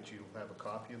packet, you'll have a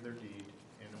copy of their deed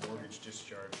and a mortgage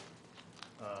discharge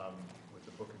with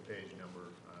the book and page number,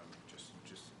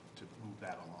 just to move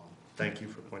that along. Thank you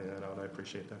for pointing that out, I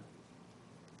appreciate that.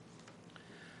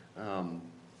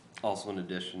 Also, in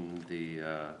addition,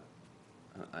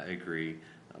 I agree,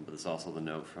 but there's also the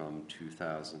note from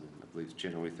 2000, I believe it's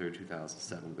January 3rd,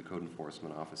 2007, the code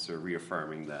enforcement officer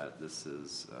reaffirming that this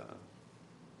is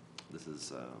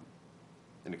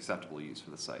an acceptable use for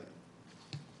the site.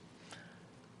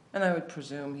 And I would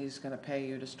presume he's gonna pay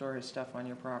you to store his stuff on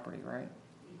your property, right?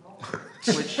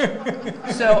 Which,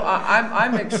 so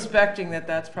I'm expecting that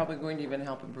that's probably going to even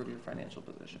help improve your financial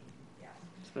position,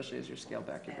 especially as you scale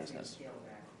back your business.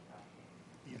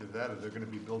 Either that or they're gonna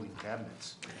be building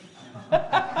cabinets.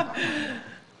 A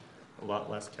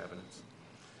lot less cabinets.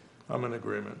 I'm in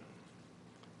agreement.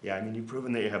 Yeah, I mean, you've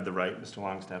proven that you have the right. Mr.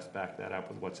 Longstaff's backed that up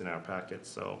with what's in our packet,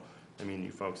 so, I mean,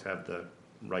 you folks have the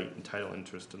right and title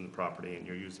interest in the property, and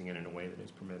you're using it in a way that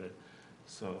is permitted.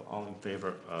 So, all in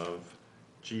favor of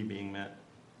G being met?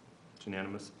 It's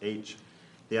unanimous. H,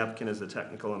 the applicant has the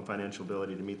technical and financial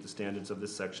ability to meet the standards of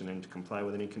this section and to comply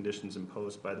with any conditions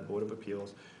imposed by the Board of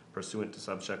Appeals pursuant to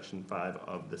subsection 5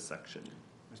 of this section.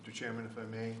 Mr. Chairman, if I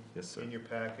may? Yes, sir. In your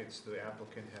packets, the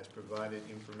applicant has provided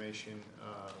information,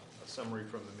 a summary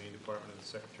from the Maine Department of the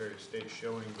Secretary of State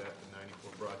showing that the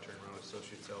 94 Broad Turn Road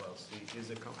Associates LLC is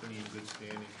a company in good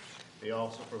standing. They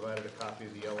also provided a copy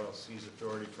of the LLC's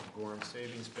authority from Gorham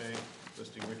Savings Bank,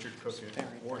 listing Richard Cook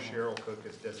or Cheryl Cook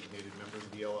as designated members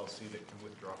of the LLC that can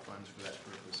withdraw funds for that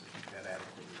purpose. I think that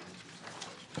adequately answers that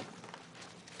question.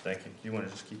 Thank you. Do you want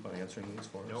to just keep on answering these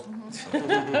for us? Nope.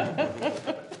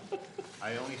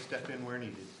 I only step in where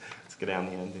needed. Let's go down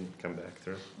the end and come back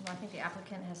through. Well, I think the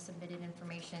applicant has submitted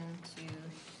information to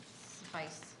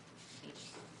suffice H.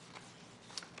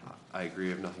 I agree, I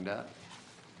have nothing to add.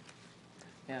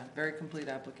 Yeah, very complete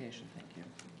application, thank you.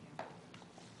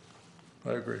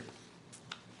 I agree.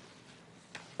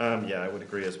 Yeah, I would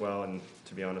agree as well, and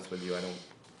to be honest with you, I don't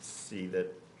see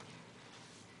that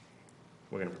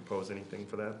we're going to propose anything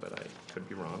for that, but I could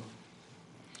be wrong.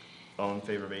 All in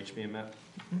favor of H being met?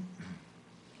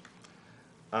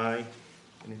 I.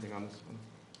 Anything on this one?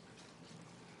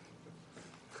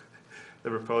 The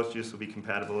proposed use will be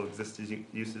compatible with existing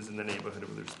uses in the neighborhood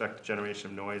with respect to generation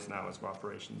of noise and hours of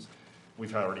operations.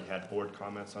 We've already had board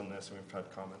comments on this, and we've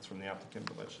had comments from the applicant,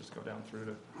 but let's just go down through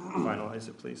to finalize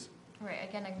it, please. Right,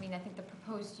 again, I mean, I think the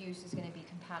proposed use is gonna be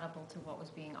compatible to what was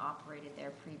being operated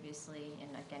there previously, and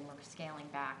again, we're scaling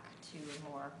back to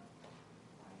more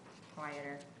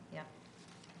quieter, yeah.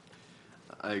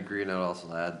 I agree, and I'd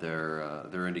also add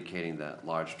they're indicating that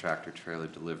large tractor trailer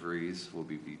deliveries will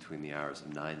be between the hours of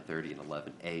 9:30 and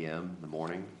 11 a.m. in the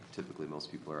morning. Typically, most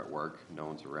people are at work, no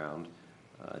one's around.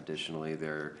 Additionally,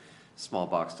 their small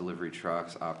box delivery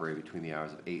trucks operate between the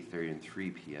hours of 8:30 and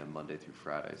 3 p.m. Monday through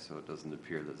Friday, so it doesn't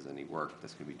appear that there's any work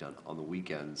that's going to be done on the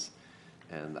weekends,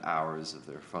 and the hours of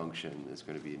their function is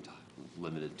going to be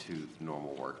limited to the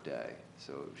normal work day,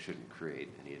 so it shouldn't create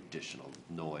any additional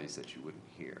noise that you wouldn't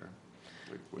hear.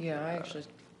 Yeah, I actually,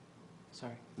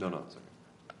 sorry. No, sorry.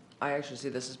 I actually see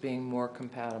this as being more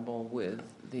compatible with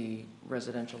the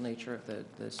residential nature of the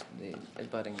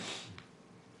abutting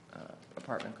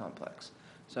apartment complex.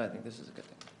 So I think this is a good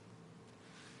thing.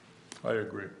 I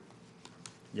agree.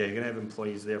 Yeah, you're gonna have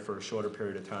employees there for a shorter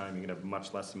period of time, you're gonna have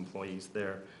much less employees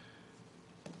there.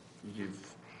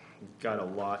 You've got a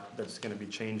lot that's gonna be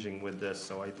changing with this,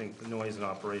 so I think the noise and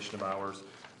operation of hours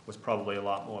was probably a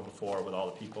lot more before with all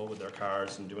the people with their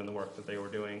cars and doing the work that they were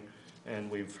doing. And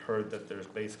we've heard that there's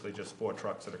basically just 4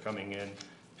 trucks that are coming in,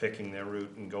 picking their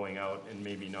route and going out, and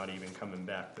maybe not even coming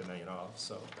back the night off.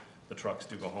 So the trucks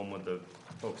do go home with the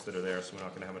folks that are there, so we're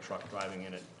not gonna have a truck driving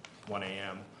in at 1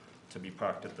 a.m. to be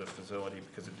parked at the facility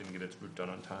because it didn't get its route done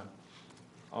on time.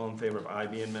 All in favor of I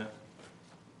being met?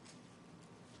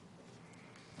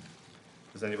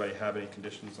 Does anybody have any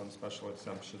conditions on special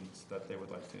exemptions that they would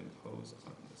like to impose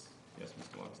on this? Yes,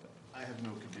 Mr. Longstaff. I have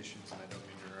no conditions, and I don't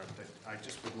mean to interrupt. I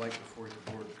just would like, before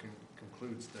the board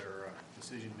concludes their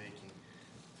decision-making,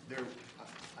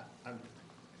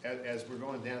 as we're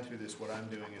going down through this, what I'm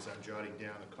doing is I'm jotting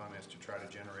down the comments to try to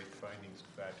generate findings,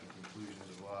 fact, and conclusions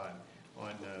of law.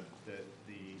 On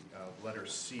the letter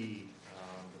C,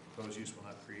 the proposed use will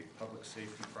not create public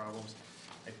safety problems.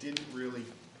 I didn't really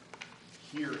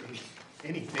hear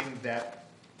anything that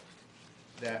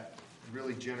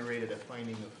really generated a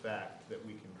finding of fact that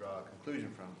we can draw a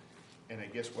conclusion from. And I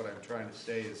guess what I'm trying to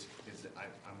say is that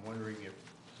I'm wondering if,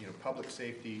 public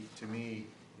safety, to me,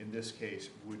 in this case,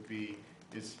 would be,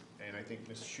 and I think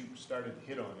Ms. Shoup started to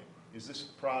hit on it, is this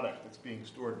product that's being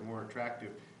stored more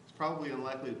attractive? It's probably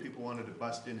unlikely that people wanted to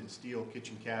bust in and steal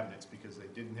kitchen cabinets because they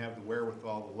didn't have the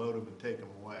wherewithal to load them and take them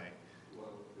away. Well,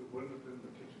 it wouldn't have been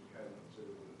the kitchen cabinets,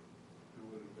 it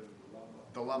would have been the lumber.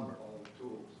 The lumber. All the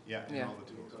tools. Yeah, and Yeah. all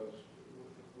the tools. Because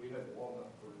we had walnut,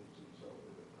 for instance, so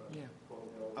Yeah.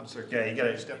 I'm sorry, Yeah, you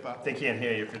gotta step up. They can't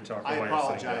hear you if you're talking. I while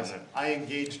you're sitting down apologize. there. I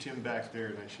engaged him back there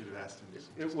and I should have asked him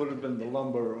to. It would have been the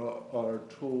lumber or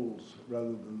tools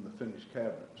rather than the finished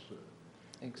cabinets.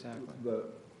 Exactly. The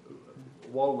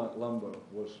walnut lumber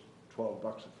was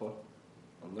 $12 a foot,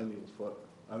 a lineal foot,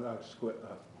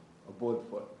 a board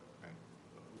foot.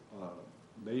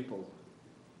 Maple,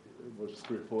 it was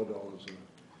 $3 or $4 a board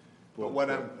But what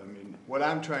foot. I mean, What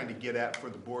I'm trying to get at for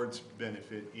the board's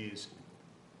benefit is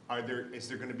is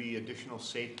there going to be additional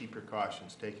safety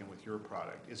precautions taken with your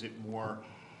product? Is it more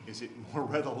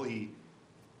readily,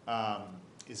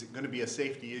 is it going to be a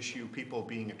safety issue, people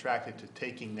being attracted to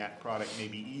taking that product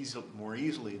maybe more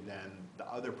easily than the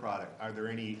other product? Are there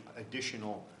any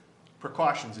additional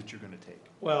precautions that you're going to take?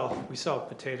 Well, we sell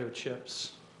potato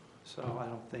chips, so I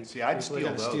don't think. See, I'd people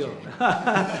are steal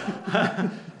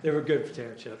gonna those. They were good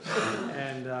potato chips.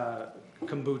 And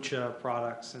kombucha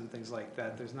products and things like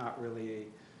that. There's not really a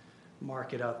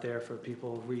market out there for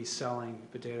people reselling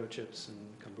potato chips and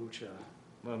kombucha.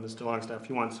 Well, Mr. Longstaff,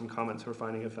 you want some comments or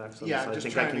finding of facts on Yeah, this? I'm I just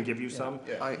think I trying can to- give you some.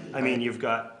 Yeah. I mean, you've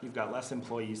got less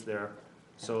employees there,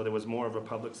 so there was more of a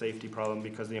public safety problem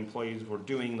because the employees were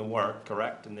doing the work,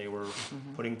 correct? And they were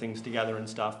putting things together and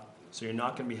stuff, so you're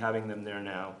not gonna be having them there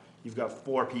now. You've got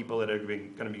 4 people that are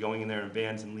gonna be going in there in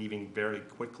vans and leaving very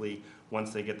quickly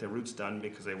once they get their routes done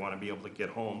because they wanna be able to get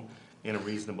home in a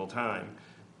reasonable time.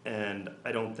 And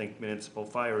I don't think municipal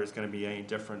fire is gonna be any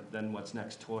different than what's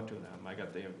next door to them.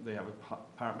 They have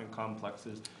apartment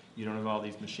complexes, you don't have all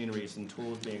these machineries and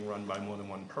tools being run by more than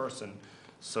one person.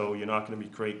 So you're not gonna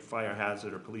create fire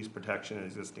hazard or police protection in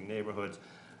existing neighborhoods.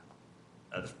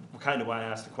 That's kind of why I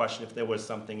asked the question, if there was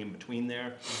something in between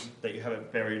there, that you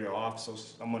haven't buried it off, so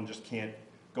someone just can't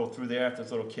go through there if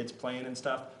there's little kids playing and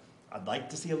stuff. I'd like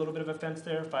to see a little bit of a fence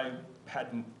there if I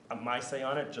had my say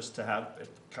on it, just to have, if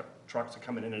trucks are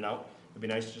coming in and out, it'd be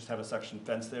nice to just have a section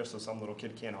fence there so some little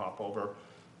kid can't hop over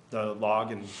the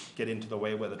log and get into the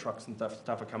way where the trucks and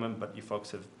stuff are coming, but you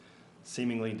folks have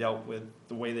seemingly dealt with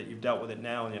the way that you've dealt with it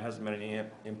now, and there hasn't been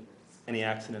any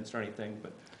accidents or anything,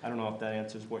 but I don't know if that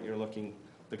answers what you're looking.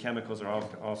 The chemicals are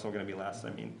also gonna be less, I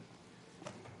mean.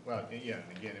 Well, yeah,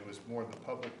 and again, it was more the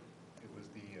public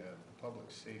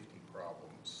safety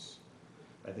problems.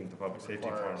 I think the public safety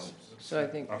Requires- problems So I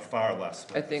think, are far less.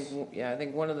 I think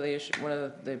one of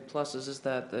the pluses is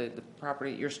that the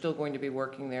property, you're still going to be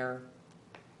working there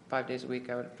 5 days a week,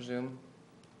 I would presume?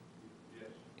 Yes.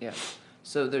 Yeah.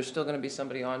 So there's still gonna be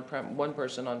somebody one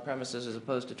person on premises as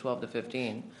opposed to 12 to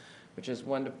 15, which is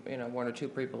one or two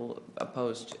people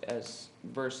opposed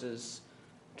versus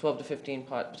 12 to 15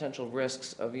 potential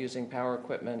risks of using power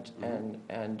equipment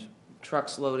and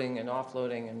trucks loading and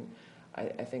offloading, and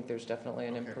I think there's definitely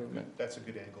an Okay, improvement. That's a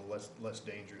good angle, less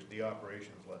dangerous, the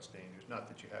operation's less dangerous, not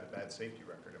that you had a bad safety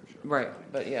record, I'm sure.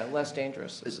 Right, but yeah, less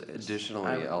dangerous.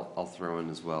 Additionally, I'll throw in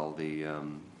as well the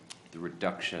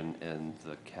reduction in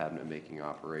the cabinet making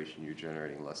operation. You're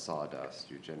generating less sawdust,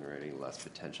 you're generating less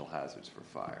potential hazards for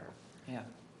fire. Yeah.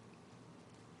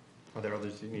 Are there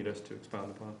others you need us to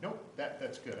expound upon? Nope,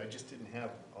 that's good, I just didn't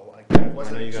have, I know you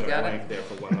wasn't. got a You got it? blank there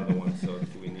for one other one, so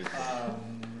do we need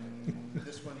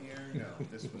This one here, no,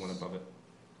 this was. one above it?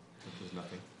 Which is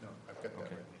nothing. No, I've got that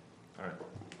Okay. right. All right.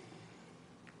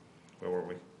 Where were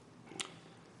we?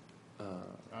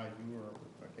 You were,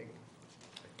 I think,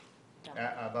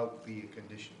 about the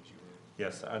conditions you were.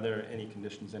 Yes, are there any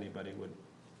conditions anybody would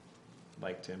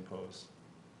like to impose?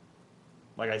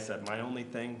 Like I said, my only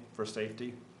thing for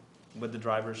safety with the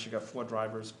drivers, you got 4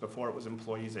 drivers. Before it was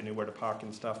employees, they knew where to park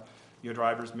and stuff. Your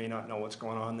drivers may not know what's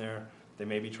going on there. They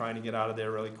may be trying to get out of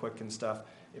there really quick and stuff.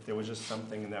 If there was just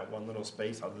something in that one little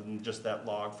space, other than just that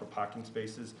log for parking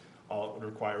spaces, all it would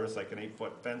require is like an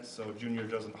 8-foot fence, so Junior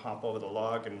doesn't hop over the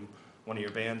log and one of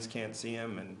your vans can't see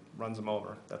him and runs him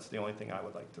over. That's the only thing I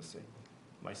would like to see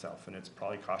myself, and it's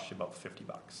probably cost you about $50.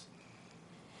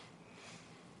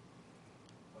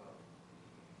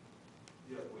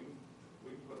 Yeah, we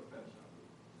can put a fence on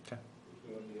it. Okay. It's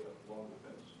gonna be a longer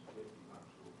fence, 50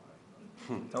 bucks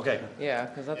will buy. Okay. Yeah,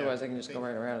 because otherwise they can just go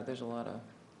right around it. There's a lot of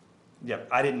Yep,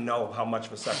 I didn't know how much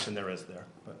of a section there is there,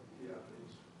 but, Yeah,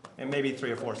 it's, and maybe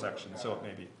 3 or 4 sections, so it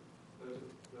may be,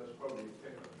 there's probably a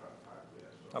pickup truck parked there,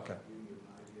 so. okay. You can get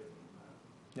an idea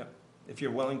from that. Yep, if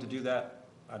you're willing to do that,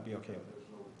 I'd be okay with it. There's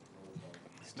no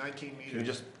problem. It's 19 Can you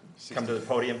meters. just come to the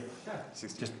podium,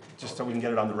 just so we can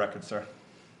get it on the record, sir?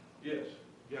 Yes,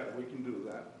 yeah, we can do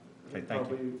that. Okay, thank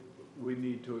you. Probably, we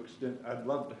need to extend, I'd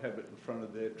love to have it in front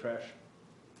of their trash.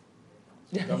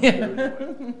 Yeah. dumpster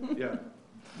anyway. Yeah.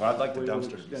 Well, I'd like the We will dumpster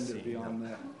to be extend it seen.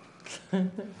 beyond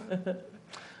that.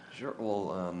 Sure,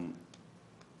 well,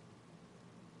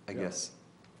 I guess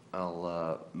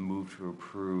I'll move to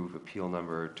approve appeal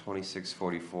number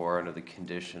 2644 under the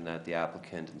condition that the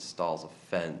applicant installs a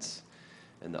fence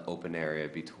in the open area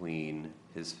between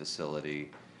his facility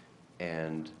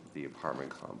and the apartment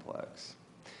complex.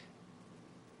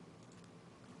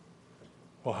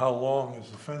 Well, how long is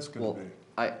the fence Well, gonna be?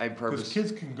 I Because purpose,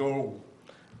 kids can go,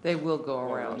 They will go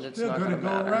around, it's they're not gonna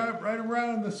gonna go matter, right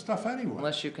around the stuff anyway.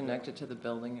 unless you connect it to the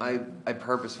building. I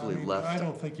purposefully I left,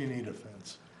 don't think you need a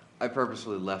fence. I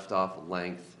purposefully left off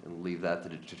length and leave that to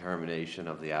the determination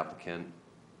of the applicant,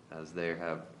 as they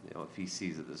have, you know, if he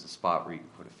sees that there's a spot where you can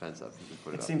put a fence up, he can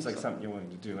put it It up. seems like something you're willing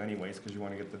to do anyways, because you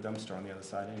want to get the dumpster on the other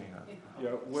side anyhow. Yeah,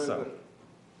 where So-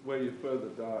 where you further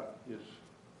dot is,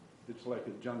 it's like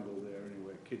a jungle there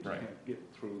anyway. Kids Right. can't get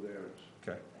through there. It's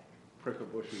Okay, prickle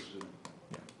bushes and.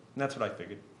 and that's what I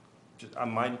figured.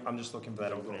 I'm just looking for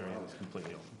that open area that's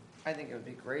completely open. I think it would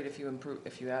be great if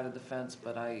you added the fence,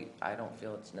 but I don't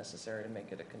feel it's necessary to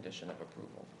make it a condition of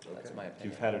approval. That's my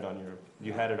opinion.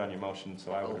 You had it on your motion,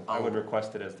 so I would I'll-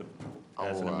 request it as an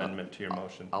I'll, amendment to your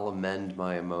motion. I'll amend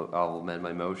my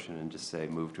motion and just say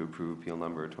move to approve appeal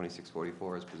number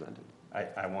 2644 as presented.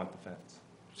 I want the fence.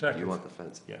 You Second. want the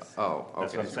fence? Yes. Oh, okay.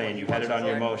 That's what I'm saying, you had it on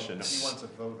your motion. He wants a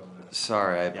vote on that.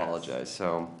 Sorry, I Yes. apologize.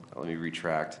 So let me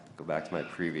retract, go back to my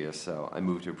previous. So I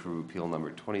move to approve appeal number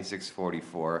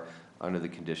 2644 under the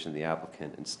condition the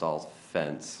applicant installs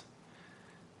fence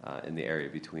in the area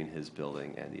between his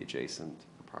building and the adjacent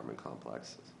apartment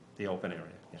complexes, The open area,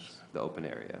 yes. the open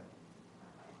area.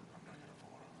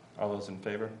 All those in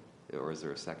favor? Or is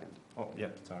there a second? Oh, yeah,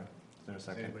 sorry. Is there a Is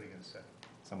second? anybody gonna say?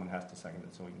 Someone has to second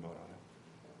it so we can vote on it.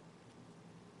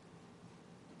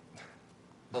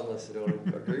 Unless they don't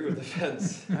agree with the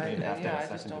fence. You'd have to have a I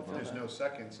just second don't to feel vote. There's no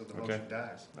second, so the Okay. motion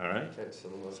dies. All right, Okay, so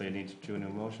the motion. so you need to do a new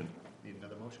motion. Need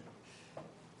another motion.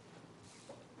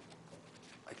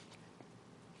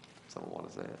 Someone want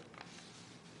to say it?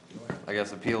 I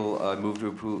guess I move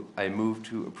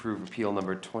to approve appeal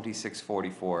number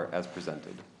 2644 as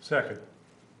presented. Second.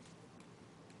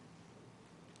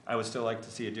 I would still like to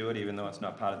see you do it, even though it's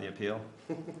not part of the appeal.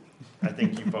 I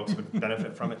think you folks would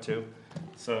benefit from it too.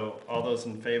 So all those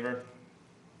in favor,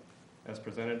 as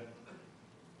presented?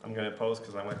 I'm gonna oppose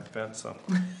because I went the fence, so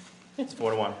it's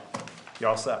 4-1. You're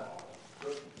all set.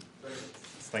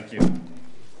 Thank you.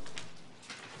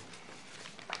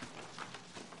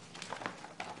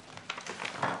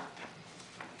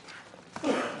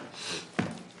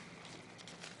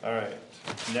 All right,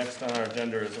 next on our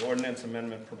agenda is ordinance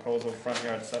amendment proposal, front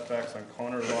yard setbacks on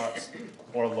corner lots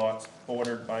or lots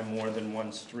bordered by more than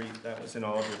one street. That was in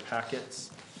all of your packets.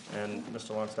 And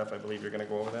Mr. Longstaff, I believe you're gonna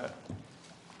go over that?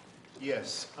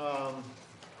 Yes,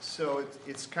 so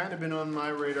it's kind of been on my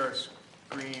radar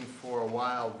screen for a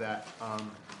while that,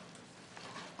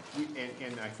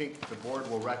 and I think the board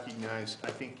will recognize, I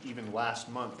think even last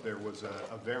month, there was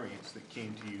a variance that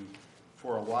came to you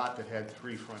for a lot that had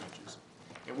 3 frontages.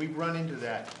 And we've run into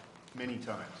that many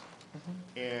times.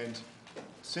 And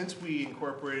since we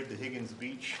incorporated the Higgins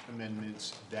Beach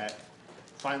amendments that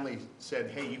finally said,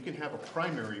 hey, you can have a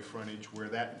primary frontage where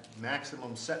that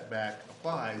maximum setback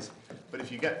applies, but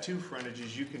if you got 2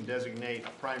 frontages, you can designate a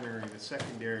primary and a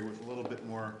secondary with a little bit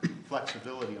more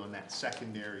flexibility on that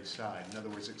secondary side. In other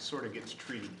words, it sort of gets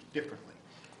treated differently.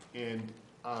 And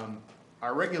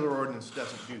our regular ordinance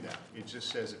doesn't do that. It just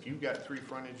says if you've got 3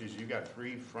 frontages, you got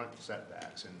 3 front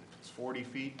setbacks. And if it's 40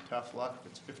 feet, tough luck.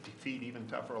 If it's 50 feet, even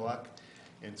tougher luck.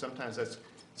 And sometimes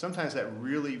that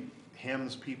really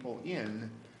hems people in,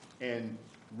 and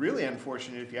really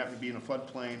unfortunate if you happen to be in a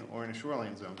floodplain or in a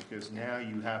shoreline zone, because now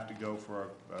you have to go for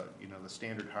the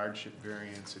standard hardship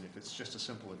variance, and if it's just a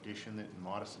simple addition, a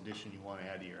modest addition you want to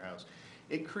add to your house,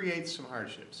 it creates some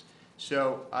hardships.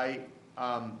 So I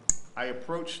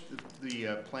approached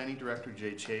the planning director,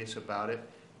 Jay Chase, about it.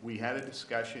 We had a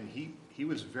discussion. He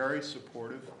was very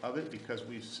supportive of it because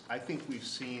I think we've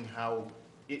seen how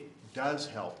it does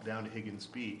help down to Higgins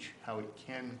Beach, how it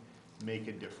can make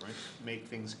a difference, make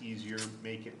things easier,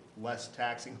 make it less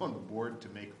taxing on the board to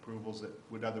make approvals that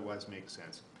would otherwise make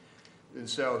sense. And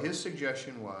so his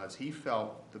suggestion was, he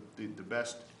felt the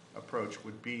best approach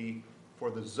would be for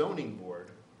the zoning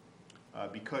board,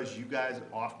 because you guys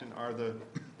often are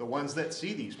the ones that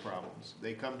see these problems.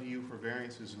 They come to you for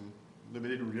variances and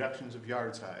limited reductions of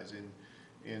yard size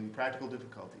and practical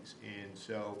difficulties. And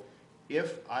so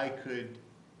if I could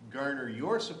garner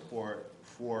your support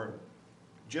for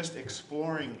just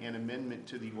exploring an amendment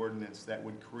to the ordinance that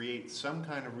would create some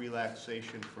kind of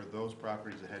relaxation for those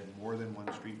properties that had more than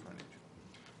one street frontage.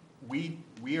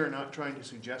 We are not trying to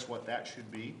suggest what that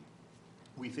should be.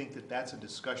 We think that that's a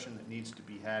discussion that needs to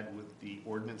be had with the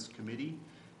ordinance committee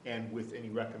and with any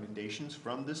recommendations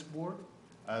from this board,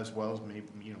 as well as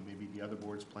maybe the other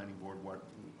boards, planning board,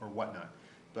 or whatnot.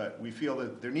 But we feel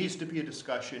that there needs to be a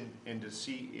discussion and to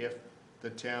see if the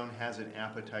town has an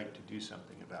appetite to do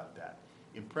something about that.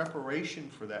 In preparation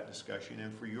for that discussion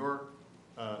and for your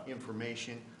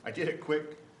information, I did a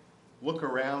quick look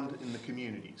around in the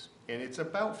communities, and it's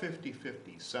about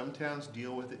 50-50. Some towns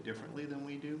deal with it differently than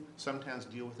we do. Some towns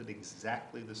deal with it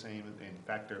exactly the same. In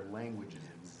fact, their language is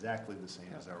exactly the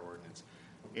same as our ordinance.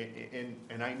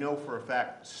 And I know for a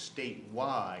fact,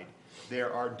 statewide,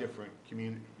 there are different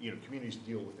communities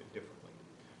deal with it differently.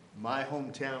 My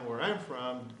hometown, where I'm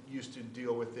from, used to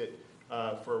deal with it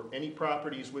for any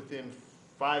properties within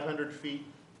 500 feet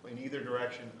in either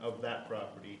direction of that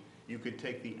property. You could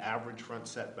take the average front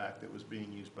setback that was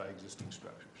being used by existing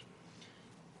structures.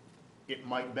 It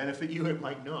might benefit you, it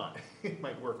might not. It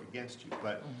might work against you,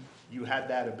 but you had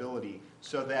that ability.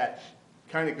 So that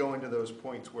kind of go into those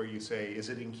points where you say, is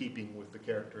it in keeping with the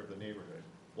character of the neighborhood?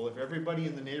 Well, if everybody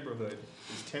in the neighborhood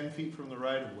is 10 feet from the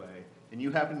right of way, and you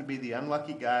happen to be the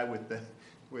unlucky guy with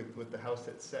the house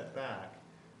that's set back,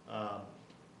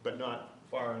 but not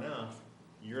far enough,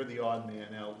 you're the odd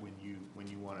man out when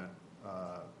you want to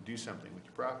do something with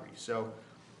your property. So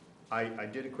I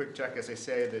did a quick check, as I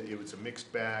say, that it was a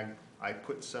mixed bag. I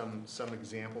put some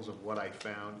examples of what I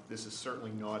found. This is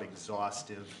certainly not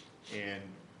exhaustive, and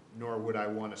nor would I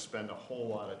want to spend a whole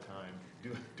lot of time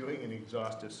doing an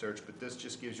exhaustive search, but this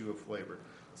just gives you a flavor.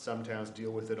 Some towns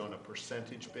deal with it on a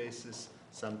percentage basis.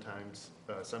 Some towns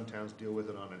deal with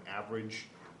it on an average,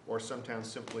 or some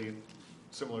towns simply,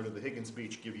 similar to the Higgins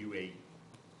Beach, give you a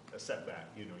setback.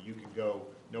 You can go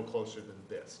no closer than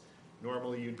this.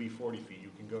 Normally you'd be 40 feet.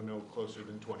 You can go no closer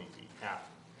than 20 feet, half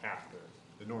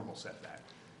the normal setback.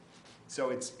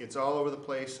 So it's all over the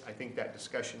place. I think that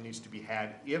discussion needs to be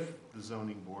had if the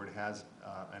zoning board has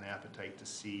an appetite to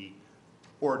see,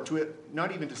 or to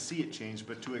not even to see it change,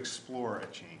 but to explore a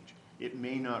change. It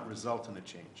may not result in a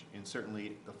change, and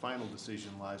certainly the final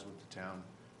decision lies with the town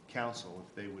council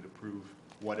if they would approve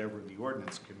whatever the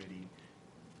ordinance committee,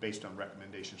 based on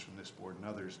recommendations from this board and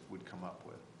others, would come up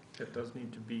with. It does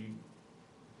need to be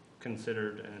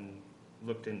considered and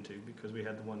looked into, because we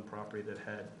had the one property that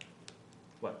had,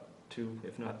 what, 2,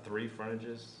 if not 3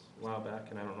 frontages a while back,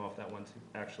 and I don't know if that one's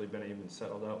actually been even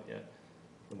settled out yet.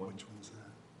 Which one was that?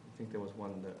 I think there was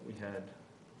one that we had.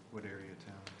 What area of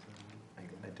town is that?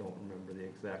 I don't remember the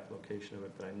exact location of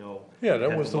it, but I know. Yeah, it that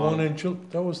had was the long-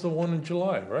 one in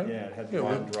July, right? Yeah, it had Yeah, the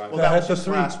long well, driveway. Well, That that had was the just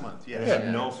 3. last month, It yes.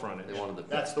 had no frontage. They wanted the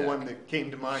That's the one that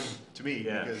came to mind to me.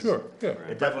 Yeah. because- Sure, yeah.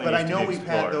 It definitely But I needs to know be we've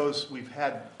had explored. we've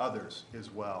had others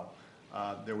as well.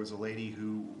 There was a lady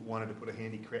who wanted to put a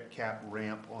handicap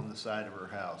ramp on the side of her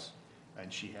house,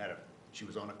 and she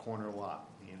was on a corner lot,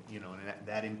 and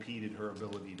that impeded her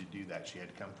ability to do that. She had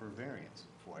to come for a variance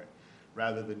for it,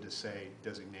 rather than to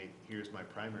designate, here's my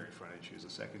primary frontage, here's a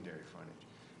secondary frontage.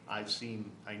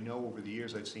 I know over the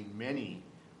years, I've seen many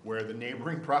where the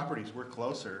neighboring properties were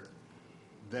closer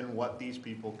than what these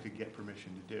people could get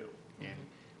permission to do. And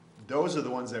those are the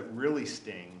ones that really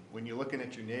sting, when you're looking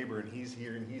at your neighbor and he's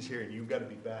here, and you've got to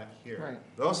be back here.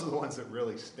 Right. Those are the ones that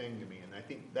really sting to me, and I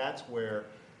think that's where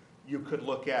you could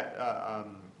look at a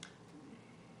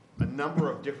number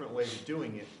of different ways of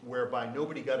doing it, whereby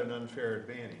nobody got an unfair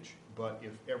advantage. But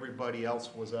if everybody else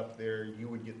was up there, you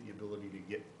would get the ability to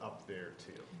get up there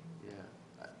too.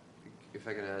 Yeah, if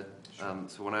I can add,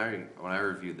 so when I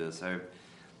reviewed this, I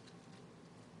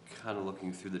kind of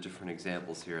looking through the different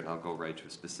examples here, and I'll go right to a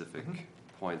specific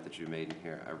point that you made in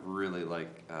here. I really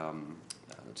like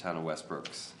the town of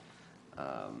Westbrook's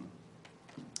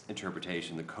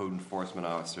interpretation. The code enforcement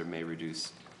officer may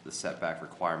reduce the setback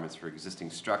requirements for existing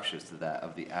structures to that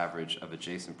of the average of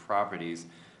adjacent properties,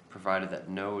 provided that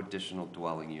no additional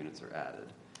dwelling units are added.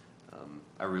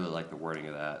 I really like the wording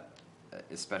of that,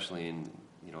 especially in,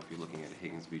 if you're looking at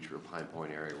Higgins Beach or a Pine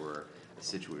Point area where a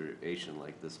situation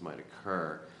like this might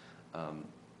occur.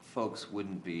 Folks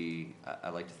wouldn't be, I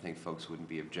like to think folks wouldn't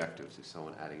be objective to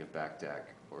someone adding a back deck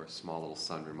or a small little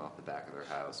sunroom off the back of their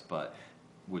house, but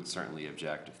would certainly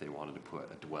object if they wanted to put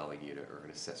a dwelling unit or an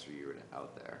accessory unit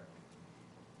out there.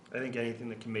 I think anything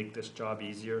that can make this job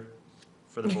easier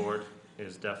for the board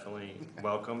is definitely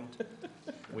welcomed.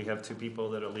 We have 2 people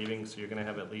that are leaving, so you're gonna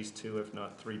have at least 2, if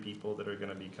not 3 people that are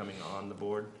gonna be coming on the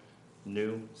board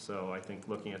new. So I think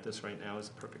looking at this right now is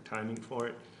perfect timing for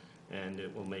it, and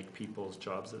it will make people's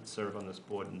jobs that serve on this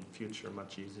board in the future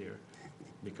much easier,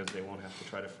 because they won't have to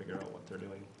try to figure out what they're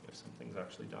doing if something's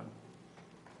actually done.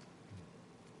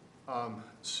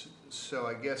 So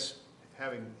I guess,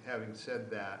 having said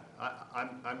that,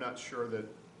 I'm not sure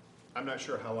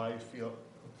how I feel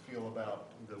about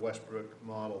the Westbrook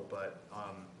model, but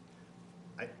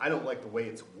I don't like the way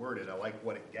it's worded. I like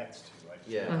what it gets to. I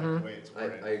just don't like the way it's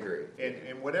worded. I agree.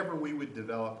 And whatever we would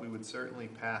develop, we would certainly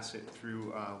pass it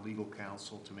through legal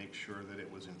counsel to make sure that it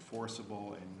was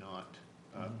enforceable and not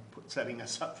setting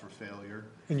us up for failure.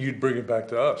 And you'd bring it back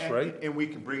to us, right? And we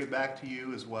can bring it back to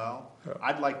you as well. Yeah.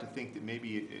 I'd like to think that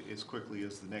maybe as quickly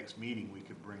as the next meeting, we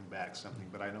could bring back something,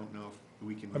 but I don't know if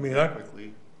we can I move mean, that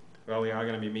quickly. Well, we are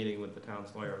gonna be meeting with the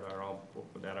town's lawyer at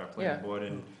our planning board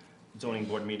and zoning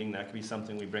board meeting. That could be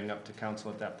something we bring up to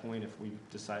council at that point if we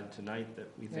decide tonight that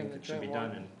we think it should be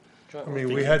done. And I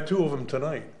mean, we had 2 of them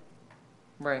tonight,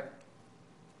 Right.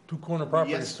 2 corner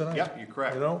properties Yes, tonight. yep, you're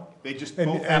correct. You know? They just And-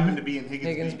 both and- happen to be in Higgins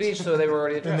Higgins Beach. Beach, so they were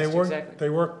already And they addressed, work, exactly.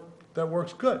 that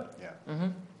works good. Yeah. Mm-hmm.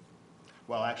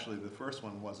 Well, actually, the first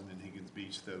one wasn't in Higgins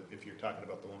Beach, if you're talking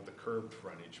about the one with the curved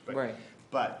frontage. Right.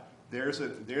 But there's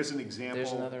an example.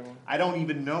 There's another one. I don't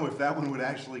even know if that one would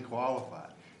actually qualify.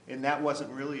 And that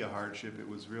wasn't really a hardship. It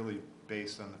was really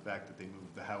based on the fact that they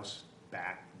moved the house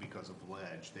back because of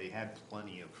ledge. They had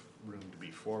plenty of room to be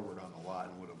forward on the lot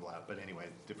and would have allowed, but anyway,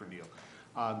 different deal.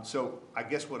 So I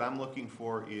guess what I'm looking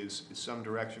for is some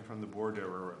direction from the board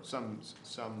or some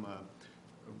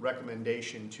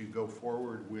recommendation to go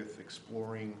forward with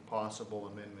exploring possible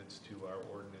amendments to our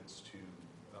ordinance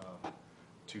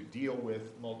to deal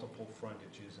with multiple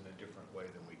frontages in a different way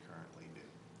than we currently do.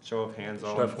 show of hands,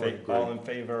 Definitely agree. all in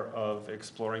favor of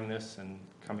exploring this and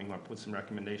coming up with some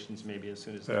recommendations maybe as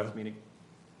soon as the next meeting?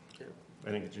 I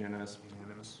think it's unanimous.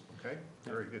 Unanimous, okay,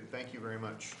 very good, thank you very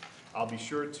much. I'll be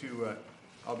sure to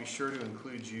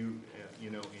include you,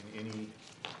 in any,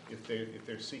 if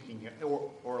they're seeking,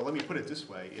 or let me put it this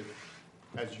way,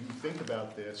 as you think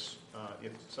about this,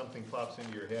 if something pops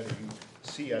into your head or you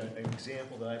see an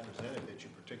example that I presented that you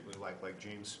particularly like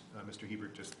James, Mr.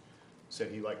 Hebert just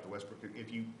said he liked the Westbrook,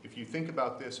 if you think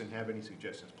about this and have any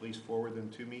suggestions, please forward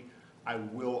them to me. I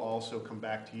will also come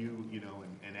back to you,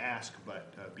 and ask,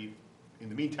 but in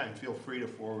the meantime, feel free to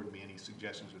forward me any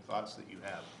suggestions or thoughts that you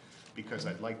have, because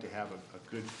I'd like to have a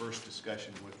good first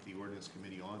discussion with the ordinance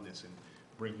committee on this and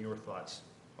bring your thoughts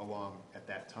along at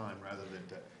that time, rather than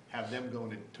to have them go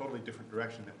in a totally different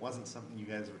direction that wasn't something you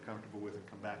guys were comfortable with and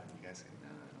come back and you guys say, no,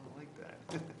 I don't like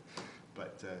that.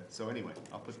 But, so anyway,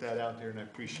 I'll put that out there, and I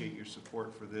appreciate your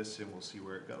support for this, and we'll see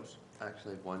where it goes.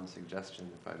 Actually, one suggestion,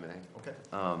 if I may. Okay.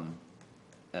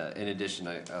 In addition,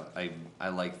 I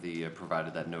like the,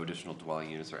 provided that no additional dwelling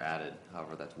units are added,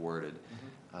 however that's worded.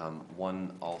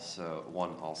 One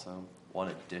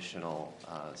additional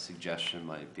suggestion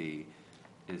might be,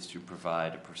 is to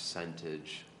provide a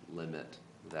percentage limit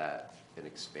that an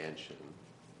expansion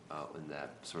in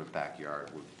that sort of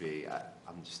backyard would be.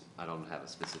 I don't have a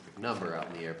specific number out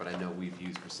in the air, but I know we've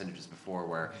used percentages before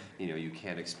where, you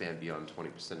can't expand beyond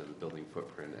 20% of the building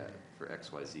footprint for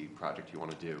XYZ project you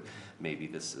want to do. Maybe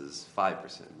this is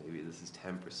 5%, maybe this is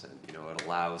 10%. It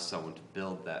allows someone to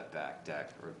build that back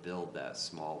deck or build that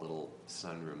small little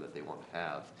sunroom that they want to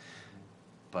have.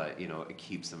 But, it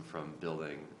keeps them from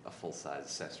building a full-size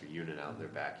accessory unit out in their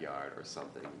backyard or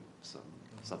something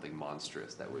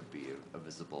monstrous that would be a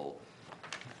visible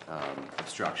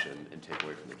obstruction and take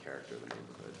away from the character of the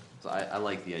neighborhood. So I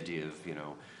like the idea of,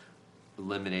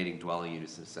 eliminating dwelling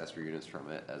units and accessory units from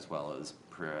it, as well as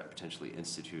potentially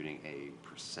instituting a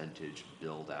percentage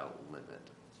build-out limit.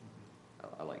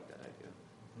 I like that idea.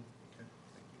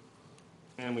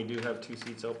 And we do have 2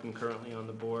 seats open currently on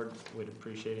the board. We'd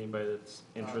appreciate anybody that's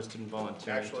interested in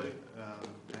volunteering. Actually,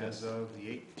 as of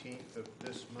the 18th of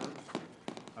this month,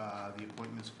 the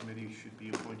appointments committee should be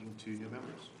appointing 2 new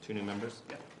members. 2 new members?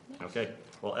 Yeah. Okay,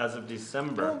 well, as of You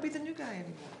December, won't be the new guy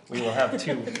anymore. we will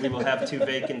have 2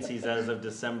 vacancies as of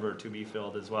December to be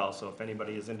filled as well. So if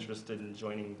anybody is interested in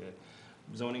joining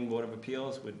the zoning board of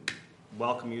appeals, would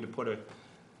welcome you to put a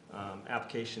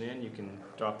application in. You can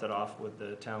drop that off with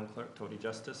the town clerk, Tody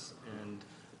Justice, and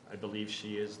I believe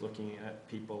she is looking at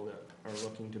people that are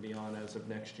looking to be on as of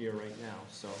next year right now.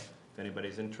 So if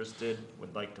anybody's interested,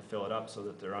 would like to fill it up so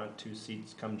that there aren't 2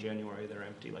 seats come January that are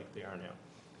empty like they are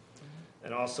now.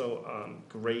 And also,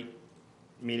 great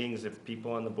meetings, if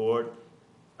people on the board,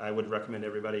 I would recommend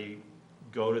everybody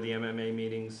go to the MMA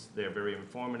meetings. They're very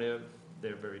informative,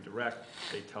 they're very direct,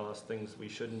 they tell us things we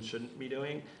should and shouldn't be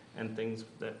doing, and things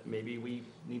that maybe we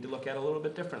need to look at a little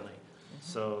bit differently.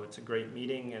 So it's a great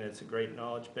meeting, and it's a great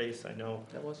knowledge base. I know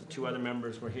two other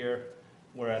members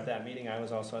were at that meeting, I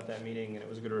was also at that meeting, and it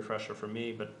was a good refresher for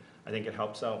me, but I think it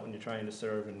helps out when you're trying to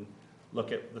serve and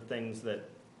look at the things that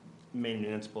Maine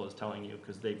Municipal is telling you,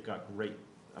 because they've got great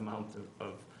amount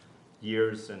of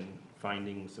years and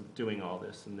findings of doing all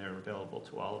this, and they're available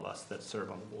to all of us that serve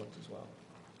on the boards as well.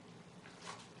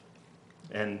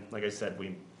 And like I said,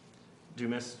 we do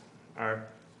miss our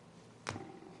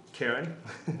Karen,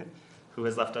 who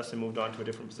has left us and moved on to a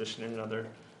different position in another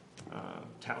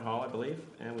town hall, I believe,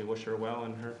 and we wish her well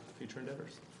in her future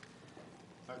endeavors.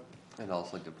 I'd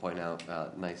also like to point out,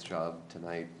 nice job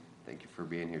tonight. Thank you for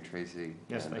being here, Tracy.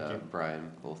 Yes, thank you. And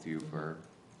Brian, both of you for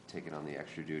taking on the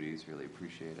extra duties. Really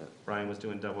appreciate it. Brian was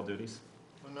doing double duties.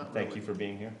 Well, not Thank really. you for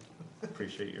being here.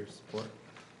 Appreciate your support.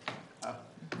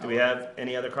 Do we have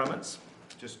any other comments?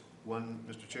 Just one,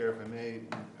 Mr. Chair, if I may,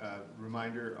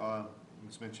 reminder, it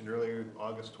was mentioned earlier,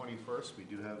 August 21st, we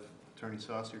do have Attorney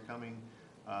Saucier coming.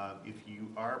 If you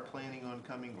are planning on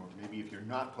coming, or maybe if you're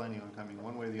not planning on coming,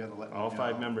 one way or the other, let me know. All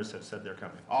 5 members have said they're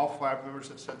coming. All 5 members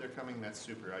have said they're coming, that's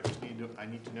super. I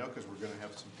need to know, because we're gonna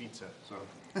have some pizza, so.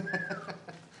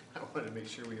 I want to make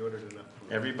sure we ordered enough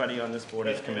food. Everybody on this board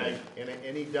is committed. And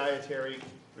any dietary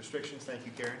restrictions, thank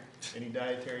you, Karen, any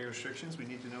dietary restrictions we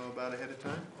need to know about ahead of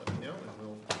time, let me know, and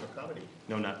we'll accommodate.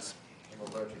 No nuts. I'm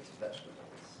allergic to vegetables.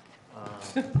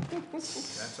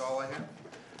 That's all I have.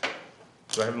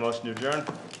 Do I have a motion to adjourn?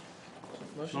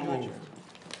 Motion to adjourn.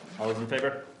 All those in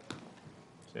favor?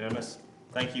 It's unanimous.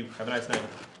 Thank you. Have a nice night.